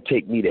demons trying to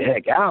take me the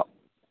heck out.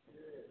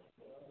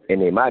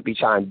 And they might be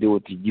trying to do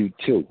it to you,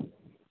 too,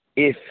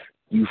 if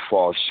you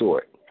fall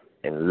short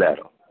and let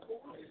them.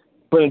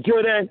 But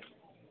until then,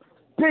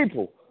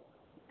 people,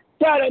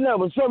 dial that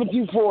number,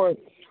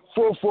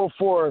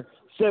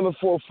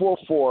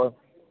 724-444-7444.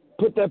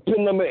 Put that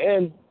PIN number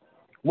in,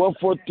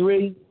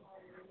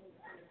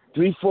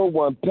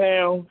 143-341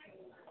 #.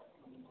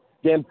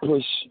 Then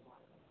push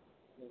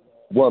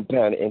 £1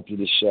 to enter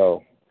the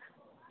show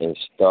and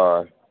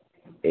 *8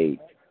 to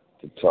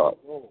talk.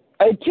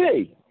 Hey,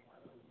 T.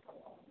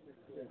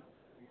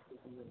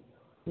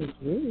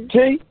 Mm-hmm.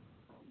 T?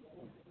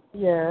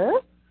 Yeah?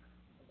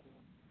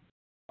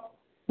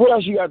 What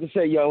else you got to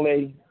say, young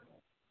lady?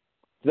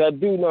 'Cause I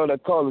do know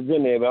that caller's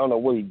in there, but I don't know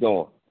what he's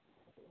doing.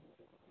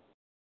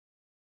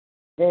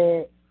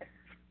 That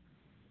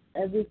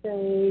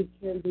everything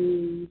can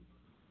be,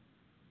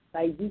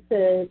 like you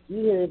said,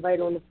 you hit it right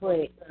on the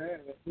point.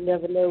 You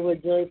never know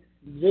what June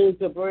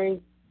could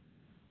bring.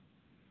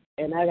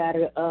 And I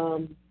gotta,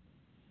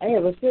 I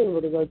have a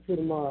funeral to go to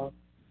tomorrow.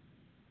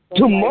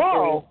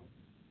 Tomorrow?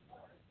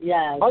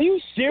 Yes. Are you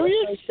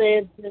serious? The first day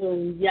of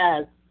June,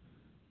 yes.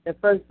 The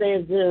first day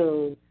of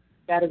June,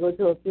 gotta go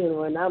to a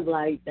funeral, and I'm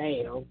like,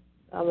 damn.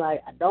 I'm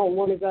like, I don't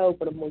want to go,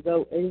 but I'm gonna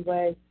go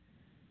anyway.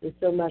 To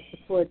show my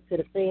support to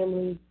the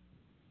family.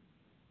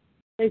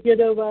 And you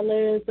know my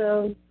last,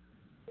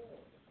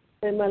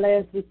 and my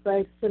last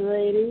respects to the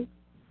lady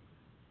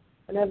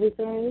and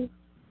everything.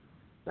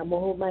 I'm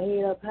gonna hold my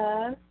head up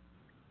high,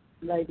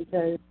 like,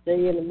 because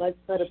they're in a much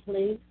better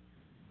place,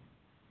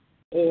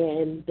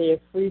 and they're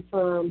free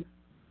from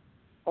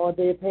all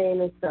their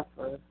pain and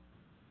suffering.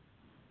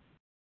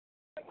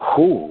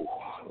 Ooh,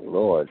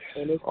 Lord.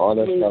 All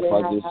that stuff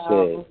I just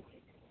said.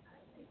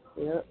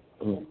 Yep.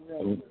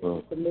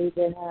 It's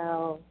amazing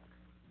how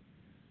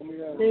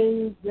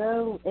things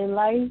go in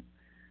life.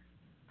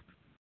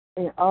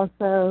 And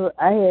also,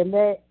 I had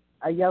met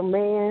a young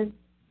man,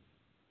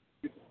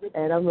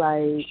 and I'm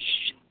like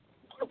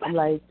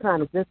trying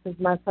to distance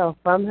myself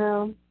from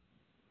him,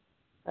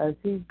 as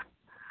he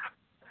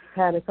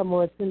kind of come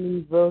on to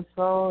me real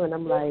strong, and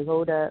I'm like,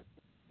 hold up,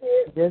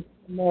 just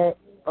met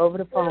over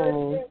the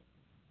phone.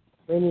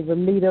 We didn't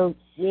even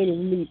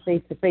meet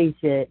face to face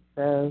yet,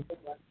 so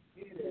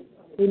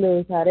who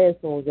knows how that's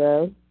gonna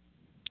go.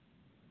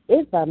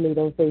 If I meet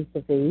him face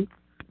to face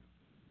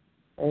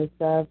and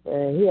stuff,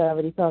 and he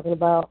already talking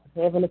about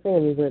having a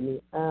family with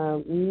me.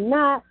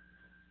 Not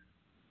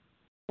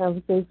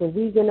conversation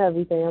week and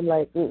everything. I'm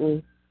like,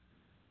 you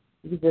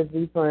just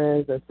be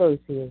friends,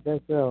 associates,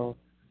 that's all.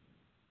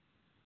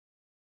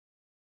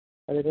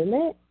 Other than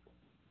that,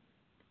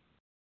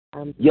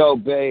 yo,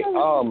 babe,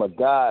 oh my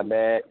God,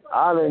 man.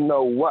 I don't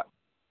know why.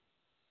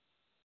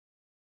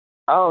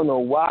 Oh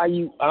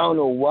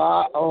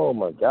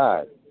my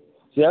God.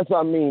 See, that's what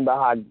I mean by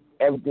how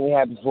everything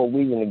happens for a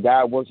reason and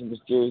God works in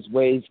mysterious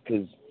ways,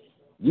 because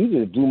you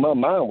just blew my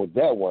mind with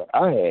that one.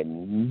 I had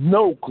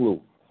no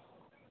clue.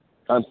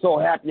 I'm so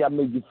happy I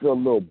made you feel a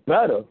little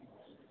better,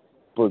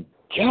 but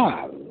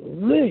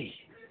golly.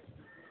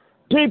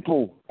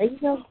 People.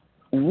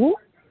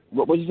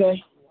 What would you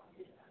say?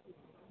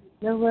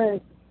 You know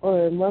what?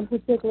 On one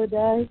particular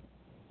day,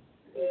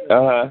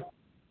 Uh-huh.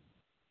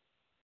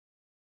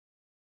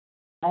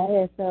 I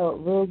had felt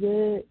real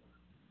good,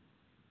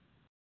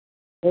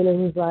 and it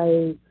was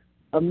like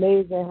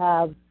amazing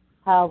how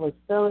I was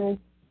feeling,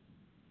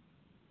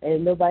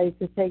 and nobody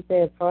could take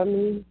that from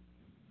me.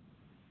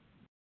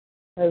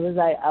 It was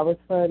like I was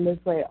feeling this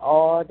way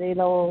all day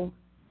long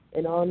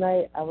and all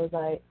night. I was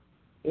like,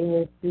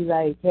 even through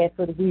like half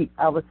of the week,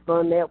 I was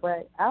feeling that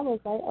way. I was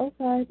like,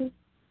 okay,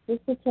 this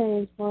a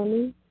change for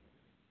me,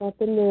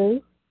 something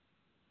new,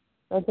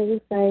 something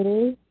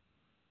exciting,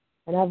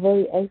 and I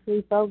really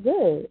actually felt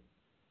good.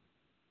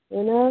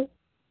 You know,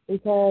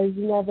 because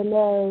you never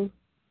know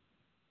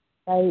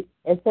Like,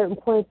 at certain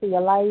points in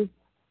your life,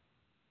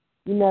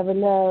 you never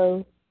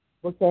know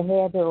what can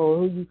happen or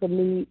who you can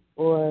meet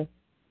or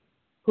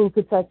who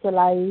could touch your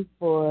life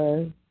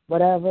or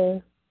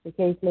whatever the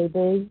case may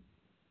be.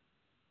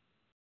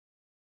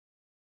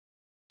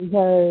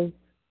 Because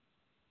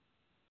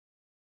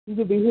you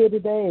could be here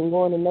today and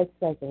gone the next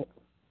second.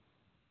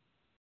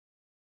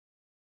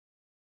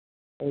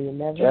 And you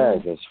never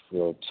know. That's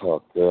real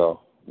talk,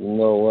 girl. You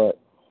know what?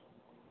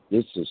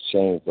 This has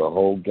changed the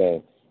whole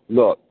game.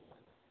 Look,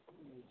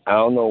 I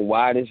don't know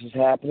why this is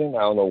happening. I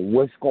don't know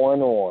what's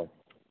going on,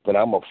 but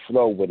I'm going to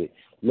flow with it.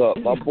 Look,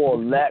 my boy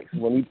Lex,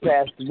 when he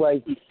passed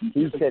away,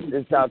 he sent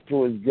this out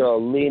to his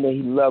girl, Lena.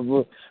 He loved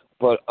her,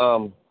 but,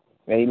 and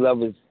he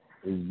loved his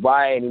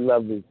wife, and he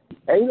loved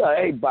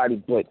everybody,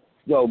 but,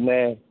 yo,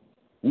 man,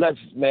 Lex,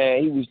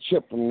 man, he was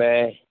tripping,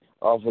 man,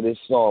 off of this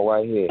song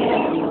right here.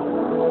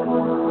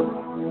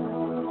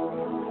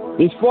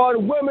 It's for the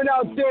women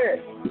out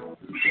there.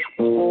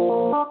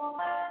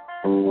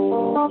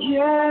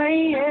 Yeah,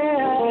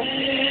 yeah.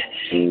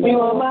 You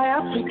are my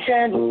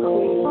African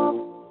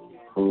queen.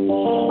 Ooh,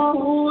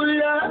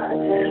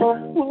 Lord,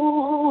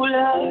 ooh,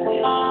 Lord.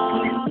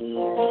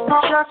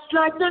 Just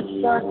like the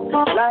sun,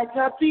 light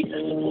up the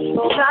earth,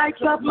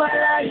 light up my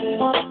life.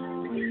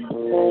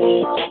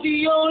 The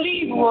only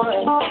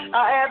one I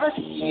ever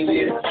see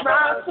with a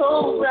smile so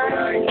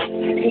bright.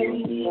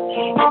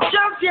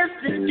 Just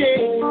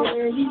yesterday,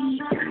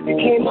 you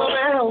came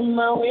around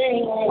my way.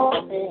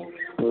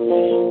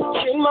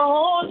 Changed my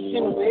whole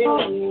away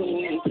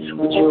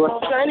with your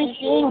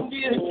astonishing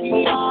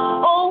beauty.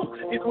 Oh,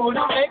 you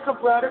couldn't make a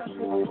brother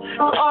true.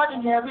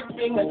 Ordinary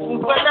thing, a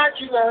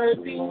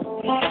supernatural being.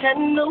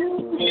 And no,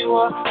 you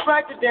are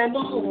brighter than the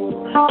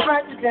moon,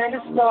 brighter than the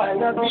star. I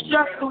love you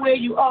just the way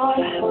you are.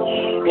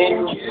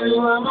 And you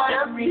are my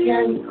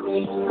African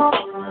queen,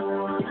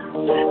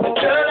 the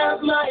girl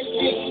of my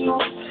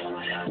dreams.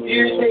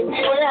 You take me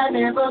where I've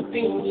never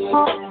been.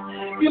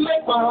 You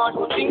make my heart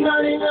go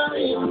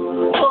ting-a-ling-a-ling.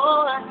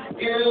 Oh,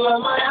 you are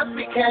my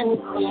African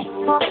queen,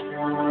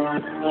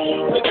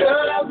 the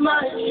girl of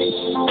my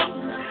dreams.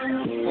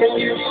 And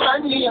you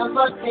remind me of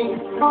a thing,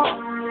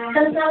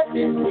 and that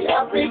is the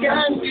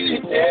African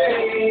beauty.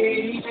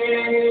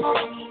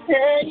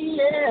 Hey,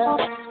 yeah.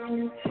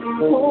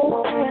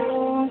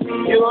 Oh,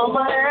 you are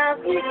my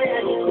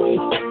African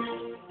queen.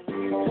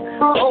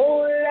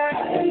 Oh,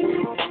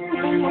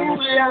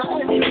 Lord.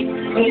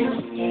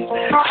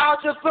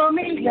 Out of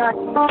familiar,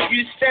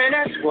 you stand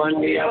as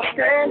one, the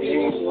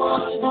outstanding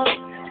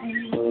one.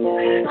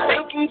 I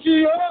look into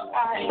your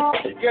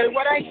eyes, girl,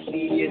 what I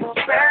see is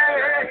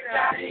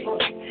paradise.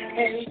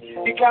 Hey,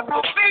 you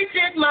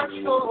captivated my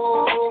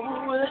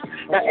soul.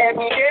 Now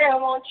every day I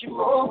want you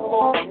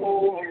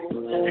more.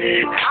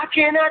 I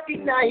cannot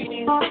deny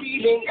this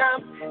feeling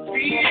I'm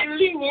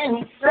feeling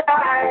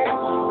inside.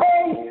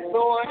 Hey,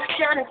 no one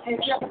cannot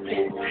take your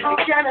place. I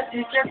cannot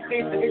take your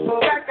place. It's no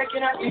fact I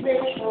cannot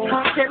erase.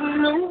 Tell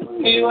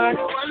me you are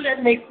the one that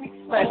makes me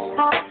sweat.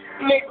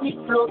 Make me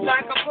float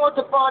like a boat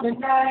upon the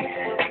night.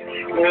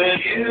 Girl,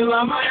 you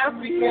are my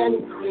African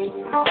queen,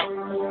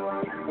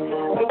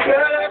 the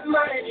girl of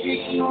my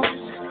dreams.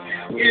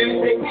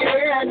 You take me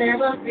where I've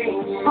never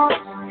been.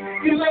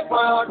 You make my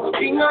heart go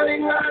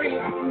ting-a-ling-a-ling.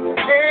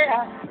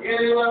 Yeah,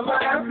 you are my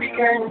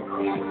African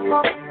queen,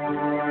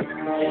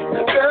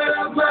 the girl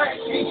of my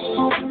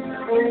dreams.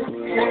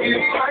 You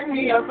remind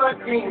me of a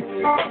thing,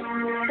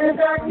 and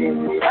that is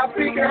the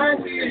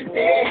African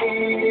beauty.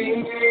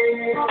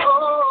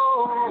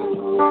 Oh,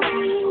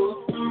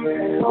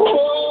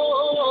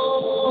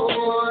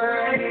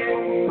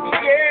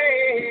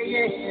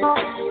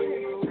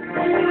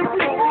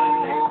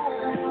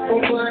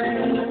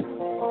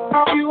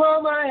 you are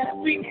my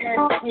African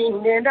queen,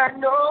 and I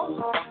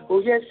know,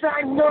 oh yes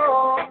I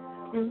know.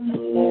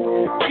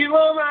 You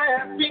are my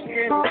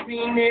African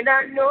queen, and I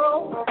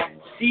know.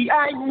 See,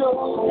 I know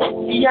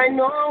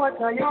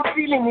what I am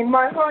feeling in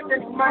my heart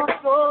and in my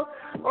soul.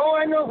 Oh,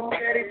 I know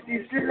that it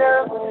is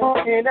love,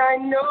 and I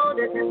know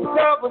that this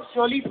love was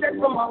surely set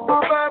from up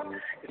above.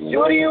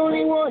 You're the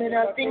only one that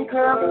I think of.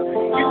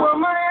 You are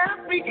my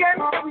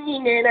African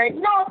queen, and I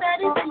know that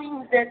it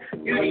means that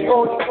you're the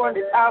only one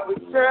that I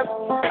would serve.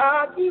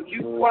 I'll give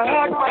you my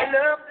heart, my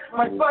love,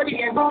 my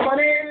body and my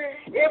money.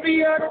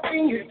 Every other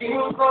thing you think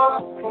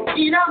of.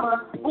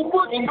 Inama, who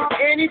could think of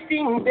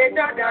anything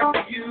better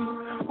than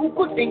you? Who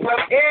could think of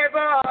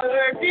ever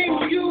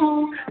hurting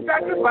you?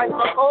 Sacrifice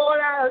my all,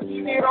 I'll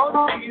give it all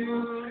to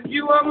you.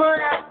 You are my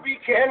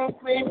African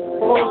queen,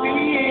 oh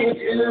yes,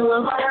 you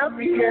are my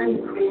African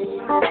queen.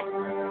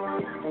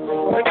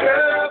 The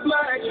girl of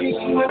my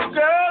dreams, the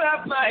girl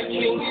of my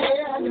dreams,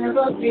 yeah, I've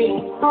never been.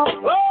 Oh,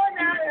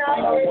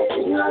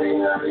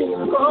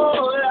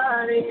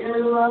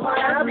 you are my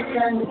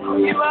African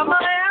queen, you are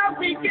my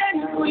African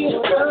queen,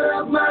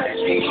 girl of my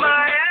dreams,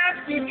 my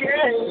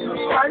African,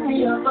 remind me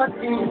of a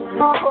thing.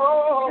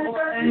 Oh,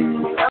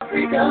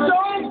 Africa, so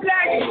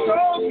black, so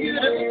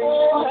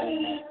beautiful.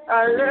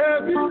 I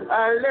love you,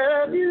 I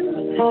love you,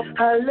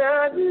 I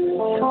love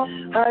you,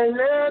 I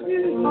love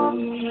you.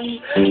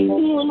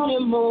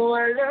 One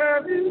more, I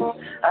love you,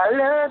 I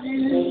love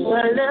you,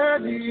 I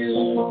love you.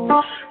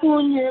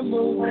 One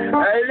more,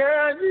 I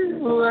love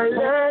you, I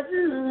love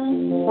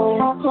you.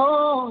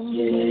 Oh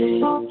yeah,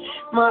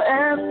 my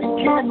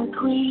African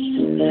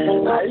queen,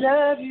 I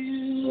love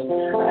you,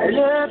 I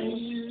love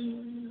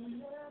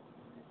you.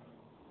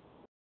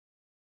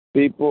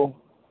 People,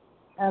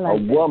 like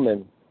a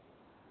woman,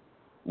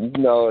 you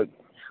know,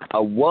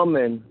 a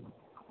woman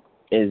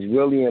is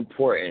really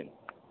important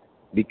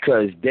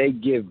because they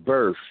give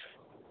birth.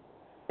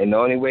 And the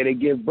only way they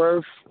give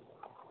birth,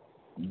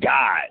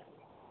 God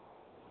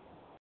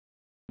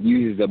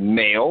uses a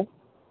male,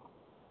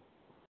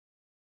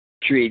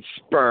 creates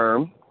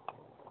sperm,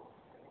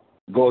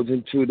 goes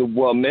into the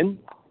woman,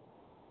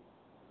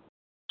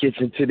 gets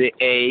into the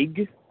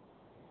egg,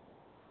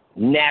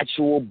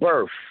 natural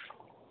birth.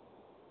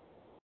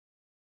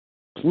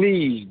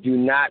 Please do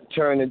not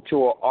turn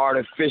into an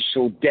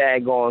artificial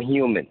daggone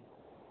human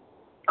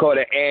called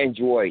an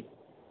android,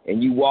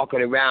 and you walking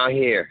around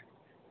here,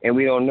 and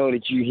we don't know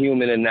that you're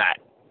human or not.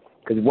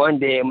 Because one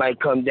day it might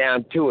come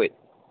down to it.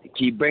 They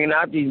keep bringing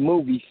out these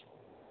movies.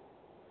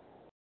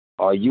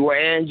 Are you an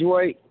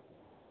android?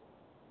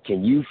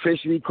 Can you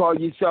officially call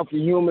yourself a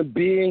human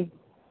being?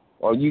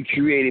 Or are you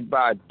created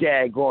by a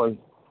daggone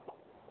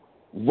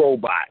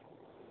robot?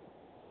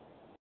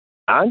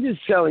 I'm just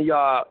telling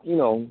y'all, you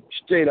know,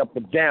 straight up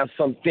and down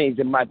some things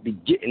that might be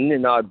getting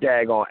in our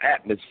daggone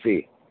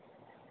atmosphere.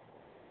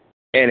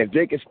 And if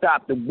they can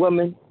stop the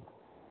woman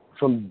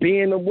from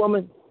being a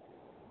woman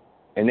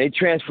and they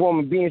transform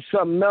and being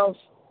something else,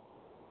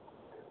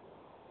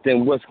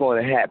 then what's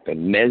going to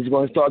happen? Men's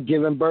going to start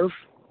giving birth?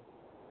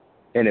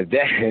 And if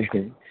that...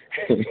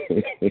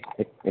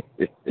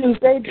 if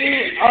they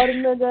do, all the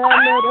men that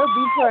I know, they'll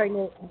be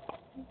pregnant.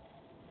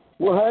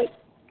 What?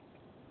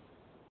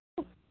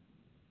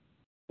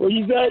 What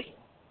you said?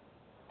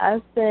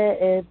 I said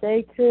if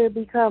they could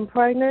become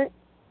pregnant,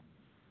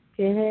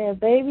 can have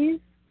babies,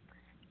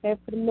 and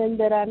for the men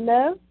that I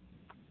know,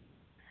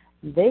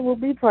 they will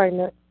be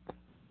pregnant.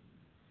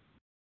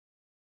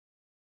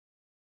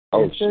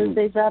 Oh, as soon as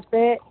they drop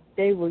that,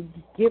 they will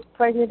get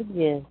pregnant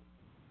again.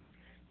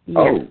 Yeah.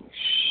 Oh,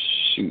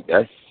 shoot.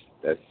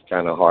 That's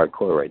kind of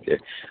hardcore right there.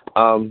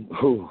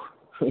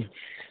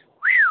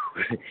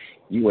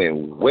 You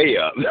went way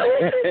up.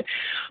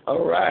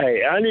 All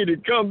right. I need to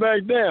come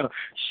back down.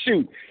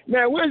 Shoot.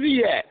 Now, where's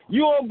he at?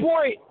 You on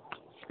point?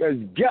 Because,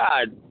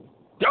 God,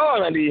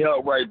 darn, I need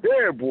help right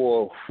there,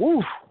 boy.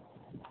 Whew.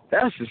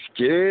 That's a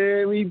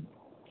scary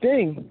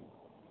thing.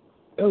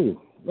 Oh,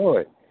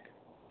 Lord.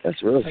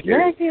 That's real scary.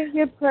 Men can't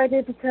get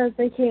pregnant because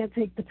they can't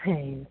take the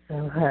pain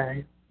so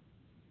hard.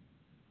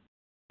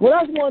 Well,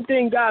 that's one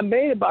thing God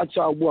made about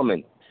y'all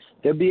woman.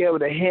 They'll be able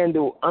to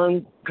handle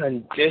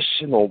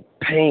unconditional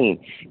pain.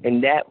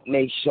 And that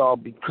makes y'all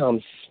become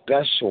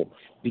special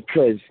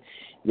because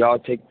y'all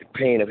take the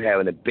pain of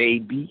having a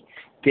baby.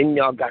 Then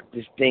y'all got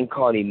this thing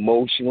called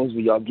emotionals where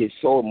y'all get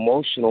so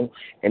emotional.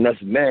 And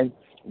us men,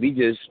 we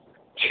just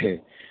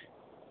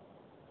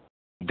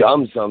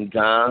dumb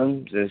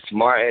sometimes and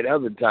smart at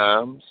other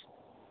times.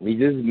 We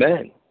just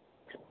men.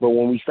 But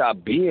when we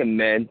stop being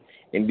men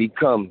and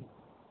become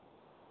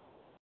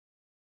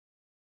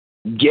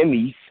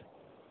gimmies,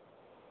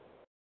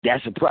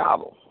 that's a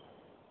problem.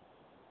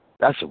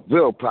 That's a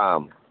real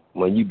problem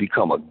when you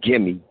become a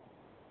gimme.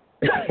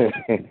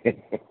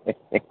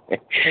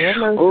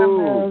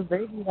 Sometimes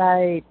they be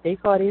like, they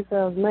call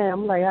themselves man.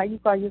 I'm like, how you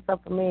call yourself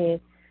a man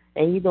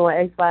and you doing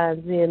X, Y,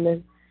 and Z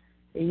and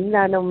you're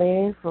not no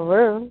man for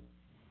real.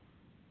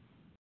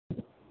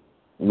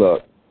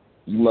 Look,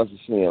 you must have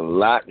seen a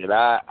lot that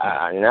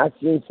I've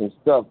seen some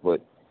stuff,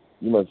 but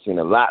you must have seen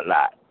a lot.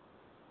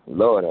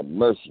 Lord have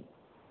mercy.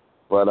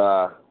 But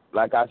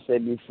like I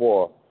said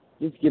before,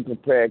 just get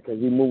prepared because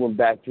we're moving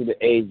back to the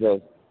age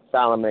of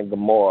Sodom and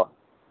Gomorrah,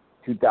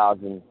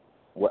 2000,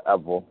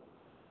 whatever.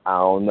 I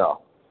don't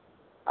know.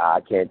 I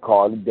can't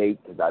call the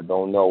date because I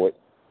don't know it.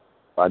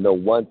 I know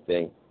one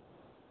thing.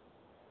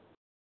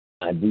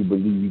 I do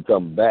believe you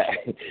come back.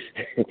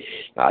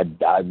 I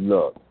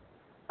look.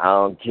 I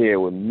don't care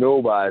what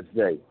nobody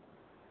say.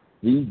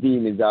 These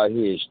demons out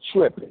here is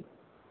tripping.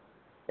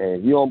 And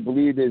if you don't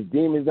believe there's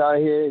demons out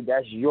here,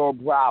 that's your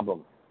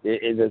problem. There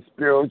is a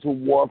spiritual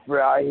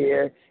warfare out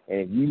here, and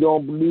if you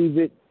don't believe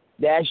it,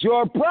 that's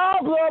your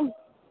problem.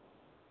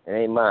 It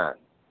ain't mine.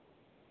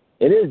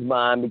 It is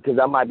mine because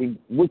I might be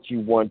with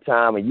you one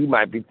time, and you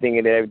might be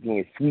thinking that everything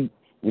is sweet.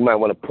 You might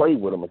want to pray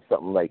with them or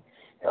something like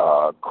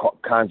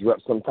conjure up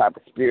some type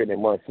of spirit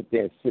and want to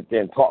sit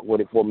there and talk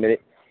with it for a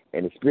minute,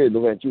 and the spirit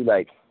looking at you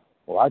like,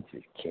 well, I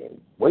just can't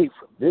wait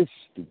for this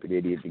stupid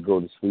idiot to go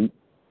to sleep.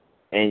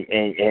 And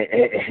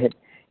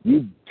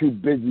you too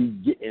busy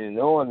getting it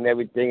on and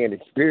everything, and the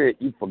spirit,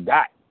 you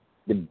forgot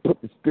to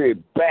put the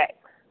spirit back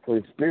so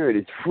the spirit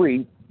is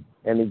free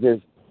and it's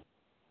just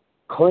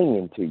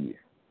clinging to you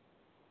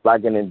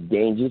like an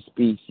endangered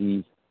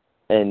species.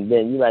 And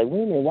then you're like,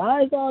 wait a minute,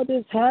 why is all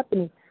this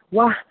happening?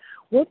 Why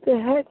What the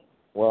heck?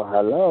 Well,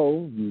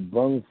 hello. You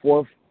brung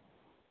forth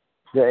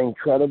the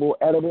incredible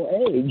edible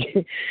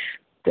egg.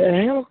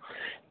 The hell?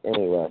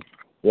 Anyway,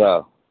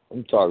 yo,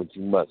 I'm talking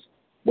too much.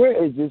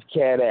 Where is this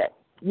cat at?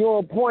 You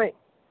on point?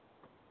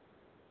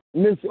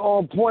 Mr.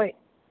 On Point?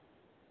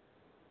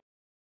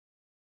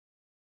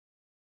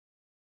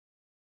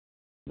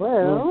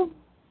 Well,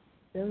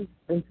 that was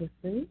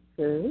interesting.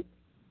 Good.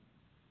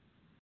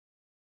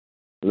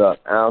 Look,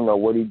 I don't know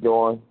what he's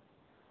doing,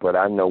 but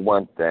I know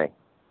one thing.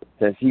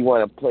 Since he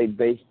want to play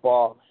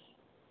baseball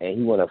and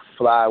he want to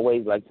fly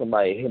away like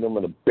somebody hit him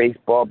with a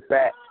baseball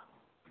bat,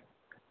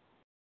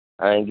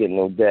 I ain't getting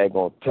no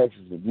daggone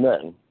Texas or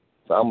nothing.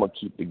 So I'm going to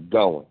keep it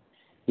going.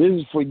 This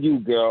is for you,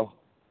 girl.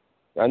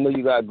 I know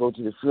you got to go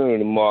to the funeral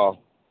tomorrow,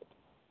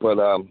 but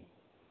I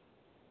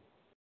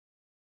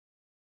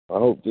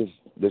hope this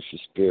lifts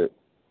your spirit.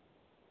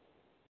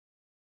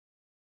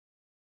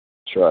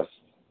 Trust.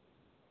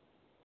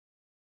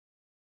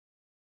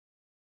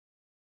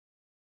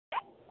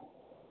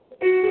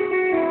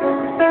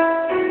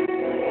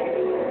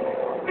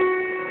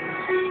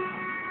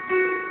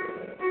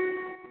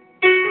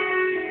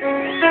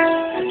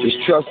 Just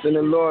trust in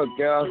the Lord,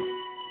 girl.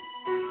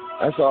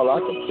 That's all I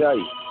can tell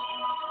you.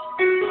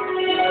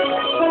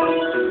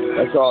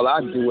 That's all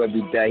I do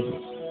every day.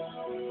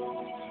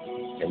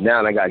 And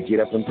now I got to get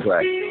up and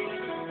pray.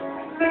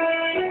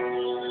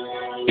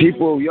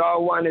 People,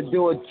 y'all want to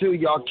do it too,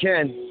 y'all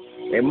can.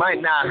 It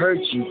might not hurt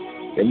you.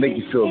 It make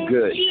you feel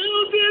good.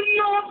 You did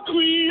not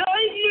create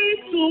me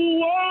to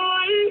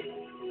worry.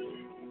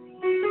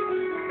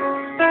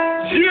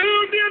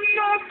 You did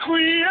not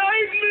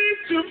create me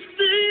to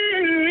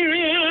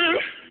fear.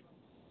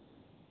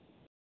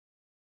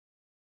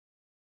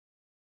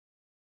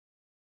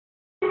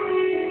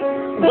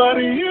 But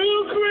you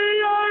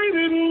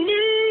created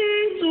me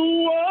to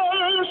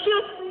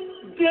worship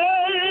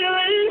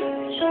daily.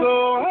 So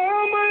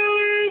I'm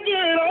leave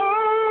it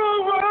all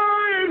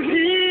right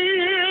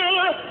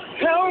here.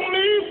 Help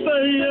me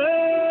say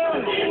yeah.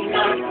 You did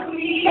not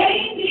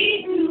create me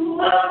to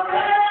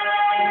worry.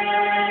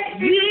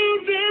 You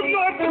did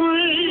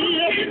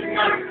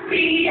not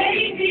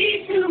create me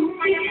to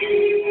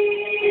fear.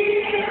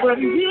 But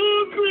you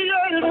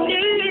created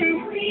me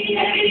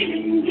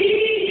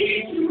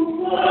to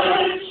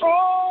worship. Oh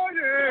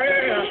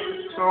yeah.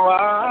 So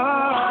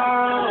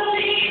I'll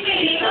leave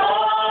it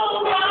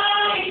all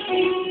right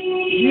here.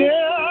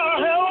 Yeah,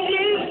 help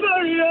me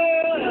say yeah.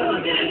 You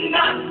did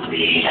not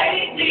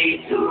create me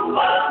to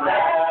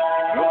worry.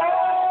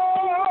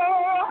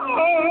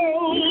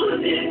 Oh, you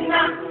did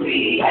not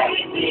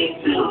create me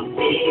to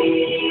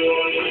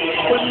fear.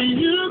 But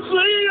you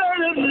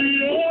created me,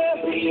 yeah.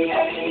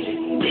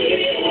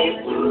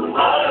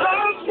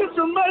 That's what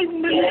you make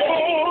me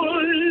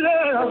for,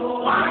 yeah.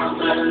 I'm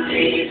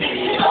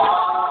believing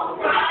all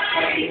right.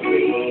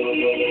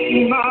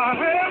 My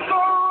hands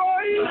are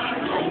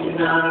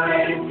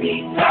right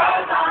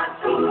because I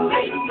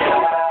surrender.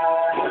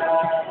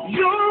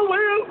 Your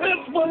will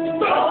is what's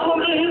best for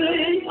me.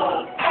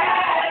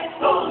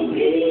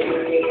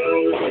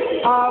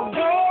 I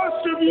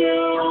worship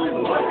you.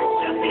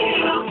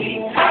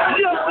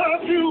 Yes, I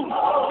do.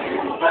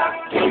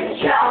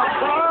 I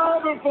bow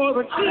before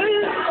the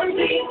King.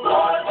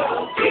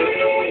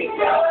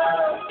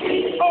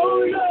 Oh,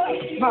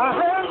 yeah. My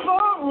hands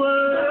are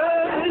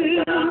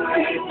raised.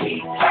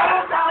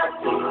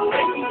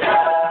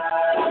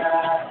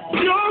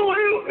 Your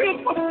will is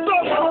what's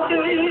best for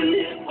me.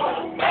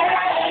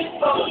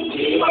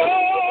 Oh,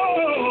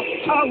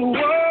 I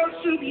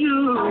worship you.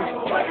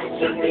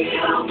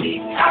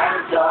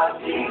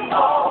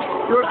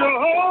 You're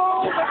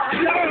Jehovah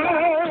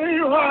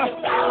Jireh,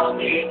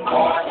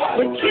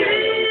 the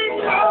King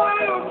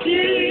of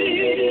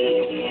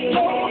Kings.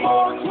 No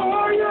more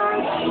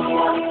crying,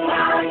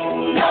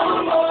 no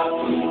more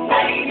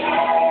complaining.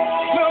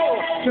 No,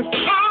 'cause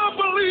I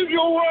believe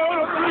your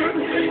word.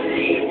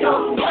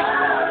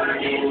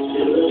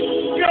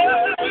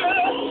 Yeah,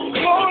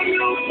 Lord,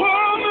 you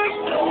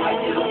promised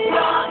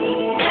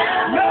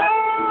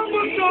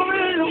never to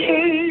leave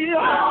me.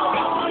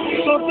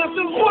 So this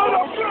is what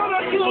I'm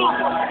gonna do.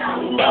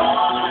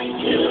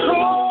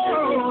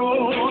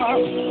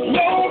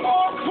 No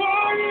more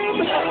crying,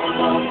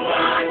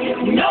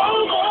 no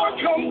more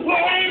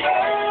complaining.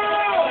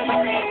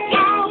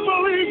 I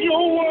believe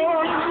your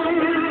word.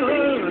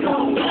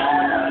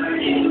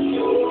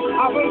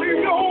 I believe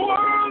your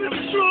word is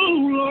true,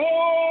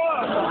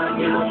 Lord.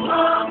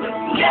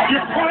 You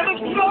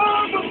promised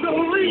never to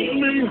leave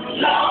me.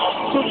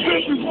 So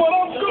this is what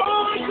I'm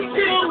going to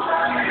do.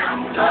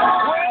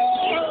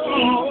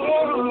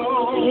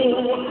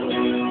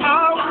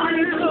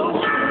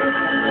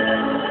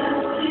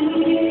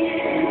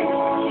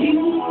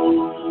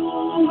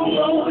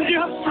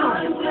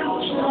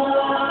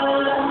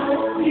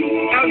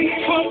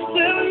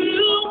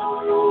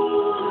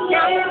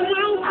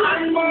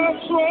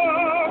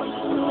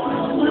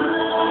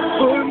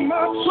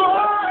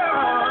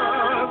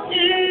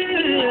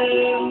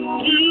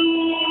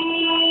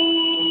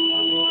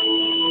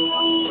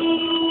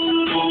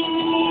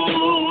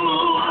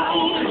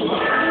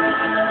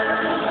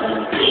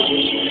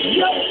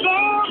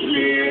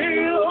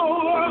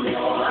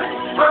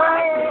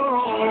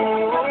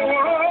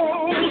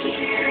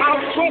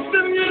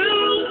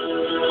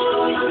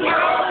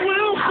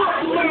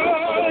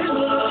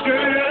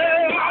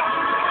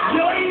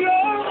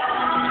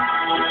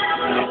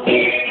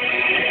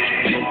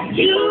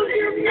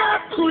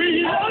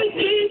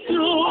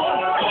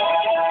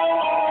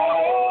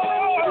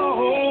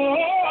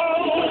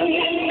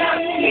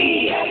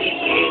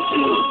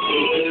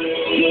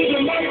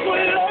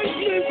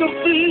 to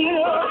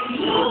feel.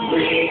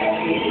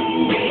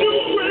 You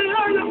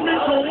created me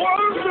to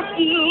worship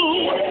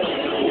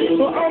you.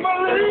 So I'm a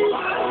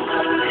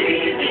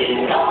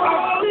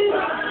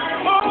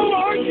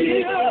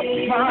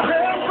my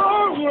hands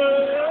are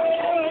raised.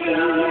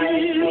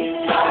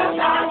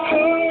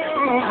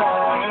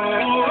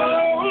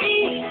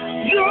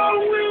 Your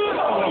will.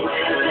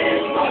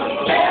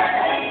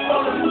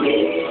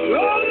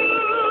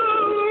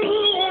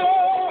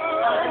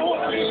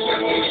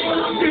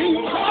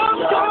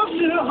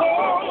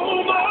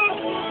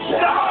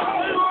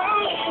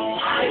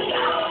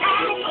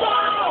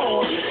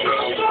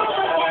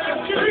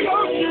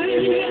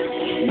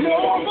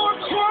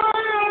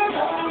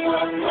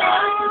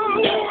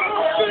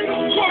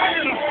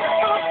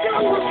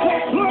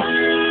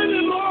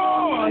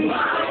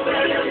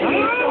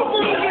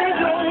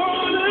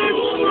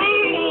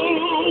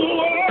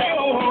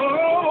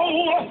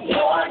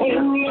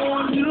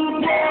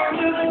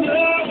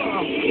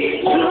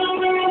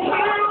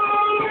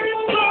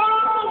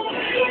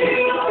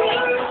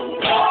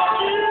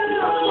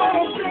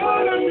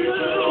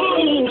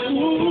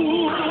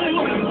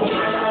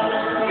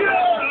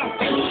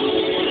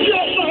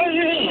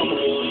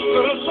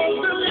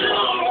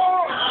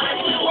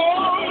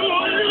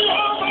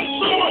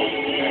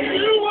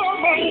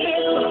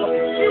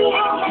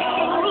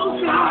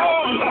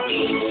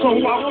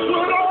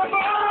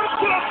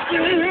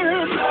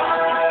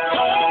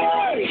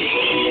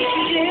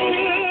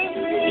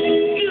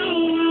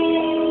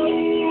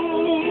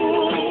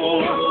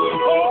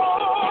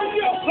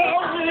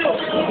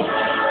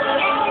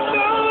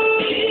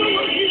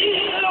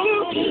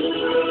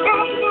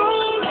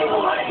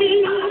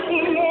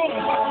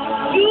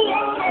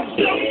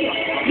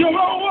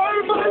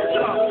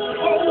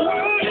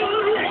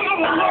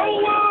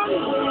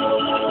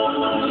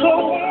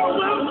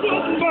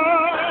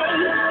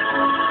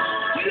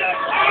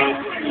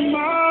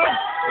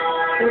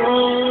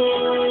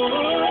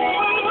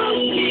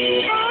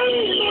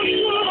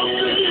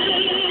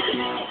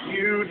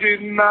 You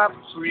did not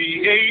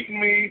create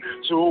me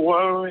to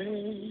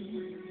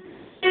worry.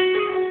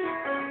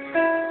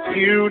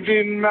 You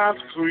did not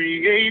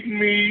create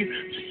me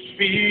to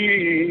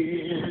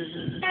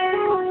fear.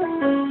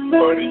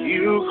 But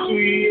you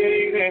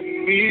created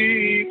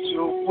me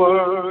to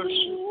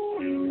worship.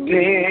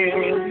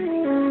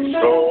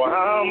 So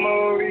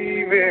I'ma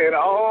leave it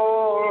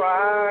all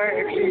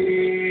right here.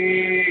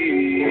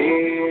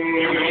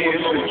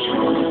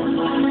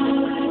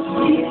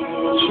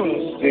 Trust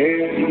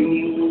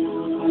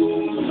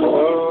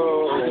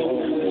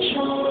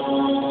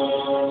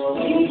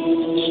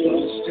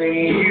in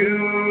you,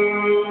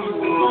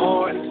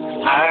 Lord.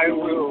 I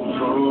will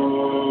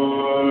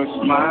put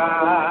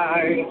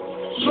my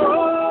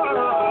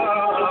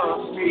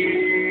trust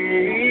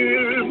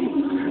in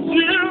you.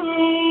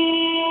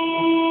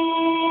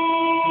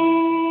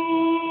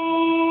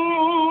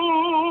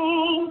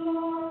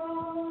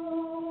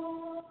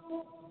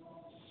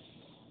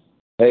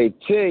 Hey,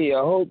 T, I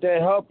hope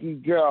that helped you,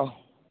 girl.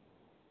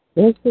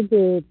 Yes, it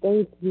did.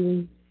 Thank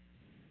you.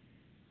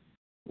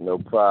 No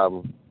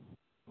problem.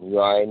 You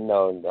already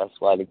know. That's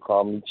why they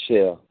call me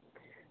CHiLL.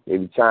 They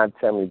be trying to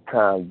tell me to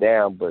calm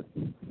down, but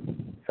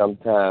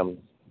sometimes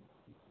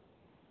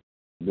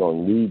you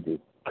don't need to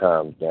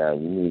calm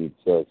down. You need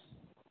to just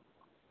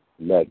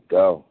let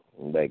go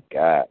and let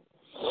God.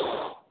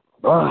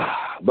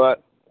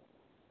 But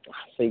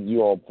I think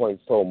you on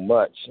point so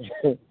much.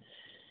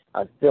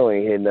 I still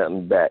ain't hear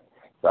nothing back.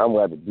 So I'm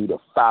going to have to do the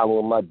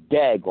following my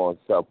daggone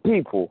self.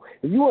 People,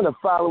 if you want to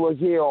follow us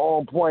here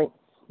on Point,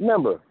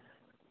 remember,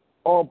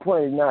 On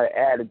Point is not an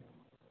attitude.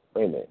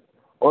 Wait a minute.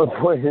 On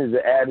Point is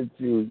the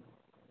attitude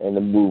and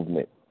the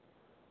movement.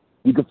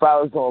 You can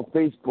follow us on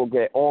Facebook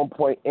at On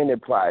Point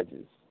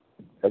Enterprises.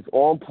 That's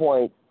On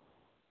Point,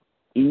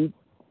 ENTERPRIZIZ.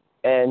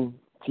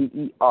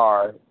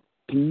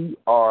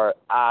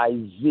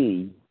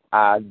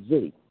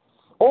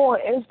 Or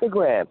on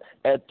Instagram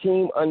at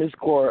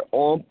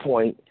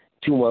team_on_point215.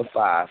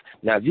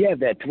 Now, if you have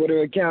that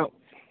Twitter account,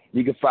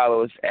 you can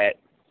follow us at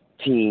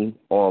Team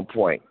On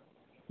Point.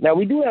 Now,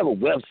 we do have a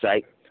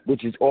website,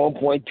 which is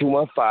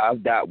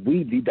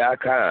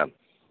onpoint215.weebly.com.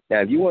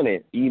 Now, if you want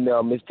to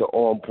email Mr.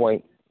 On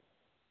Point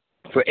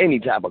for any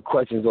type of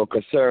questions or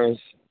concerns,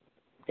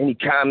 any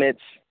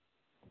comments,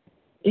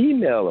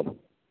 email him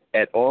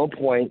at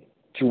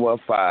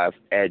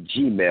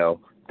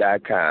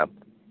onpoint215@gmail.com.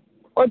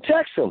 Or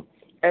text him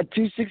at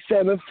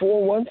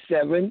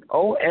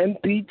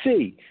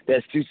 267-417-OMPT.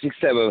 That's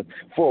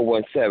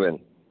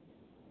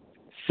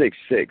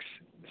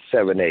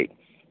 267-417-6678.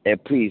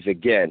 And please,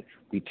 again,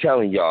 we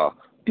telling y'all,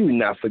 do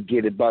not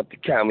forget about the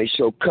comedy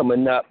show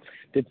coming up.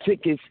 The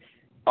tickets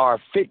are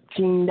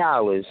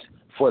 $15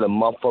 for the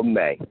month of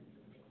May.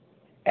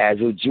 As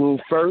of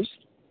June 1st,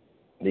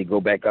 they go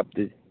back up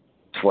to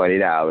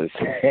 $20.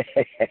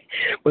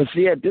 But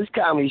see, at this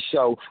comedy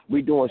show,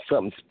 we're doing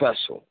something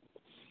special.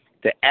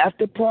 The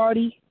after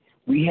party,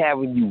 we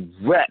having you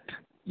rep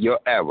your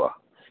era.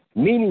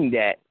 Meaning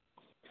that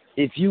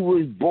if you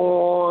was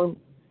born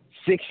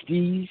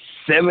 60s,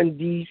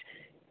 70s,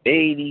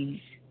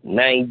 80s,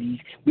 90s.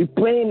 We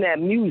playing that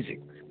music.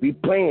 We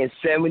playing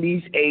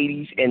 70s,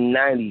 80s, and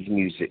 90s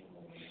music.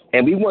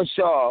 And we want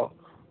y'all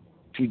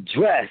to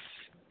dress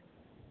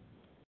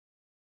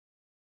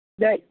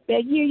that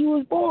year you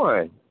was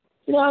born.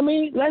 You know what I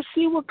mean? Let's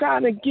see what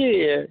kind of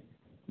gear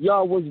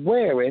y'all was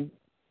wearing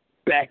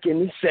back in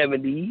the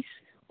 70s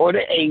or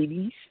the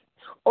 80s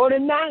or the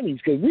 90s,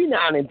 because we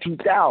not in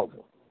 2000.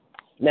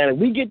 Now, if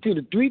we get to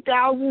the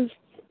 3000s,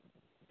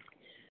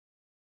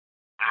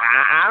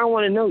 I don't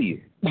want to know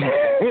you.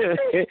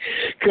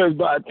 Because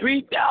by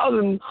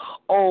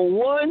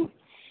 3001,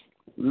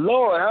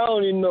 Lord, I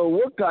don't even know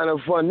what kind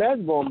of fun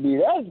that's going to be.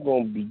 That's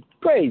going to be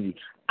crazy.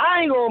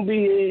 I ain't going to be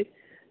here.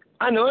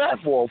 I know that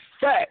for a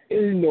fact.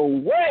 There's no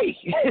way.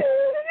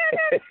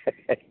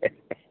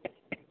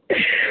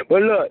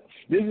 But look,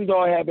 this is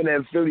all happening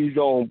at Philly's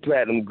own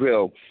Platinum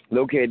Grill,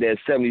 located at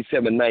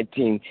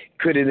 7719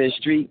 Crittenden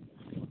Street,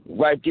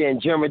 right there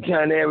in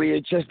Germantown area,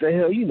 Chester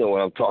Hill. You know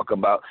what I'm talking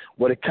about.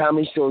 Well, the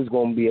comedy show is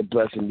going to be a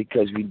blessing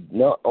because we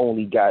not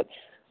only got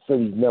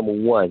Philly's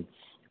 #1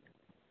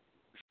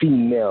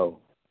 female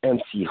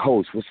MC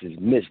host, which is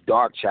Miss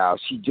Darkchild.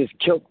 She just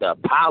killed the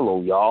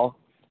Apollo, y'all.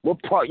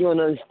 What part you don't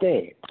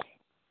understand?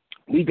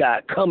 We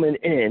got coming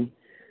in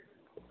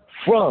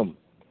from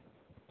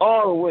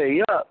all the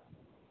way up,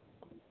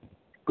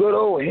 good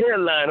old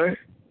headliner.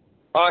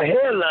 Our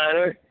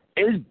headliner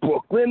is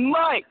Brooklyn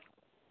Mike.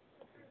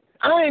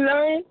 I ain't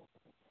lying.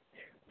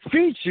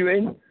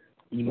 Featuring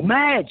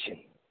Imagine.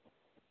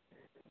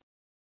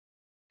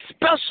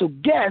 Special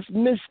guest,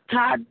 Miss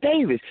Todd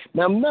Davis.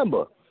 Now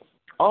remember,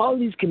 all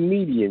these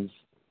comedians,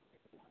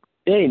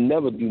 they ain't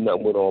never do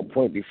nothing with On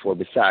Point before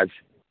besides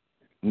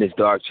Miss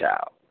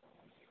Darkchild.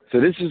 So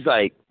this is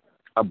like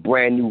a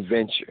brand new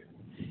venture.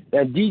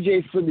 Now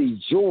DJ Philly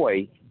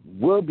Joy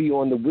will be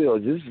on the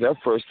wheels. This is their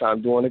first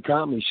time doing a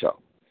comedy show.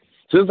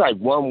 So it's like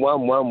 1,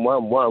 1, 1,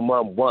 1, 1,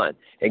 1, 1.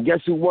 And guess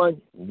who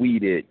won? We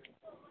did.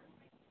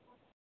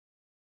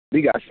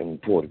 We got some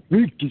Puerto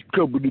Ricans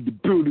coming in the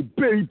building,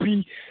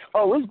 baby.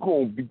 Oh, it's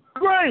going to be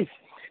great.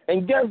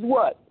 And guess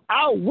what?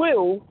 I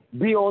will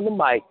be on the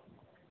mic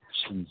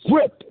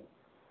tripping.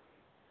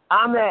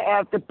 I'm that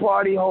after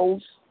party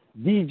host,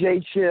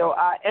 DJ CHiLL.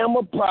 I am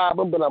a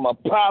problem, but I'm a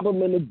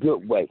problem in a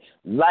good way.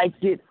 Like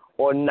it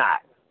or not.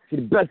 See,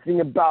 the best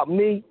thing about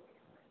me,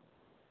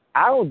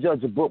 I don't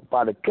judge a book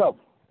by the cover.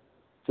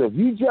 So if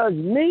you judge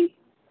me,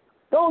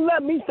 don't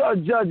let me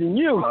start judging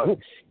you.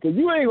 Because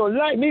you ain't going to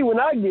like me when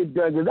I get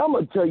done. Because I'm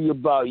going to tell you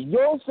about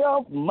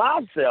yourself,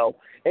 myself,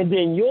 and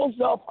then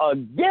yourself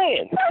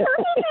again.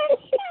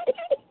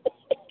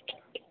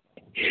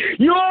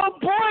 You on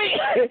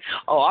point?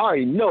 Oh, I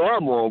already know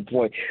I'm on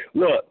point.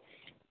 Look,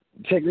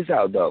 check this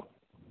out, though.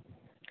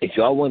 If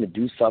y'all want to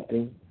do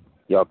something,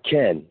 y'all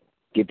can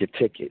get the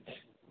tickets.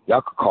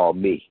 Y'all can call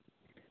me.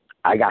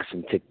 I got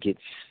some tickets.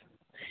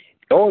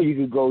 Or you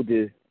can go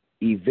to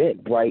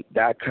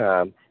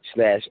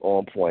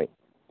eventbrite.com/onpoint.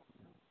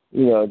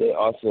 You know, they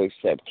also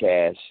accept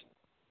cash.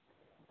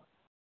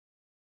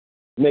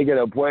 Make an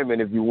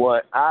appointment if you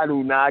want. I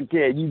do not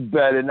care. You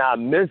better not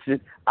miss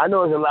it. I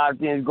know there's a lot of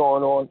things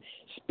going on,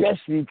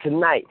 especially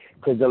tonight,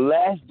 because the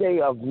last day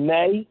of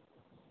May,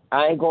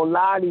 I ain't going to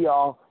lie to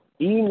y'all,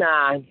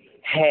 E9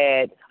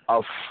 had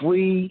a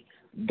free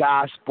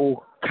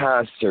gospel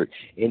concert,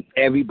 and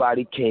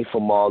everybody came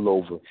from all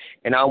over.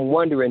 And I'm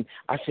wondering,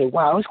 I said,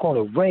 wow, it's going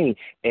to rain,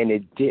 and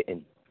it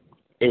didn't.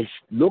 It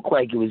looked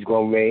like it was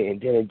going to rain, and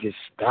then it just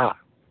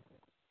stopped.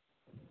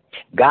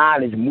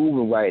 God is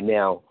moving right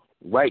now,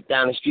 right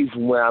down the street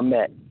from where I'm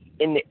at.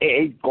 In the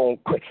air, it's going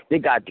quick. They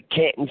got the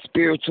Canton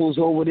Spirituals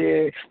over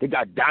there. They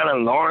got Donna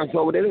Lawrence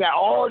over there. They got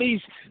all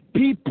these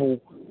people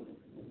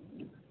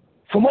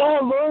from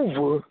all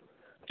over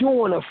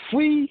doing a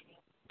free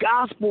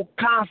gospel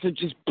concert,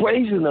 just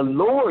praising the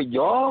Lord,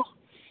 y'all.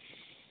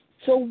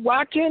 So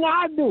why can't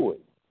I do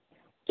it?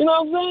 You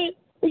know what I'm saying?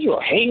 Are you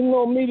hating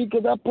on me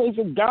because I play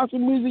some gospel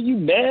music? You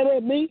mad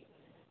at me?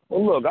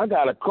 Well, look, I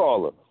got a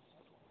caller.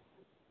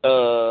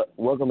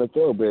 Welcome to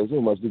THoRoughBred. Who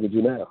am I speaking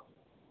to now?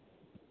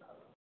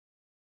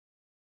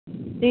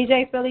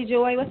 DJ Philly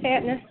Joy, what's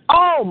happening?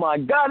 Oh, my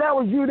God, that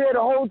was you there the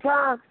whole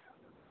time?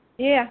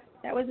 Yeah,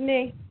 that was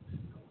me.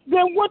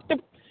 Then what the...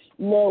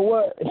 You know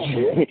what?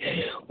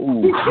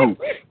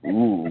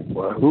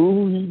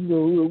 Ooh, you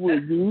know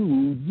what?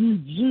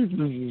 Jesus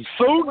is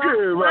so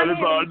good right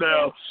about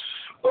now.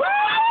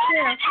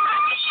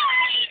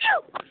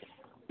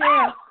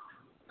 Yeah.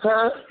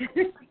 Huh?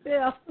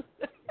 Phil.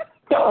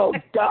 Oh,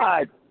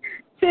 God.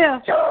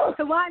 Phil.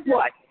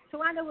 What?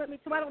 Tawanda with me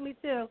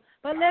too.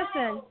 But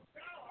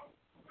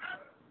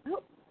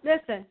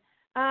listen.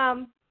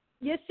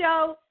 Your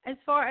show, as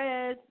far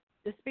as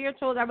the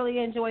spirituals, I really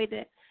enjoyed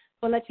it.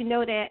 I'll let you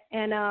know that.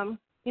 And,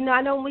 you know,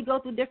 I know when we go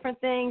through different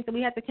things that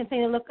we have to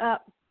continue to look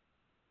up,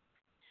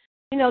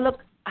 you know,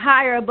 look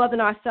higher above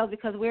than ourselves,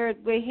 because we're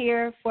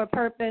here for a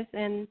purpose.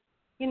 And,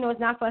 you know, it's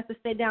not for us to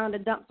stay down in the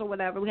dumps or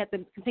whatever. We have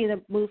to continue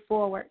to move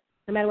forward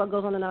no matter what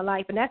goes on in our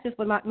life. And that's just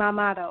what my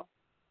motto,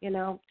 you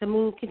know,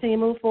 continue to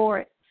move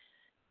forward.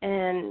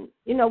 And,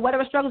 you know,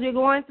 whatever struggles you're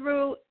going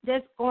through,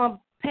 just going to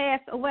pass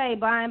away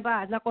by and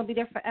by. It's not going to be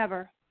there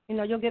forever. You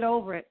know, you'll get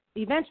over it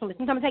eventually.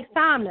 Sometimes it takes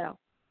time, though.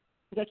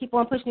 You got to keep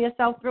on pushing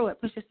yourself through it.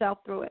 Push yourself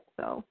through it.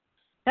 So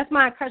that's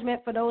my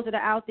encouragement for those that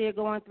are out there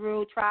going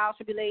through trials,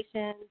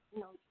 tribulations, you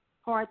know,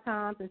 hard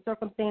times and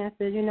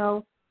circumstances. You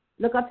know,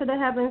 look up to the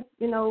heavens.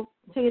 You know,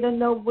 till you don't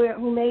know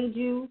who made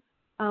you,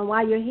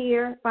 why you're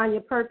here. Find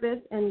your purpose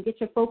and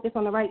get your focus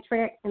on the right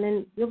track, and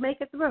then you'll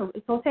make it through.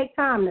 It's gonna take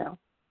time, though.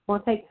 It's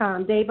gonna take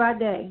time, day by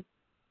day.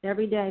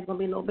 Every day is gonna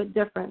be a little bit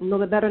different, a little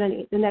bit better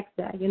than the next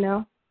day. You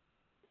know,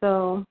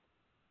 so.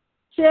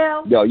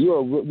 CHiLL. Yo, you're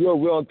a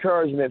real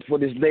encouragement for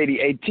this lady.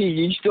 AT,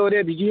 you still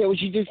there? Did you hear what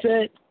she just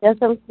said? Yes,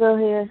 I'm still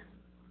here.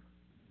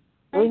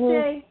 Hey,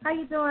 Jay, how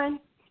you doing?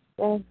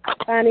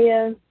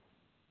 Fine,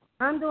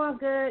 I'm doing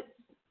good.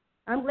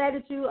 I'm glad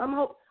that you.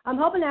 I'm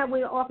hoping that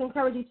we all can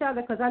encourage each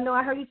other, because I know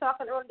I heard you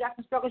talking earlier about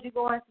the struggles you're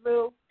going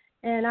through,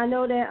 and I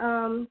know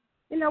that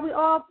you know, we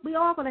all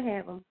gonna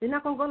have them. They're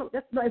not gonna go.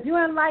 If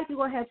you're in life, you're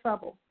gonna have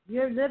trouble. If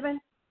you're living,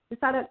 this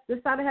side of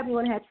heaven,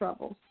 you're gonna have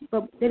trouble.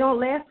 But they don't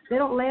last. They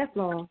don't last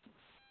long.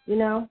 You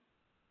know,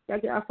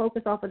 gotta get our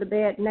focus off of the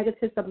bad,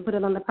 negative stuff and put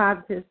it on the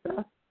positive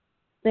stuff.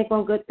 Think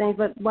on good things.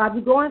 But while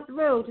you're going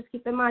through, just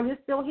keep in mind you're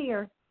still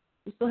here.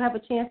 You still have a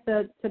chance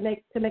to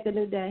make a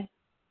new day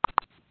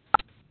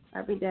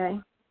every day.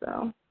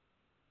 So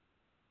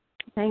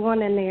hang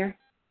on in there.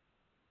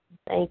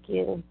 Thank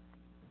you.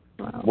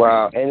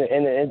 Wow, and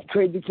the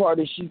crazy part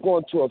is she's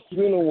going to a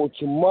funeral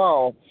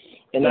tomorrow,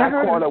 and I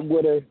caught up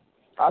with her.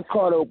 I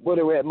caught up with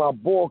her at my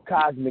boy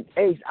Cosmic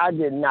Ace. I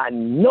did not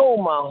know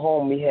my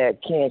homie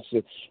had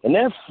cancer, and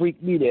that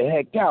freaked me the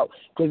heck out,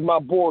 because my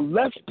boy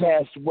Les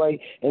passed away,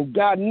 and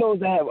God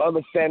knows I have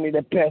other family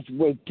that passed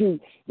away too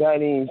that I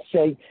didn't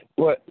say.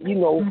 But, you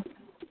know,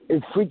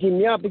 it's freaking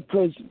me out,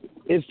 because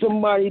if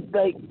somebody,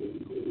 like,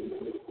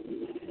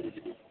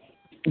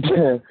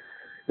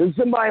 if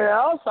somebody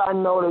else I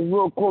know that's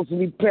real close to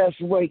me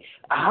passed away,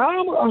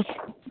 how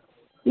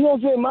you know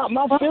what I'm saying?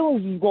 My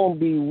feelings is going to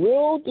be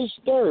real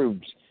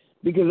disturbed,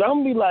 because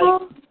I'm going to be like,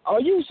 are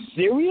you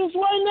serious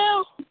right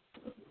now?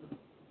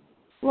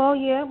 Well,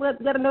 yeah, we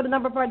got to know the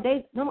number of our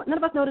days. None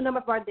of us know the number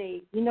of our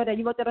days. You know that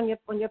you wrote that on your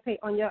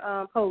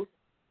post.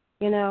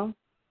 You know,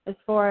 as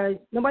far as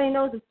nobody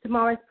knows if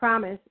tomorrow's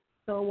promised.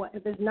 So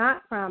if it's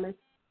not promised,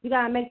 you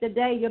got to make the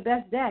day your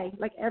best day.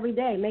 Like every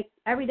day, make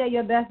every day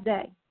your best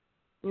day.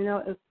 You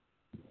know, if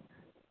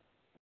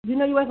you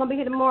know you ain't gonna be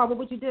here tomorrow, what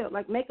would you do?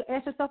 Like,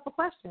 ask yourself a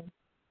question.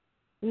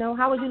 You know,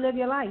 how would you live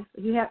your life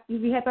if you had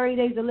 30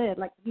 days to live?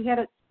 Like, if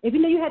you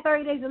knew you had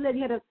 30 days to live,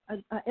 you had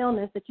a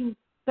illness that you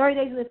 30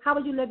 days to live. How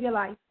would you live your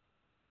life?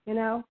 You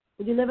know,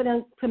 would you live it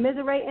in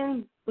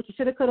commiserating what you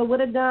should have, could have,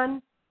 would have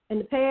done in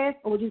the past,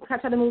 or would you try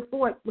to move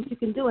forward, what you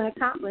can do and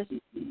accomplish?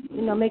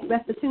 You know, make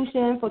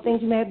restitution for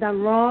things you may have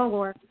done wrong,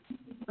 or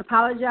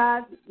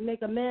apologize,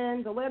 make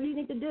amends, or whatever you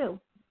need to do.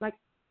 Like,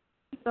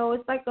 so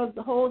it's like the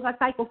whole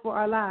cycle for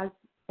our lives.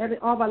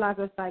 All of our lives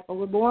are a cycle.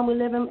 We're born, we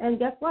live, and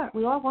guess what?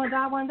 We all going to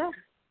die one day.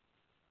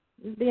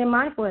 Just being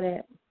mindful of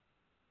that.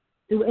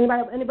 Do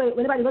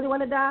anybody really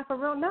want to die for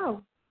real?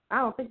 No. I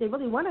don't think they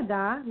really want to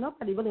die.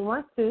 Nobody really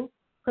wants to,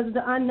 because it's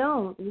the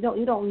unknown. You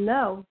don't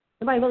know.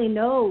 Nobody really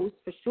knows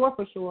for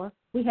sure.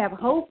 We have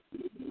hope.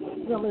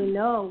 We don't really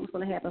know what's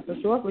going to happen for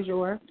sure.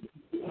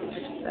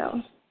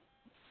 So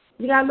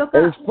you got to look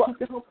up.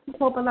 Keep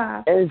hope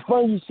alive. And it's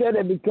funny you said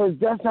that, because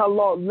that's how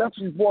long Lex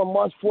was born,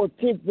 March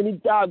 14th, when he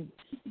died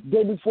the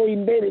day before he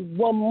made it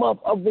 1 month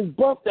of his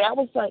birthday. I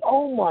was like,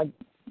 oh, my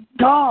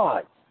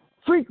God.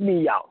 Freaked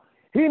me out.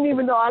 He didn't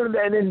even know out of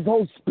that, and his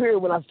whole spirit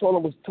when I saw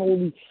him was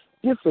totally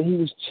different. He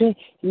was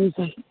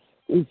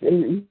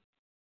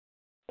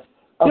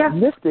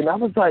uplifting. I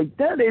was like,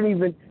 that's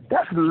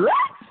Lex.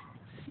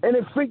 And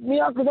it freaked me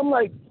out, because I'm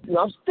like, you know,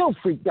 I'm still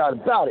freaked out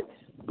about it.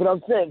 But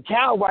I'm saying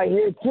Cal right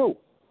here, too.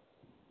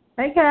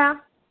 Hey,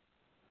 Cal.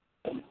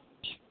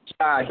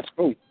 Hi.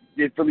 Oh,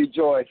 get Philly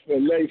Joy.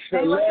 Philly.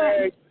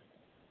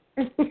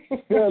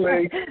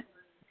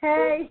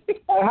 Hey.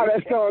 How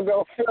that song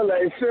go?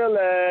 Philly.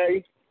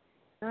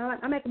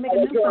 I make a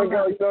new song.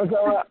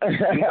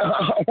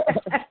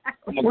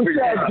 What's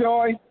that,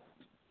 Joy?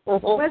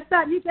 What's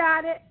up? You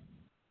got it.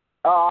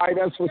 All right,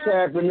 that's what's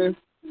happening.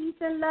 Peace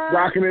and love.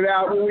 Rocking it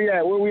out. Where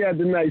we at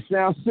tonight?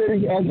 Sound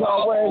City, as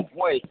always. On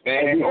point,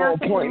 man. On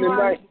point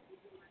tonight.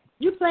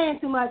 You playing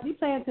too much. You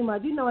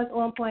know it's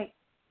on point.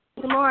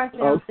 Tomorrow,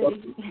 Sound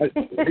City.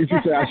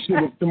 I should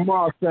have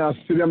tomorrow, Sound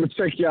City. I'm going to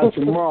check you out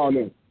tomorrow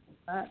then.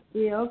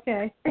 Yeah,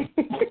 okay.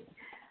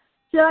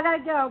 CHiLL, I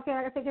gotta go. Okay,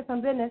 I gotta take care of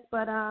some business,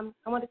 but I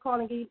want to call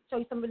and show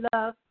you some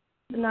love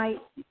tonight.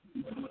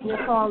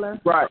 Your caller.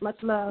 Right.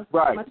 Much love.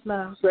 Right. Much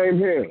love. Same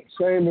here.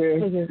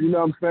 You know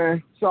what I'm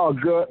saying? It's all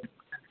good.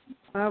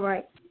 All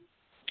right.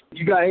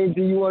 You got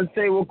anything you want to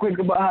say real quick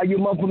about how your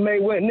month of May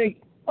went, Nick?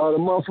 The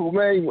month of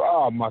May?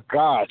 Oh my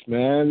gosh,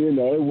 man! You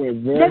know it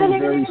went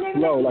very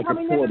slow, like a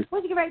 40.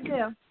 What you get ready to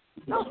do?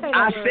 Don't say that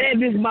I word. said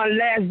this is my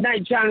last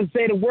night trying to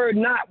say the word,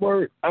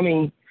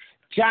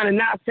 trying to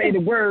not say the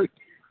word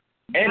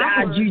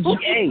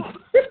Nigga.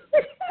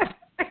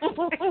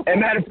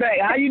 And matter of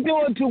fact, how you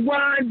doing,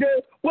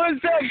 Tawanda?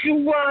 What's up,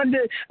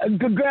 Tawanda?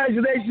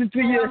 Congratulations to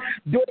your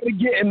daughter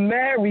getting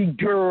married,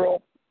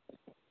 girl.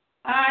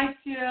 Hi,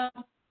 Chill.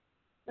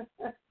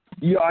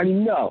 You already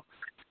know.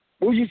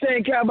 What was you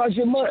saying, Cal, about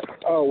your month?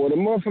 Oh, well, the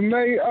month of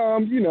May,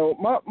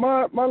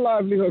 my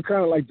livelihood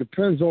kind of like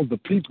depends on the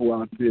people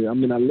out there. I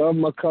mean, I love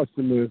my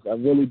customers. I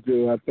really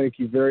do. I thank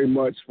you very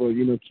much for,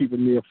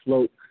 keeping me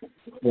afloat.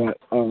 But,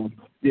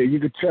 you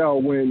could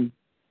tell when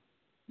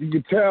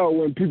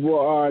people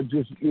are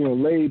just,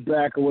 laid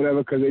back or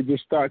whatever because they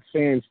just start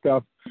saying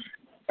stuff,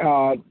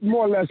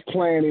 more or less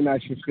planning, I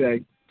should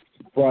say.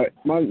 But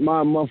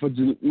my month of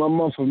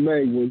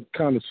May was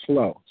kind of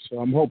slow. So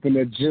I'm hoping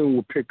that June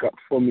will pick up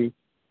for me.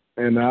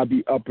 And I'll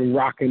be up and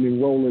rocking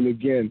and rolling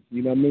again,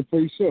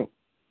 pretty soon.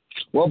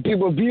 Well,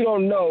 people, if you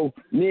don't know,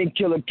 me and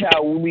Killer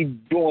Cow, we be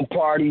doing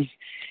parties.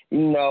 He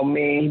be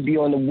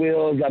on the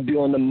wheels, I be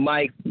on the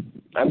mic.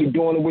 I be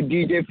doing it with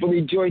DJ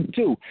Philly Joy,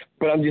 too.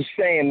 But I'm just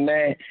saying,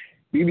 man,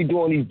 we be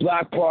doing these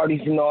block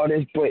parties and all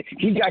this, but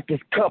he got this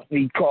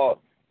company called,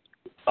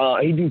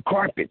 he do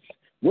carpets.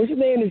 What's the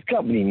name of his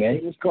company,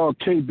 man? It's called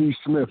KB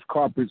Smith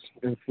Carpets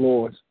and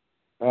Floors.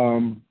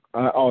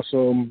 I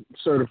also am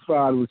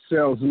certified with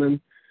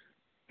salesman.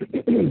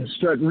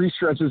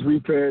 Restretches,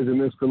 repairs,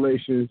 and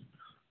installations.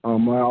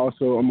 I'm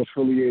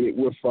affiliated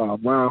with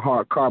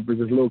Reinhardt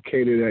Carpets. Is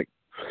located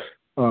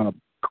at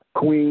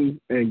Queen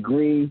and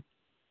Green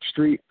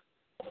Street,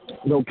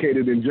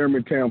 located in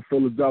Germantown,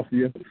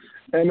 Philadelphia.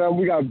 And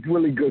we got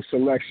really good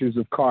selections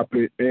of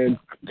carpet and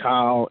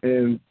tile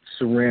and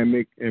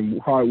ceramic and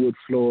hardwood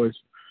floors.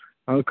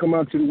 Come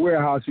out to the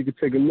warehouse. You can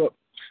take a look.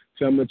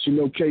 Tell them that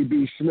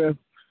KB Smith.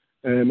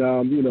 And,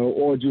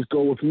 or just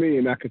go with me,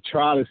 and I could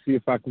try to see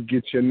if I could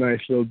get you a nice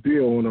little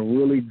deal on a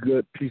really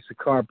good piece of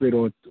carpet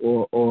or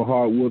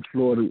hardwood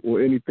floor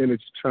or anything that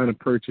you're trying to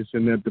purchase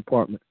in that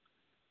department.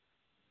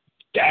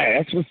 Yeah,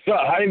 that's what's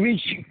up. How do you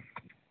reach you?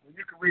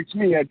 You can reach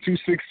me at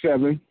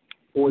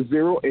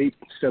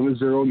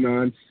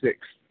 267-408-7096.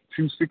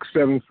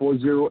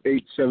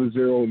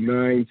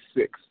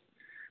 267-408-7096.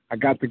 I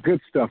got the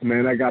good stuff,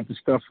 man. I got the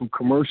stuff from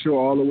commercial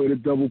all the way to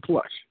double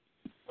plush.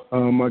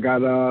 I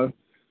got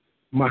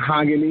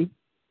mahogany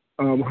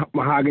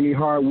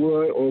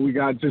hardwood, or we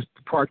got just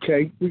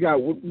parquet. We got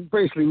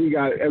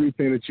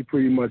everything that you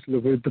pretty much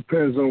look. It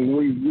depends on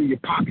where your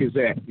pocket's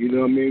at. You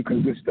know what I mean?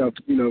 Because this stuff,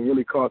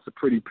 really costs a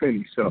pretty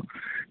penny. So,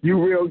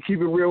 keep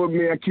it real with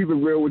me. I keep it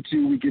real with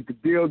you. We get the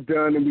deal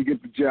done and we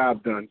get the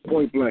job done.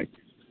 Point blank.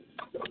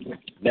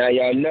 Now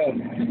y'all know.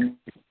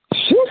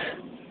 Shoot,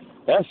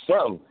 that's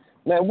something.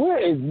 Now where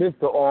is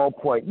Mr. All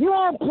Point? You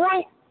on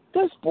point?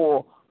 This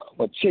boy. I'm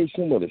going to chase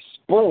him with a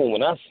spoon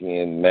when I see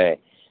him, man.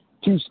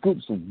 2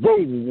 scoops of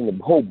raisins and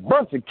a whole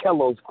bunch of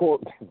Kellogg's corn.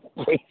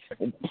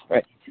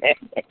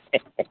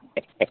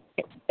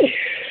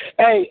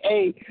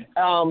 Hey,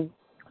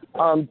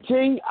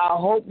 T, I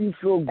hope you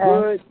feel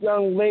good,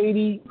 young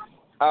lady.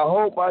 I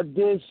hope I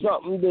did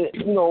something that,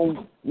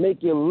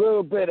 make you a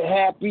little bit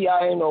happy.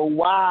 I don't know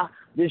why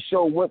this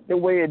show went the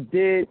way it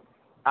did.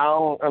 I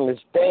don't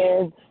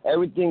understand.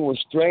 Everything was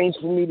strange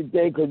for me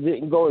today because it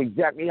didn't go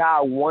exactly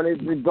how I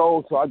wanted it to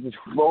go, so I just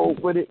flowed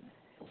with it.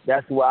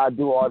 That's what I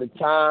do all the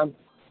time.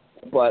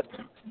 But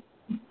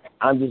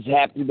I'm just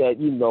happy that,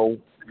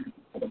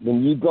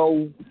 when you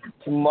go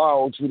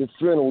tomorrow to the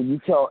funeral, you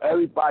tell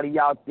everybody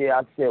out there,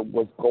 I said,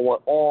 what's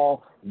going on.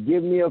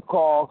 Give me a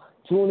call.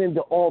 Tune into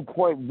On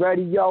Point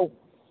Radio.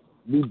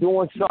 Be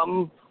doing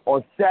something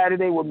on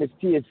Saturday with Miss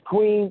Tia's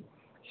Queen.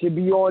 She'll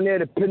be on there.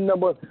 The PIN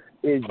number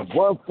is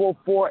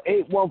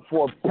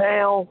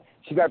 144-814-pound.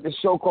 She got the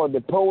show called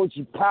The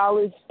Poetry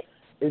Palace.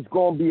 It's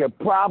going to be a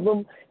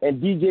problem.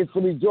 And DJ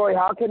Philly Joy,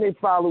 how can they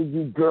follow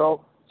you,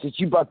 girl, since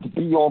you about to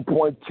be on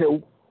point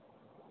too?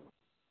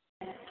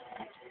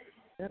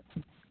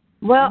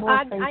 Well,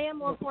 I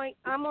am on point.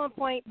 I'm on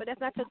point, but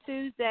that's not till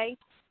Tuesday.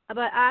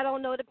 But I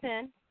don't know the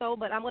pin.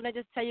 But I'm going to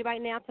just tell you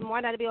right now, tomorrow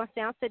night I'll be on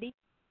Sound City,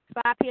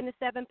 5 p.m. to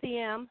 7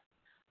 p.m.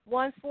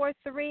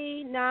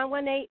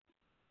 143-918.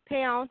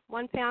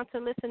 £1 to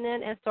listen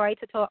in and Sorry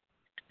to Talk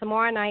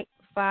tomorrow night,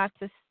 5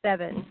 to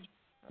 7.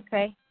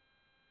 Okay?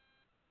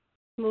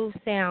 Smooth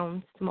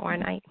sounds tomorrow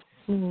night.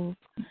 Smooth.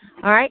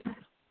 All right?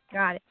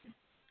 Got it.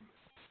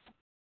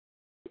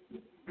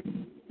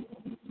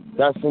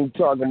 That's what I'm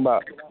talking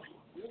about.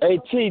 Hey,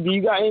 T, do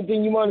you got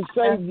anything you want to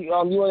say? You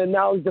want to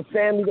acknowledge the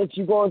family that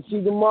you're going to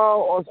see tomorrow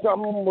or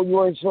something? Or you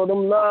want to show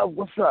them love?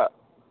 What's up?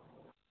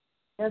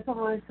 Yes, I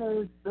want to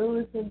show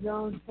Lewis and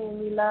Jones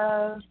family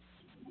love.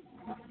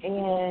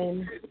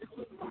 And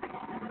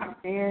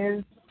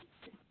his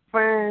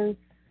friends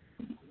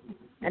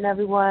and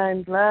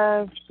everyone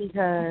love,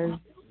 because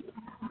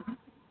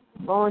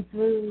going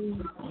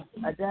through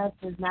a death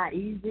is not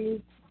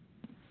easy.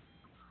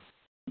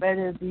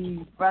 Whether it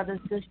be brother,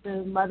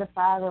 sister, mother,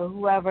 father,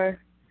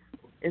 whoever,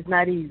 it's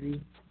not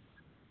easy.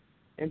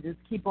 And just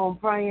keep on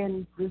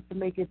praying just to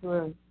make it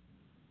through.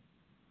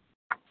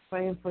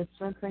 Praying for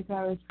strength and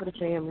courage for the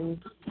family.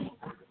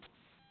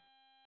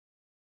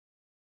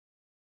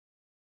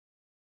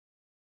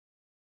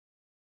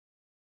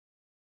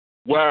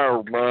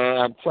 Wow, man,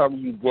 I'm telling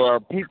you,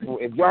 bro, people,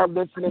 if y'all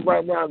listening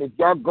right now, if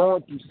y'all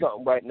going through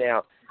something right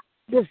now,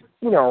 just,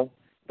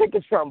 think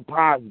of something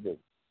positive.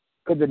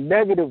 Because the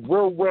negative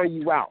will wear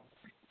you out.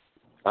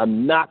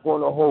 I'm not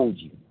going to hold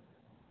you.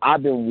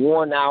 I've been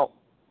worn out,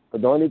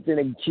 but the only thing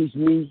that keeps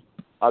me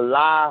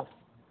alive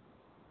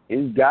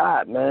is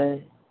God,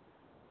 man.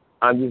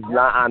 I'm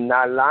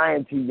not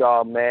lying to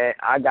y'all, man.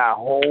 I got a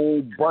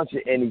whole bunch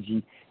of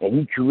energy, and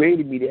he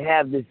created me to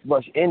have this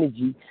much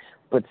energy.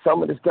 But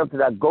some of the stuff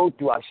that I go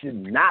through, I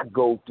should not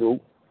go through.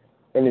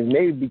 And it's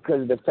maybe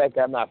because of the fact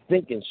that I'm not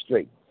thinking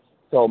straight.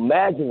 So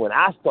imagine when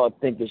I start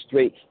thinking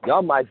straight,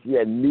 y'all might see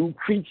a new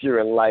creature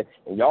in life,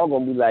 and y'all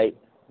going to be like,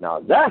 now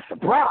that's the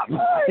problem.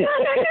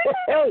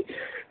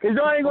 Because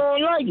y'all ain't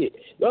going to like it.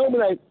 Y'all going to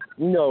be like,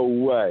 no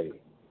way.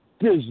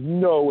 There's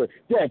no way.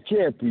 That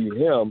can't be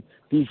him.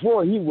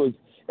 Before he was,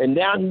 and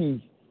now he's,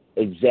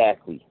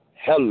 exactly.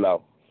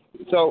 Hello.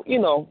 So,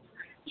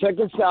 check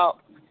us out.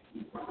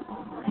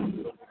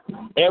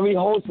 Every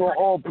host on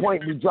All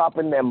Point be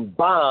dropping them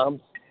bombs,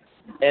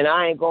 and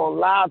I ain't gonna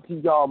lie to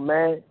y'all,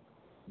 man.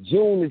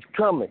 June is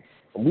coming,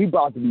 and we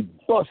about to be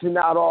busting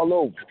out all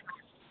over.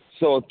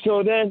 So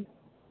until then,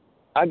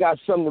 I got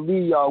something to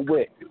leave y'all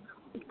with,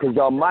 because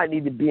y'all might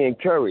need to be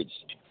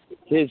encouraged.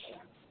 Here's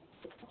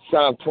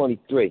Psalm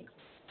 23.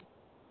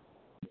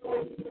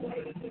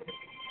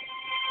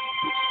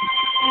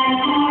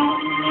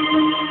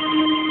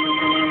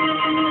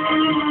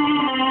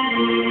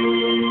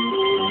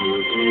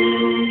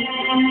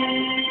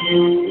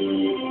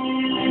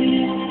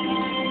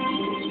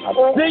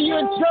 I'll see you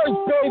in church,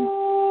 baby.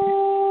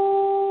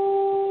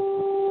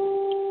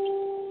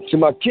 To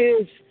my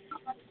kids,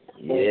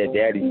 yeah,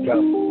 Daddy's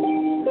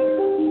coming.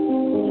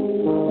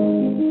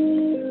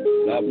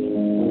 Love you.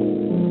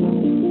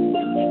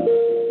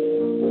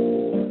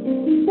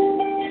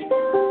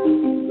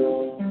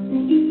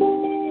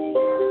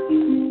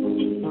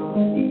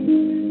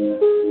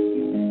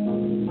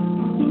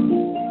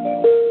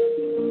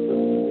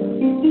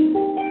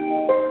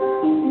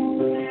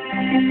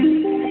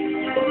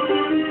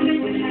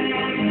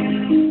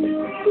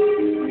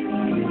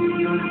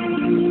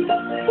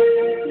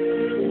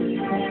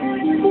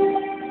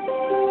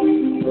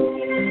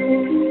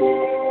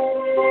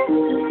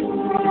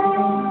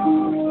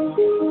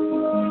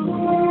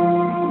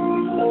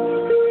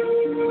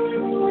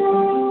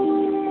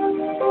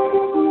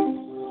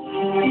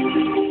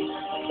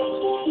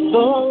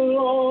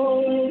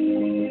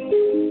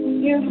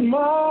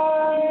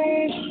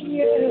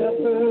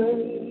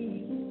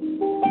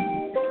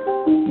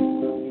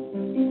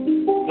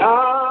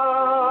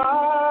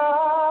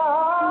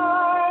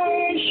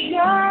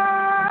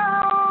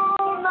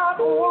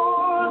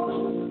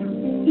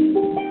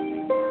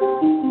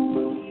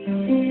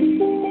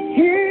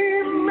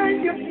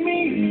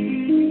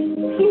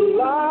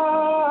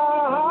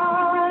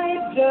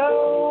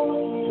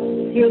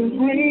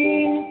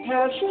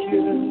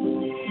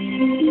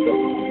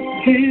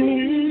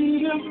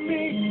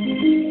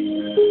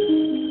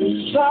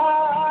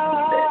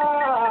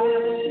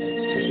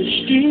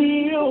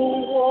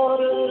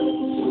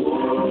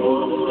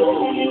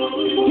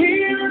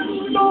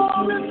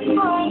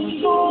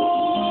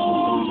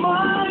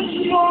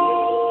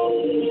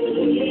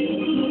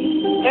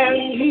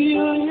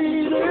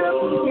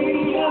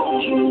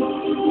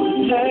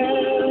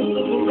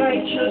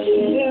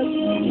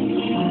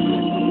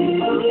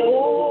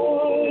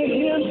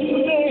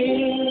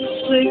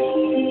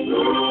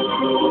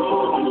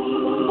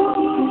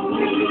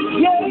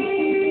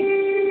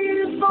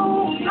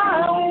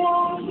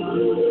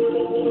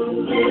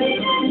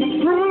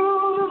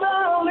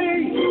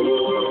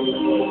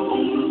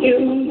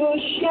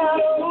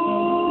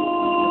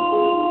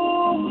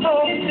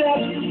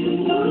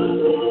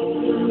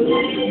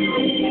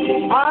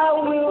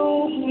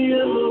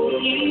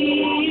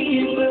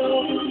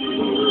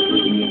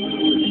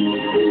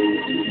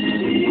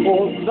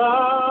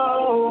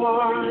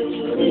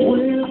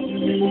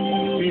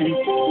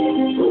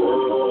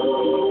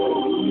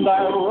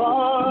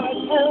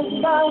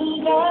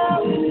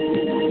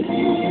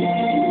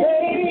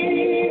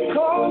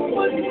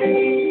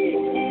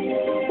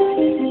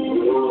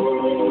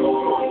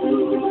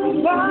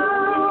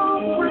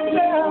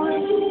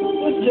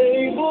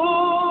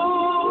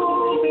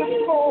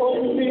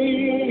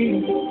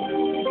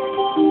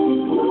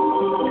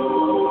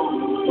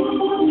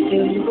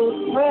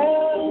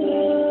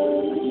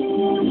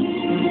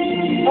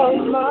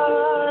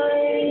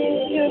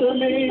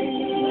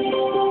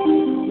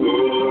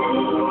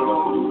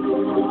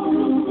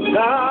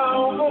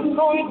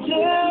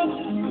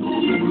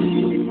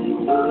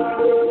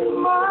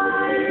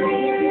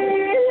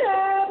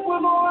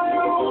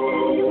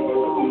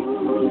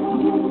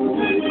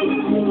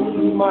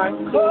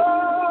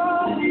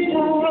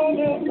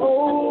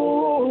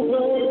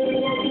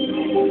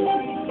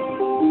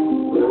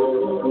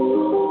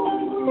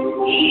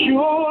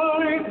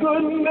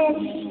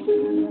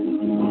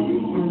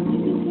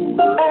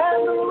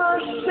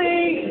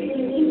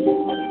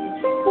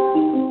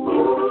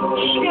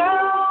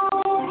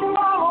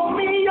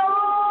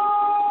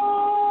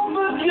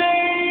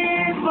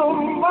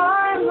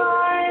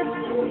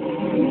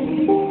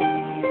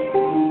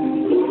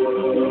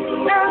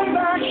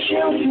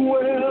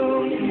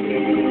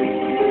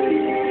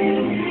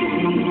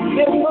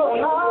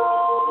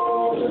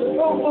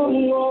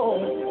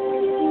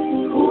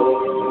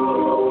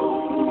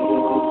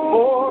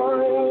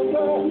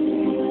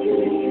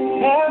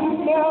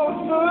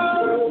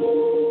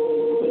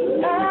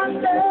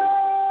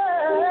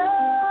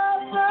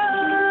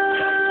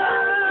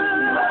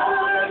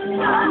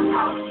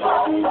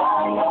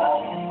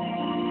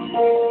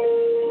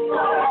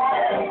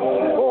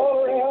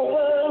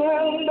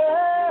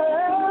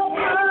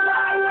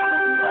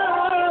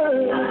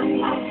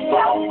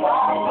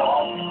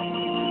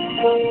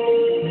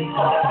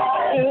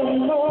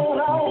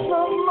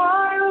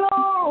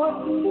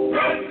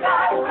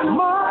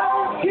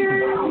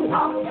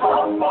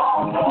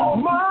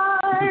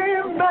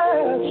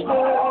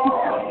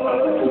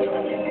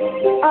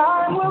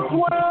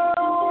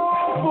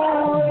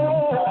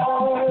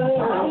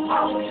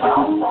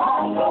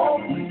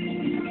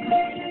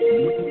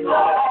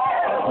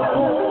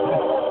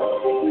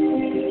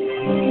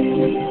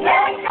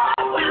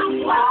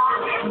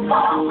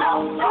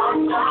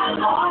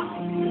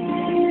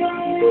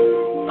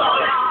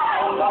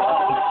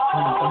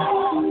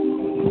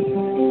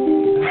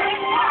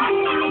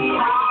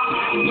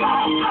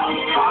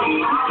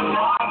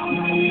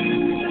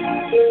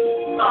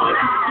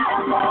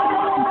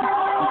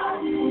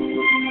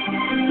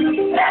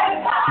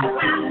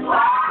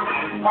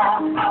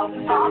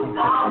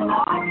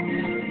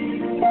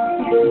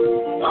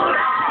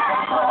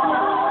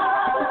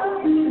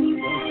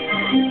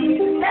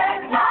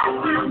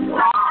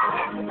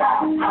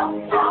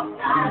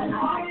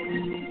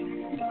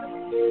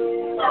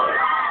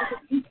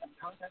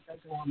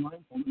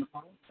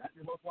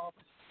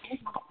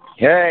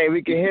 Hey,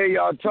 we can hear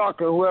y'all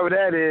talking, whoever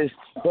that is.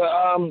 But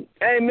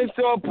hey, Mr.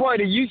 On Point,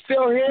 are you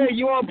still here?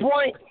 You on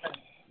point?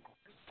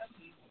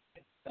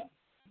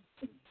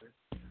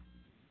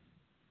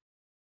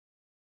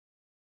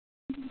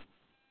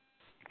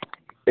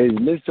 Is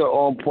Mr.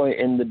 On Point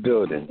in the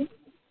building?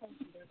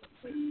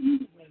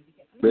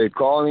 We're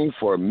calling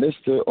for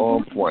Mr.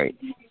 On Point.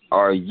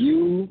 Are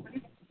you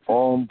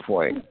on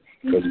point?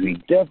 Because we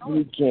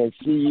definitely can't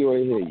see you or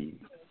hear you.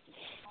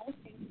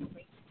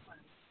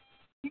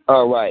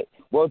 All right.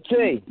 Well,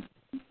 T.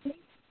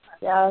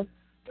 Yes.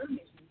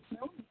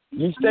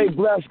 You stay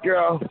blessed,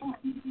 girl.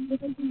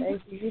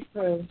 Thank you. You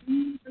too.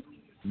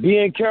 Be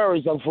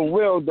encouraged. I'm for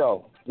real,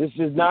 though. This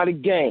is not a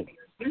game.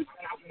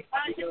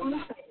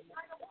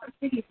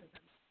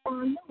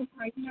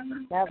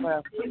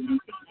 Never.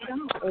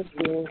 Thank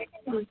you.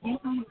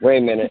 Wait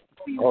a minute.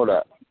 Hold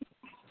up.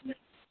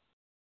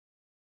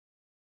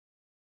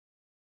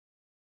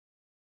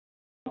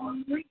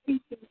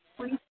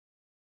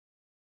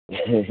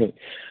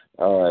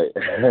 All right.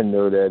 I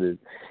know that is.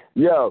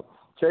 Yo,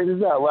 check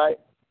this out, right?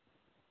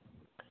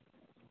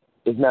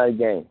 It's not a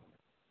game.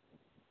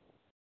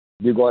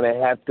 You're going to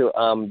have to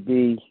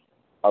be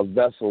a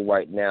vessel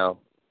right now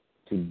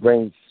to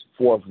bring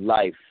forth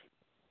life,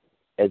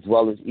 as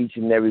well as each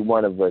and every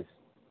one of us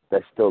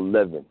that's still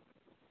living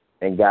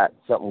and got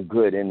something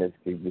good in us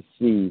to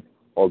receive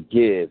or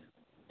give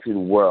to the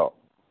world.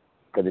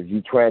 Because if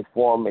you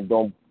transform and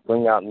don't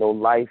bring out no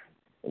life,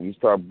 and you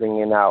start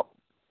bringing out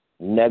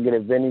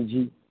negative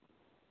energy,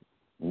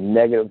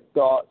 negative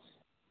thoughts,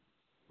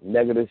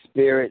 negative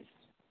spirits,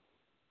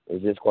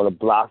 it's just going to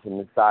blossom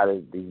inside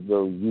of these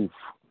little youth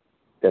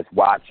that's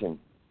watching,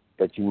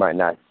 that you might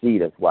not see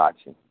that's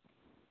watching.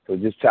 So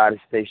just try to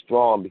stay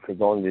strong, because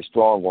only the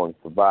strong going to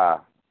survive.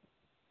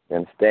 You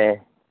understand?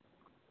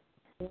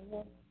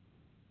 Mm-hmm.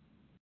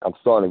 I'm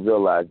starting to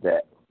realize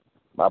that.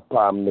 My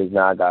problem is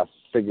now I got to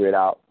figure it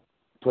out,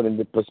 put it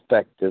into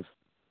perspective,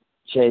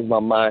 change my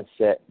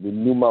mindset,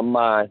 renew my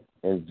mind,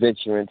 and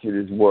venture into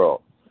this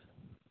world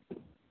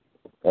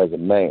as a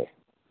man.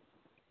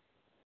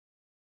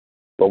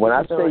 But when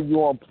I say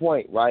you on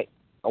point, right,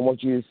 I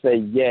want you to say,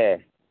 yeah,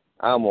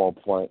 I'm on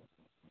point.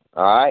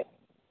 All right?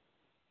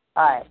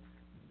 All right.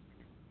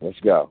 Let's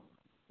go.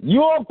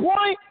 You on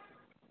point?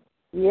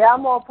 Yeah,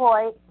 I'm on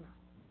point.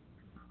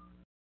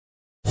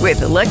 With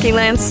the Lucky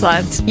Land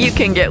Slots, you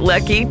can get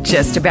lucky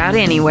just about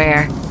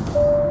anywhere.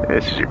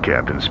 This is your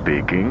captain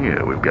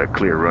speaking. We've got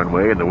clear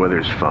runway and the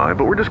weather's fine,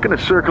 but we're just going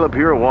to circle up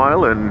here a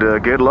while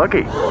and get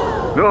lucky.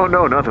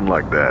 No, nothing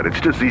like that. It's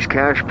just these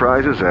cash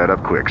prizes add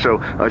up quick. So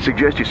I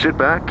suggest you sit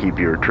back, keep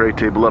your tray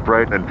table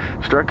upright, and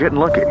start getting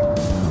lucky.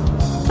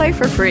 Play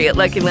for free at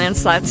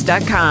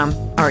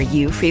LuckyLandSlots.com. Are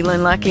you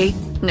feeling lucky?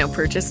 No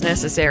purchase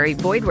necessary.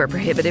 Void where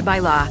prohibited by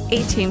law.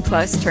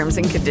 18+ terms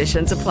and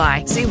conditions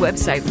apply. See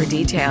website for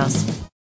details.